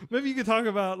 but maybe you could talk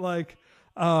about like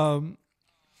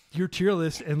your tier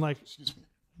list and like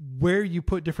where you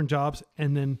put different jobs,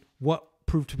 and then what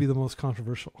proved to be the most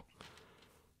controversial.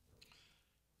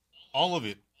 All of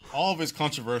it. All of it's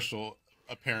controversial,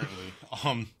 apparently.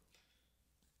 I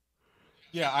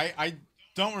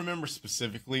don't remember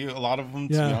specifically a lot of them,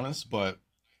 to be honest, but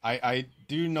I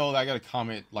do know that I got a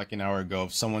comment like an hour ago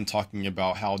of someone talking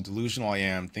about how delusional I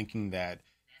am, thinking that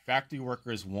factory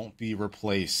workers won't be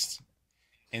replaced.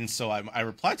 And so I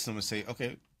replied to them and say,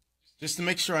 okay, just to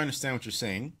make sure I understand what you're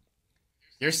saying,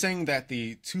 you're saying that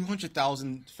the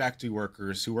 200,000 factory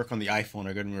workers who work on the iPhone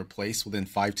are going to be replaced within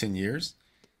 5-10 years?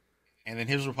 And then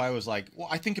his reply was like, well,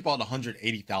 I think about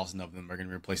 180,000 of them are going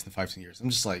to be replaced in 5-10 years.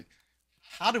 I'm just like,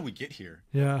 how did we get here?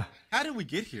 Yeah. How did we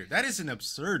get here? That is an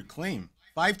absurd claim.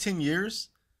 5-10 years,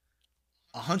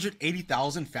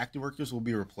 180,000 factory workers will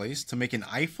be replaced to make an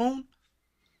iPhone?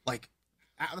 Like,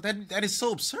 that is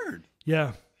so absurd.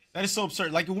 Yeah. That is so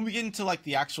absurd. Like, when we get into, like,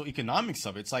 the actual economics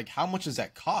of it, it's like, how much does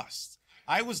that cost?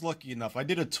 I was lucky enough. I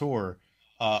did a tour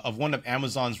of one of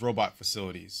Amazon's robot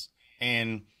facilities.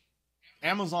 And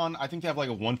Amazon, I think they have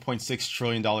like a $1.6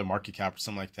 trillion market cap or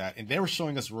something like that. And they were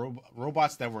showing us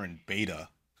robots that were in beta,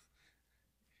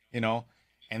 you know,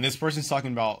 and this person's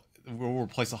talking about we'll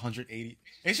replace 180.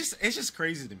 It's just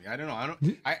crazy to me. I don't know.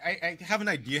 I have an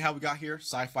idea how we got here.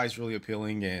 Sci-fi is really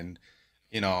appealing. And,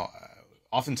 you know,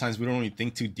 oftentimes we don't really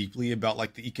think too deeply about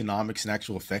like the economics and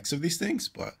actual effects of these things,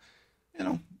 but you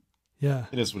know,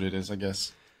 it is what it is, I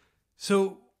guess.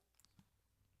 So,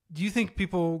 do you think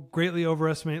people greatly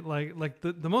overestimate like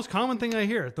the most common thing I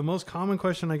hear, the most common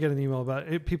question I get an email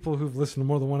about it, people who've listened to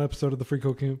more than one episode of the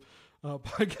freeCodeCamp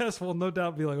podcast will no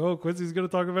doubt be like, oh, Quincy's going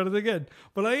to talk about it again.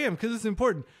 But I am, because it's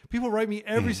important. People write me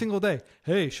every single day,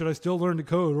 hey, should I still learn to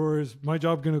code, or is my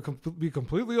job going to be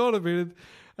completely automated?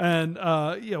 And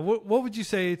what would you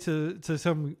say to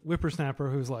some whippersnapper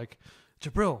who's like,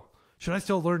 Jabril, should I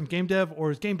still learn game dev,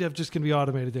 or is game dev just going to be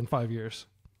automated in 5 years?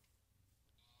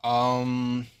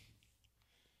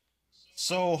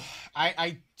 So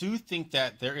I do think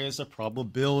that there is a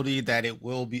probability that it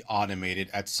will be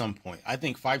automated at some point. I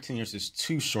think 5-10 years is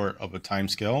too short of a time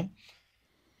scale.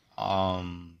 I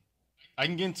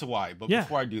can get into why, but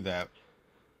before I do that,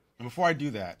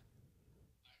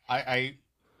 I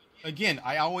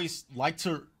always like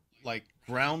to like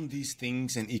ground these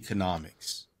things in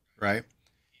economics, right?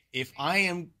 If I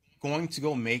am going to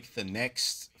go make the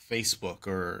next Facebook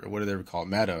or whatever they call it,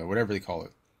 Meta or whatever they call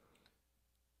it,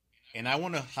 and I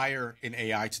want to hire an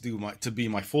AI to be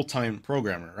my full-time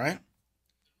programmer, right?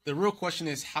 The real question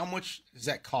is, how much does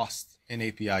that cost in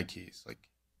API keys? Like,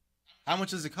 how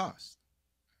much does it cost,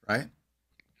 right?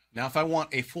 Now, if I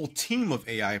want a full team of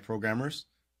AI programmers,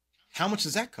 how much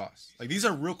does that cost? Like, these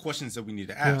are real questions that we need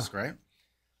to ask, right?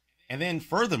 And then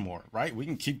furthermore, right, we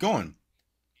can keep going.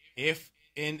 If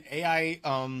an AI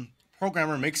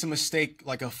programmer makes a mistake,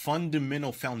 like a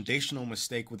fundamental foundational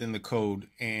mistake within the code,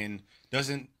 and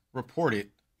doesn't report it,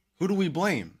 who do we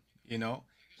blame? You know,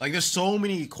 like there's so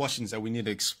many questions that we need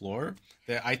to explore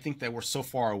that I think that we're so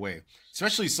far away,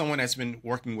 especially someone that's been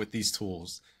working with these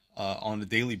tools on a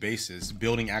daily basis,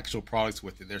 building actual products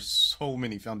with it. There's so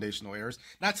many foundational errors.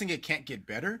 Not saying it can't get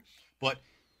better, but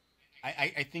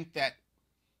I think that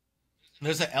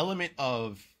there's an element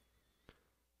of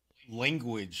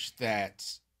language that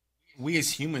we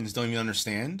as humans don't even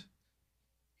understand.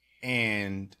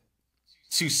 And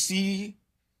to see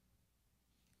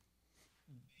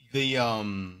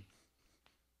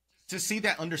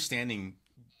that understanding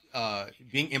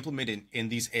being implemented in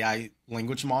these AI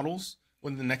language models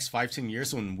within the next 5-10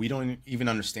 years when we don't even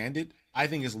understand it, I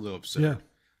think is a little absurd. Yeah.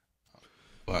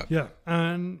 But yeah.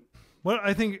 And what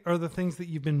I think are the things that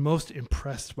you've been most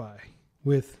impressed by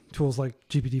with tools like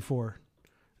GPT-4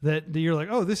 that you're like,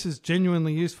 oh, this is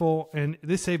genuinely useful and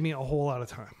this saved me a whole lot of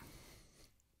time.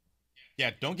 Yeah,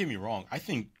 don't get me wrong. I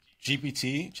think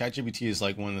ChatGPT is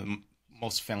like one of the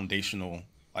most foundational,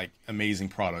 like amazing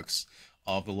products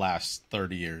of the last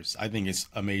 30 years. I think it's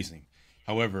amazing.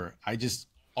 However, I just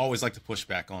always like to push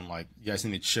back on like, you guys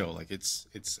need to chill. Like it's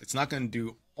not going to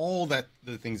do all the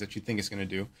things that you think it's going to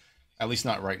do, at least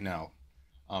not right now.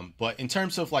 But in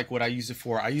terms of like what I use it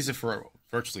for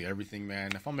virtually everything,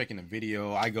 man. If I'm making a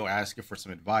video, I go ask it for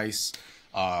some advice.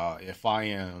 If I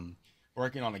am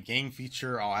working on a game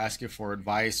feature, I'll ask it for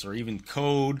advice or even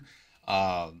code.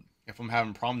 If I'm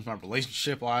having problems in my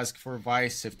relationship, I'll ask for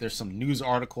advice. If there's some news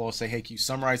article, I'll say, hey, can you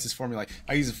summarize this for me? Like,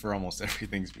 I use it for almost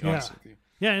everything, to be honest with you.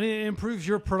 Yeah, and it improves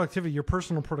your productivity, your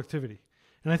personal productivity.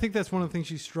 And I think that's one of the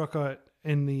things you struck at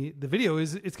in the video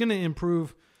is it's going to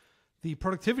improve the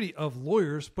productivity of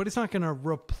lawyers, but it's not going to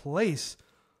replace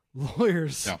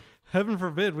lawyers. No. Heaven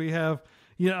forbid we have,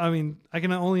 I mean, I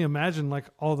can only imagine like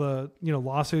all the,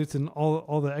 lawsuits and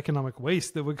all the economic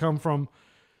waste that would come from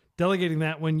delegating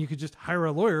that when you could just hire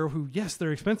a lawyer who, yes,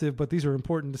 they're expensive, but these are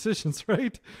important decisions,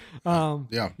 right?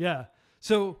 Yeah.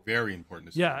 So very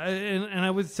important decisions. Yeah. And I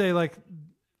would say like,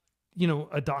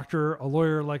 a doctor, a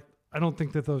lawyer, like, I don't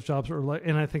think that those jobs are like,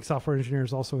 and I think software engineer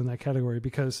is also in that category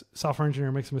because software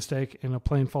engineer makes a mistake and a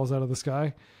plane falls out of the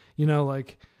sky, you're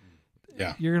going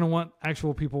to want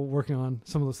actual people working on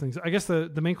some of those things. I guess the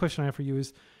main question I have for you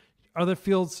is, are the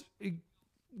fields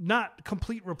not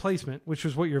complete replacement, which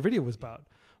was what your video was about,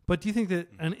 but do you think that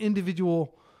an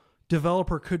individual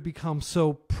developer could become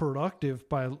so productive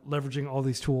by leveraging all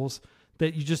these tools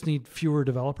that you just need fewer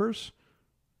developers?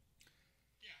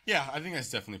 Yeah, I think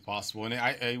that's definitely possible, and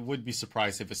I would be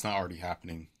surprised if it's not already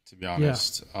happening, to be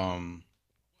honest. Yeah.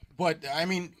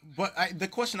 The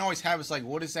question I always have is like,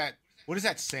 what is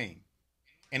that saying,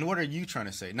 and what are you trying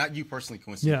to say? Not you personally,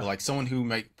 Quincy, but like someone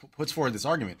who puts forward this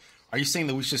argument. Are you saying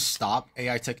that we should stop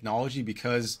AI technology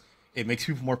because it makes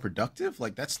people more productive?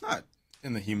 Like that's not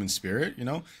in the human spirit,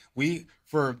 We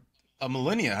for a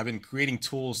millennia have been creating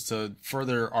tools to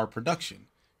further our production,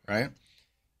 right?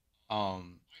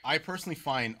 I personally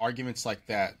find arguments like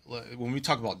that, when we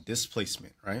talk about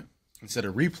displacement, right, instead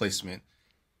of replacement,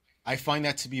 I find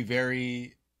that to be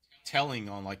very telling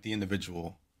on like the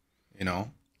individual,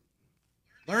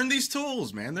 Learn these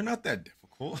tools, man. They're not that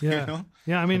difficult. Yeah.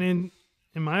 Yeah. I mean,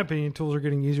 in my opinion, tools are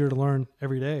getting easier to learn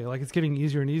every day. Like it's getting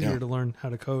easier and easier to learn how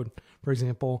to code, for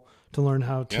example, to learn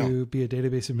how to be a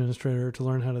database administrator, to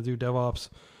learn how to do DevOps.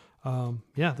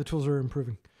 The tools are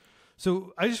improving.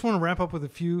 So I just want to wrap up with a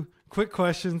few quick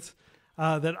questions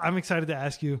that I'm excited to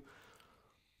ask you.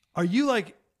 Are you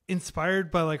like inspired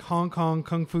by like Hong Kong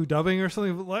Kung Fu dubbing or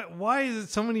something? Why is it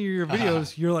so many of your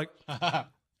videos you're like,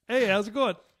 hey, how's it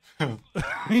going?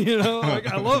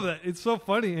 I love that. It's so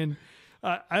funny. And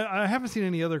I haven't seen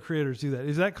any other creators do that.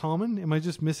 Is that common? Am I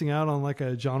just missing out on like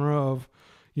a genre of,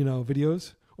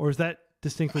 videos, or is that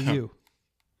distinctly you?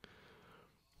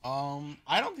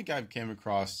 I don't think I've came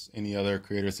across any other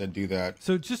creators that do that.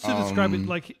 So just to describe it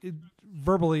like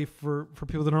verbally for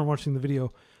people that aren't watching the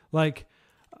video, like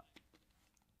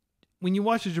when you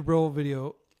watch a Jabril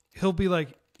video, he'll be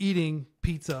like eating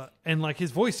pizza and like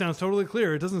his voice sounds totally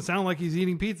clear. It doesn't sound like he's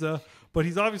eating pizza, but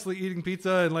he's obviously eating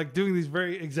pizza and like doing these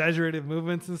very exaggerated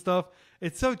movements and stuff.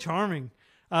 It's so charming.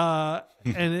 And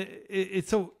it's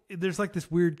so, there's like this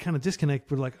weird kind of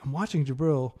disconnect where like I'm watching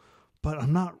Jabril, but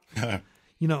I'm not...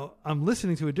 I'm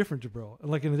listening to a different Jabril,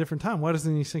 like in a different time. Why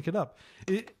doesn't he sync it up?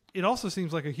 It also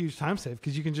seems like a huge time save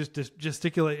because you can just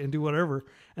gesticulate and do whatever,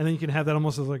 and then you can have that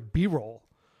almost as like B-roll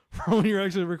for when you're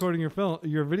actually recording your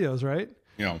videos, right?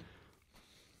 Yeah.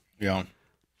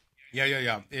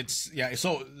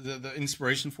 So the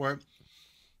inspiration for it,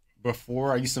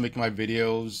 before I used to make my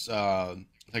videos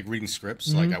like reading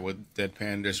scripts, like I would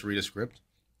deadpan just read a script,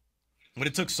 but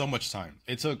it took so much time.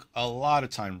 It took a lot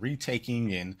of time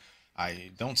retaking and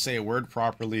I don't say a word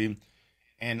properly.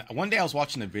 And one day I was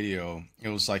watching a video. It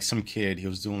was like some kid, he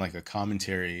was doing like a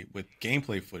commentary with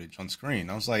gameplay footage on screen.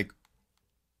 I was like,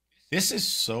 this is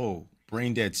so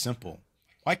brain dead simple.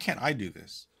 Why can't I do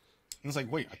this? And it's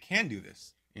like, wait, I can do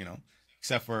this,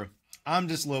 except for I'm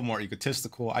just a little more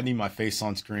egotistical. I need my face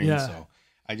on screen. Yeah. So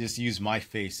I just use my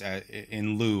face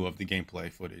in lieu of the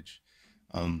gameplay footage.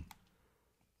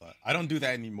 But I don't do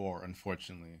that anymore,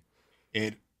 unfortunately.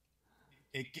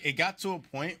 It got to a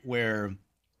point where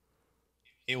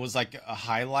it was like a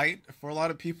highlight for a lot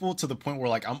of people, to the point where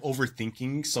like I'm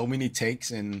overthinking so many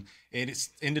takes, and it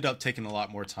ended up taking a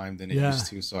lot more time than it used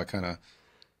to. So I kind of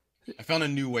I found a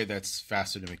new way that's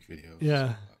faster to make videos.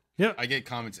 Yeah. Yeah. I get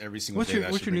comments every single day.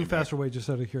 What's your new faster way, just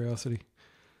out of curiosity?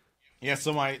 Yeah,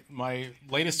 so my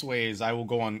latest way is I will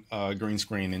go on green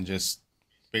screen and just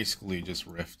basically just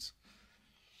riff.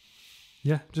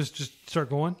 Yeah, just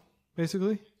start going,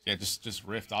 basically. Yeah, just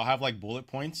riff. I'll have like bullet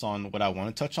points on what I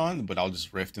want to touch on, but I'll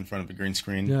just riff in front of a green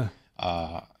screen. Yeah.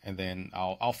 And then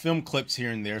I'll film clips here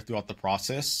and there throughout the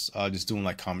process, just doing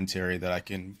like commentary that I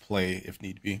can play if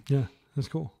need be. Yeah, that's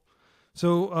cool.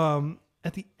 So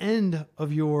at the end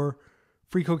of your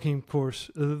freeCodeCamp course,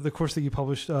 the course that you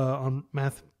published on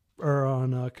math or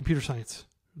on computer science,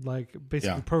 like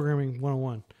basically programming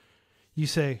 101, you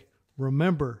say,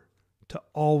 remember to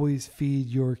always feed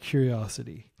your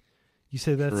curiosity. You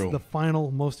say that's the final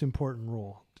most important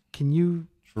rule. Can you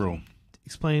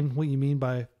explain what you mean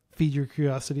by feed your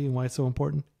curiosity and why it's so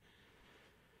important?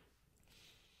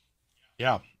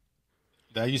 Yeah.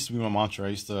 That used to be my mantra. I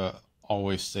used to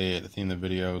always say it at the end of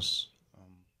videos.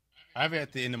 I have it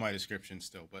at the end of my description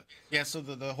still. But yeah, so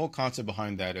the whole concept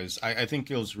behind that is I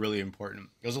think it was really important.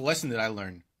 It was a lesson that I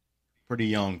learned pretty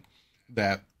young,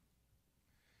 that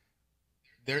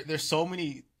there's so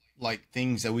many like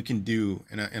things that we can do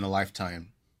in a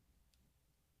lifetime.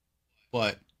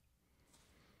 But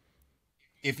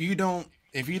if you don't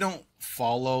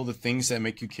follow the things that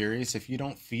make you curious, if you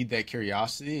don't feed that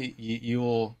curiosity,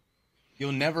 you'll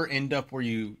never end up where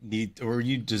you need or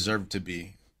you deserve to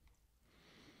be.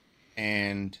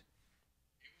 And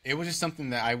it was just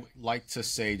something that I like to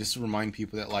say, just to remind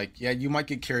people that, like, yeah, you might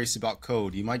get curious about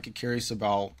code. You might get curious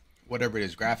about whatever it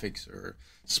is, graphics or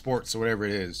sports or whatever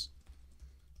it is.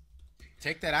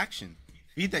 Take that action.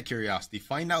 Feed that curiosity.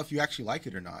 Find out if you actually like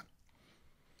it or not.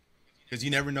 Because you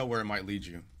never know where it might lead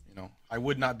you. You know, I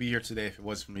would not be here today if it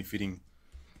wasn't for me feeding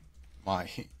my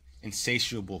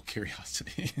insatiable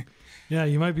curiosity. Yeah,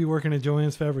 you might be working at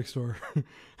Joann's fabric store.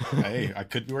 Hey, I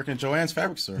could be working at Joann's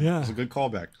fabric store. Yeah. It's a good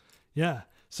callback. Yeah.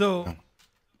 So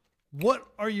what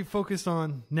are you focused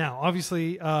on now?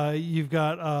 Obviously, you've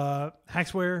got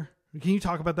Hacksware. Can you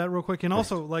talk about that real quick? And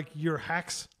also like your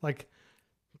hacks, like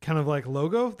kind of like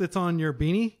logo that's on your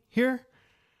beanie here.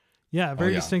 Yeah.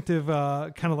 Very distinctive,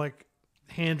 kind of like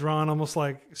hand drawn, almost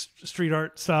like street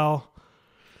art style.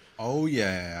 Oh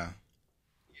yeah.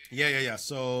 Yeah.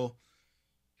 So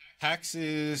Hacks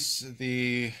is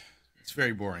it's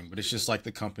very boring, but it's just like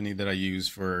the company that I use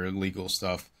for legal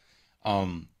stuff.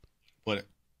 But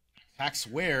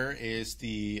Hacksware is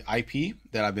the IP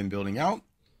that I've been building out.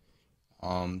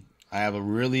 I have a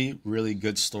really, really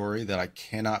good story that I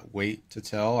cannot wait to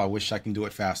tell. I wish I can do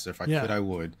it faster. If I could, I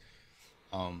would.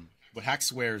 But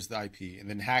Hacksware is the IP, and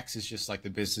then Hacks is just like the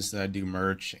business that I do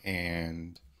merch,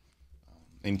 and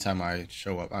anytime I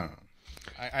show up, I don't know.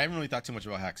 I haven't really thought too much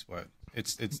about Hacks, but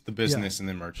it's the business and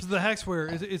then merch. So the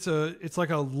Hacksware it's like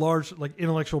a large like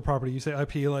intellectual property. You say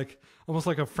IP, like almost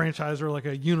like a franchise or like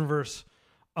a universe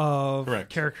of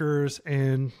characters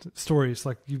and stories.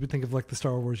 Like you would think of like the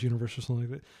Star Wars universe or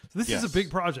something like that. So this is a big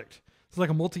project. It's like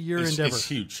a multi-year endeavor. It's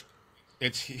huge.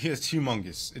 It's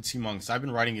humongous. It's humongous. I've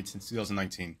been writing it since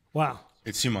 2019. Wow.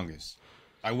 It's humongous.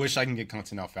 I wish I can get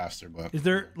content out faster, but is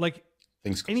there like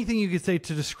anything you could say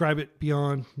to describe it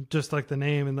beyond just like the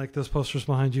name and like those posters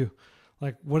behind you?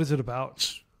 Like, what is it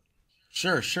about?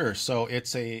 Sure. So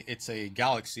it's a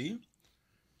galaxy,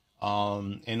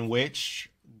 in which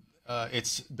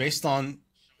it's based on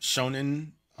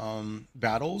shonen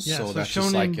battles. Yeah, so that's shonen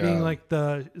just like being like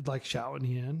the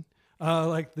Shaonin,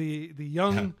 like the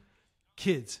young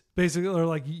kids, basically, or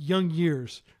like young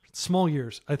years, small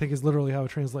years, I think is literally how it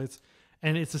translates.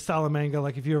 And it's a style of manga.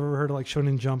 Like if you ever heard of like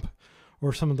Shonen Jump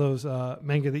or some of those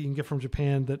manga that you can get from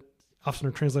Japan that often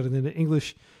are translated into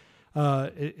English.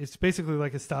 It's basically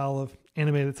like a style of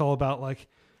anime that's all about like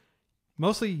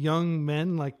mostly young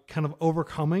men, like kind of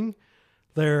overcoming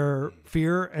their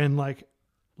fear and like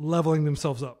leveling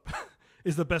themselves up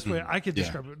is the best way I could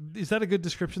describe it. Is that a good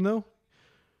description though?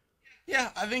 Yeah,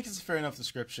 I think it's a fair enough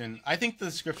description. I think the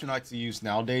description I like to use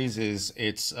nowadays is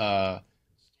it's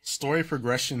story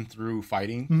progression through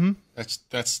fighting. Mm-hmm.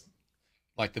 That's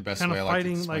like the best kind way of I like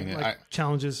fighting, to explain it. Like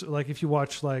challenges. Like if you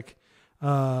watch like,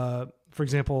 for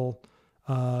example,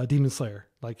 Demon Slayer,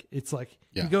 like it's like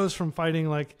he goes from fighting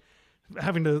like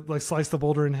having to like slice the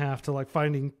boulder in half to like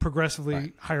finding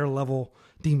progressively higher level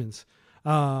demons.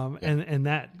 And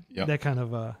that kind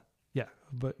of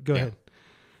but go ahead.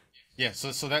 Yeah,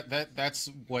 so that's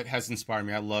what has inspired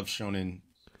me. I love shonen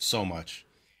so much,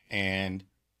 and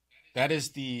that's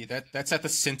at the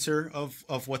center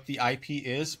of what the IP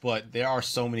is. But there are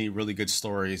so many really good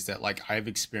stories that like I've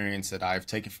experienced that I've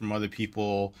taken from other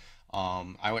people.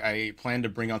 I plan to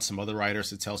bring on some other writers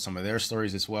to tell some of their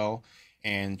stories as well.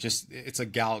 and just it's a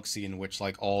galaxy in which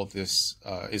like all of this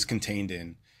is contained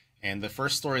in. And the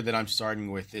first story that I'm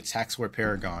starting with, it's Hacksware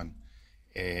Paragon.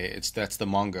 That's the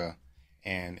manga,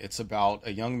 and it's about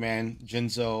a young man,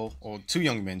 Jinzo, or two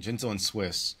young men, Jinzo and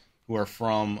Swiss, who are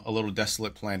from a little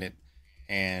desolate planet,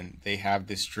 and they have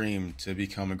this dream to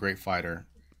become a great fighter.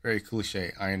 Very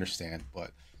cliche, I understand,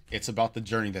 but it's about the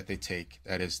journey that they take.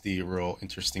 That is the real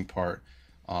interesting part.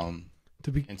 And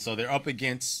so they're up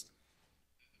against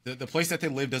the place that they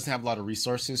live doesn't have a lot of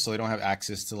resources, so they don't have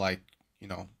access to like,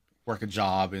 work a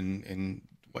job and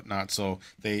whatnot. So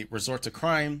they resort to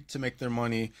crime to make their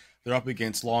money. They're up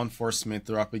against law enforcement.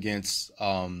 They're up against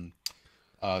the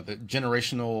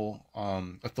generational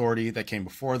authority that came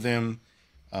before them.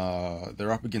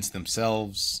 They're up against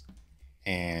themselves,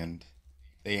 and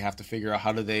they have to figure out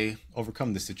how do they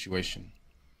overcome this situation.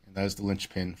 And that is the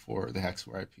linchpin for the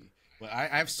Hacksware IP. But I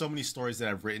have so many stories that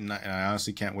I've written, and I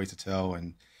honestly can't wait to tell.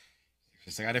 And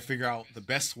just I got to figure out the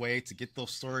best way to get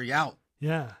those story out.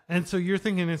 Yeah. And so you're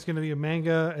thinking it's going to be a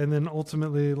manga and then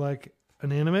ultimately like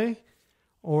an anime?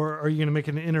 Or are you going to make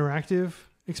an interactive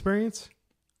experience?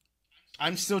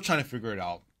 I'm still trying to figure it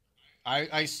out.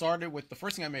 I started with, the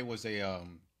first thing I made was a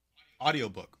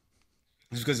audiobook.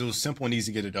 Just because it was simple and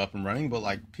easy to get it up and running. But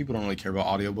like people don't really care about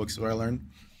audiobooks, is what I learned.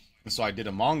 And so I did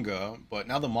a manga, but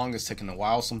now the manga's taking a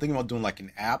while. So I'm thinking about doing like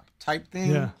an app type thing.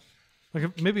 Yeah.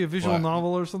 Like maybe a visual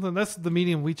novel or something. That's the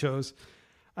medium we chose.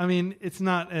 I mean, it's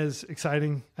not as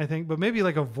exciting, I think, but maybe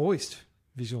like a voiced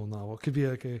visual novel could be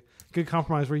like a good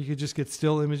compromise where you could just get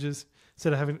still images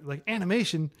instead of having like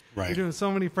animation. Right. You're doing so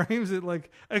many frames, it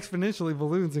like exponentially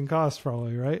balloons in cost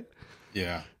probably, right?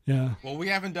 Yeah. Yeah. Well, we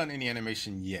haven't done any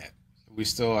animation yet. We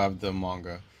still have the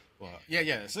manga. Well,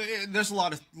 yeah. So there's a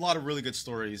lot of really good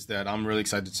stories that I'm really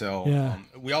excited to tell. Yeah.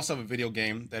 We also have a video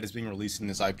game that is being released in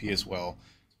this IP as well.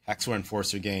 Hacksware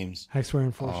Enforcer Games. Hacksware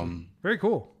Enforcer. Very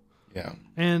cool. Yeah.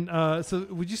 And so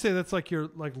would you say that's like your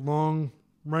like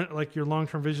your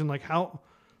long-term vision, like how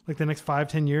like the next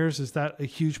 5-10 years, is that a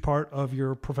huge part of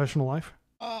your professional life?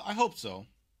 I hope so.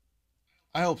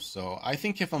 I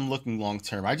think if I'm looking long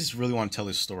term, I just really want to tell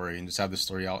this story and just have this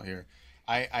story out here.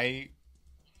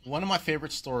 One of my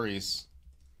favorite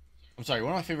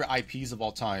IPs of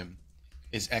all time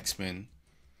is X-Men.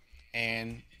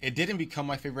 And it didn't become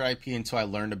my favorite IP until I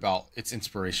learned about its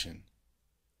inspiration.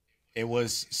 It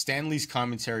was Stan Lee's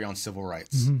commentary on civil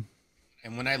rights. Mm-hmm.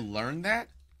 And when I learned that,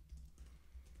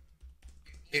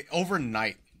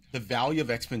 overnight, the value of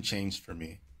X-Men changed for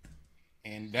me.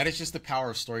 And that is just the power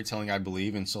of storytelling, I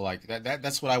believe. And so like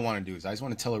that's what I want to do, is I just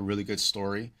want to tell a really good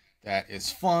story that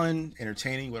is fun,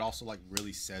 entertaining, but also like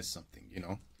really says something,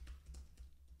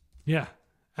 Yeah,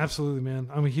 absolutely, man.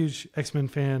 I'm a huge X-Men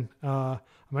fan.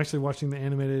 I'm actually watching the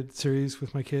animated series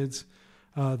with my kids.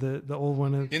 The old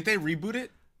one. Didn't they reboot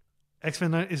it?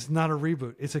 X-Men is not a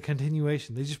reboot. It's a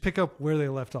continuation. They just pick up where they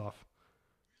left off.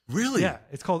 Really? Yeah.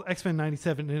 It's called X-Men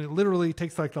 97. And it literally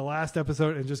takes like the last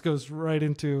episode and just goes right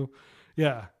into,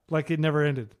 like it never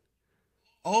ended.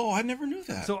 Oh, I never knew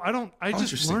that. So I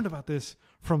just learned about this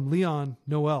from Leon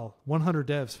Noel, 100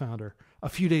 Devs founder, a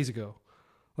few days ago.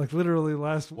 Like literally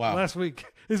last week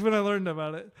is when I learned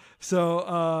about it.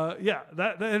 So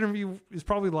that interview is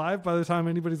probably live by the time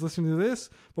anybody's listening to this.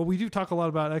 But we do talk a lot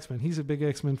about X-Men. He's a big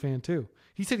X-Men fan too.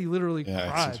 He said he literally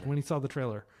cried when he saw the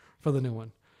trailer for the new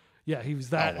one. Yeah, he was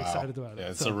that excited about it. Yeah,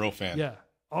 it's a real fan. Yeah,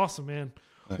 awesome, man.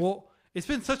 Well, it's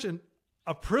been such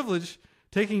a privilege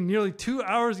taking nearly 2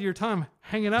 hours of your time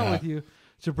hanging out with you,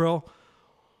 Jabril.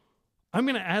 I'm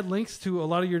going to add links to a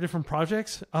lot of your different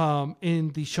projects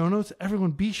in the show notes.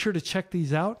 Everyone, be sure to check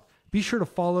these out. Be sure to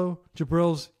follow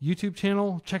Jabril's YouTube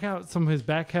channel. Check out some of his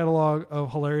back catalog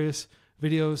of hilarious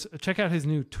videos. Check out his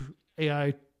new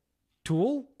AI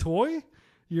toy,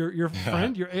 your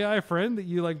friend, your AI friend that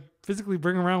you like physically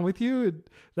bring around with you.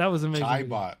 That was amazing.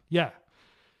 Chybot. Yeah.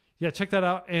 Check that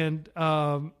out. And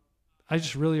I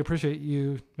just really appreciate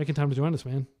you making time to join us,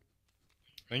 man.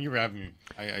 Thank you for having me.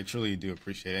 I truly do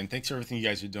appreciate it. And thanks for everything you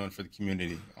guys are doing for the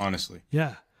community, honestly.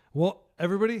 Yeah. Well,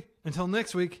 everybody, until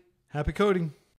next week, happy coding.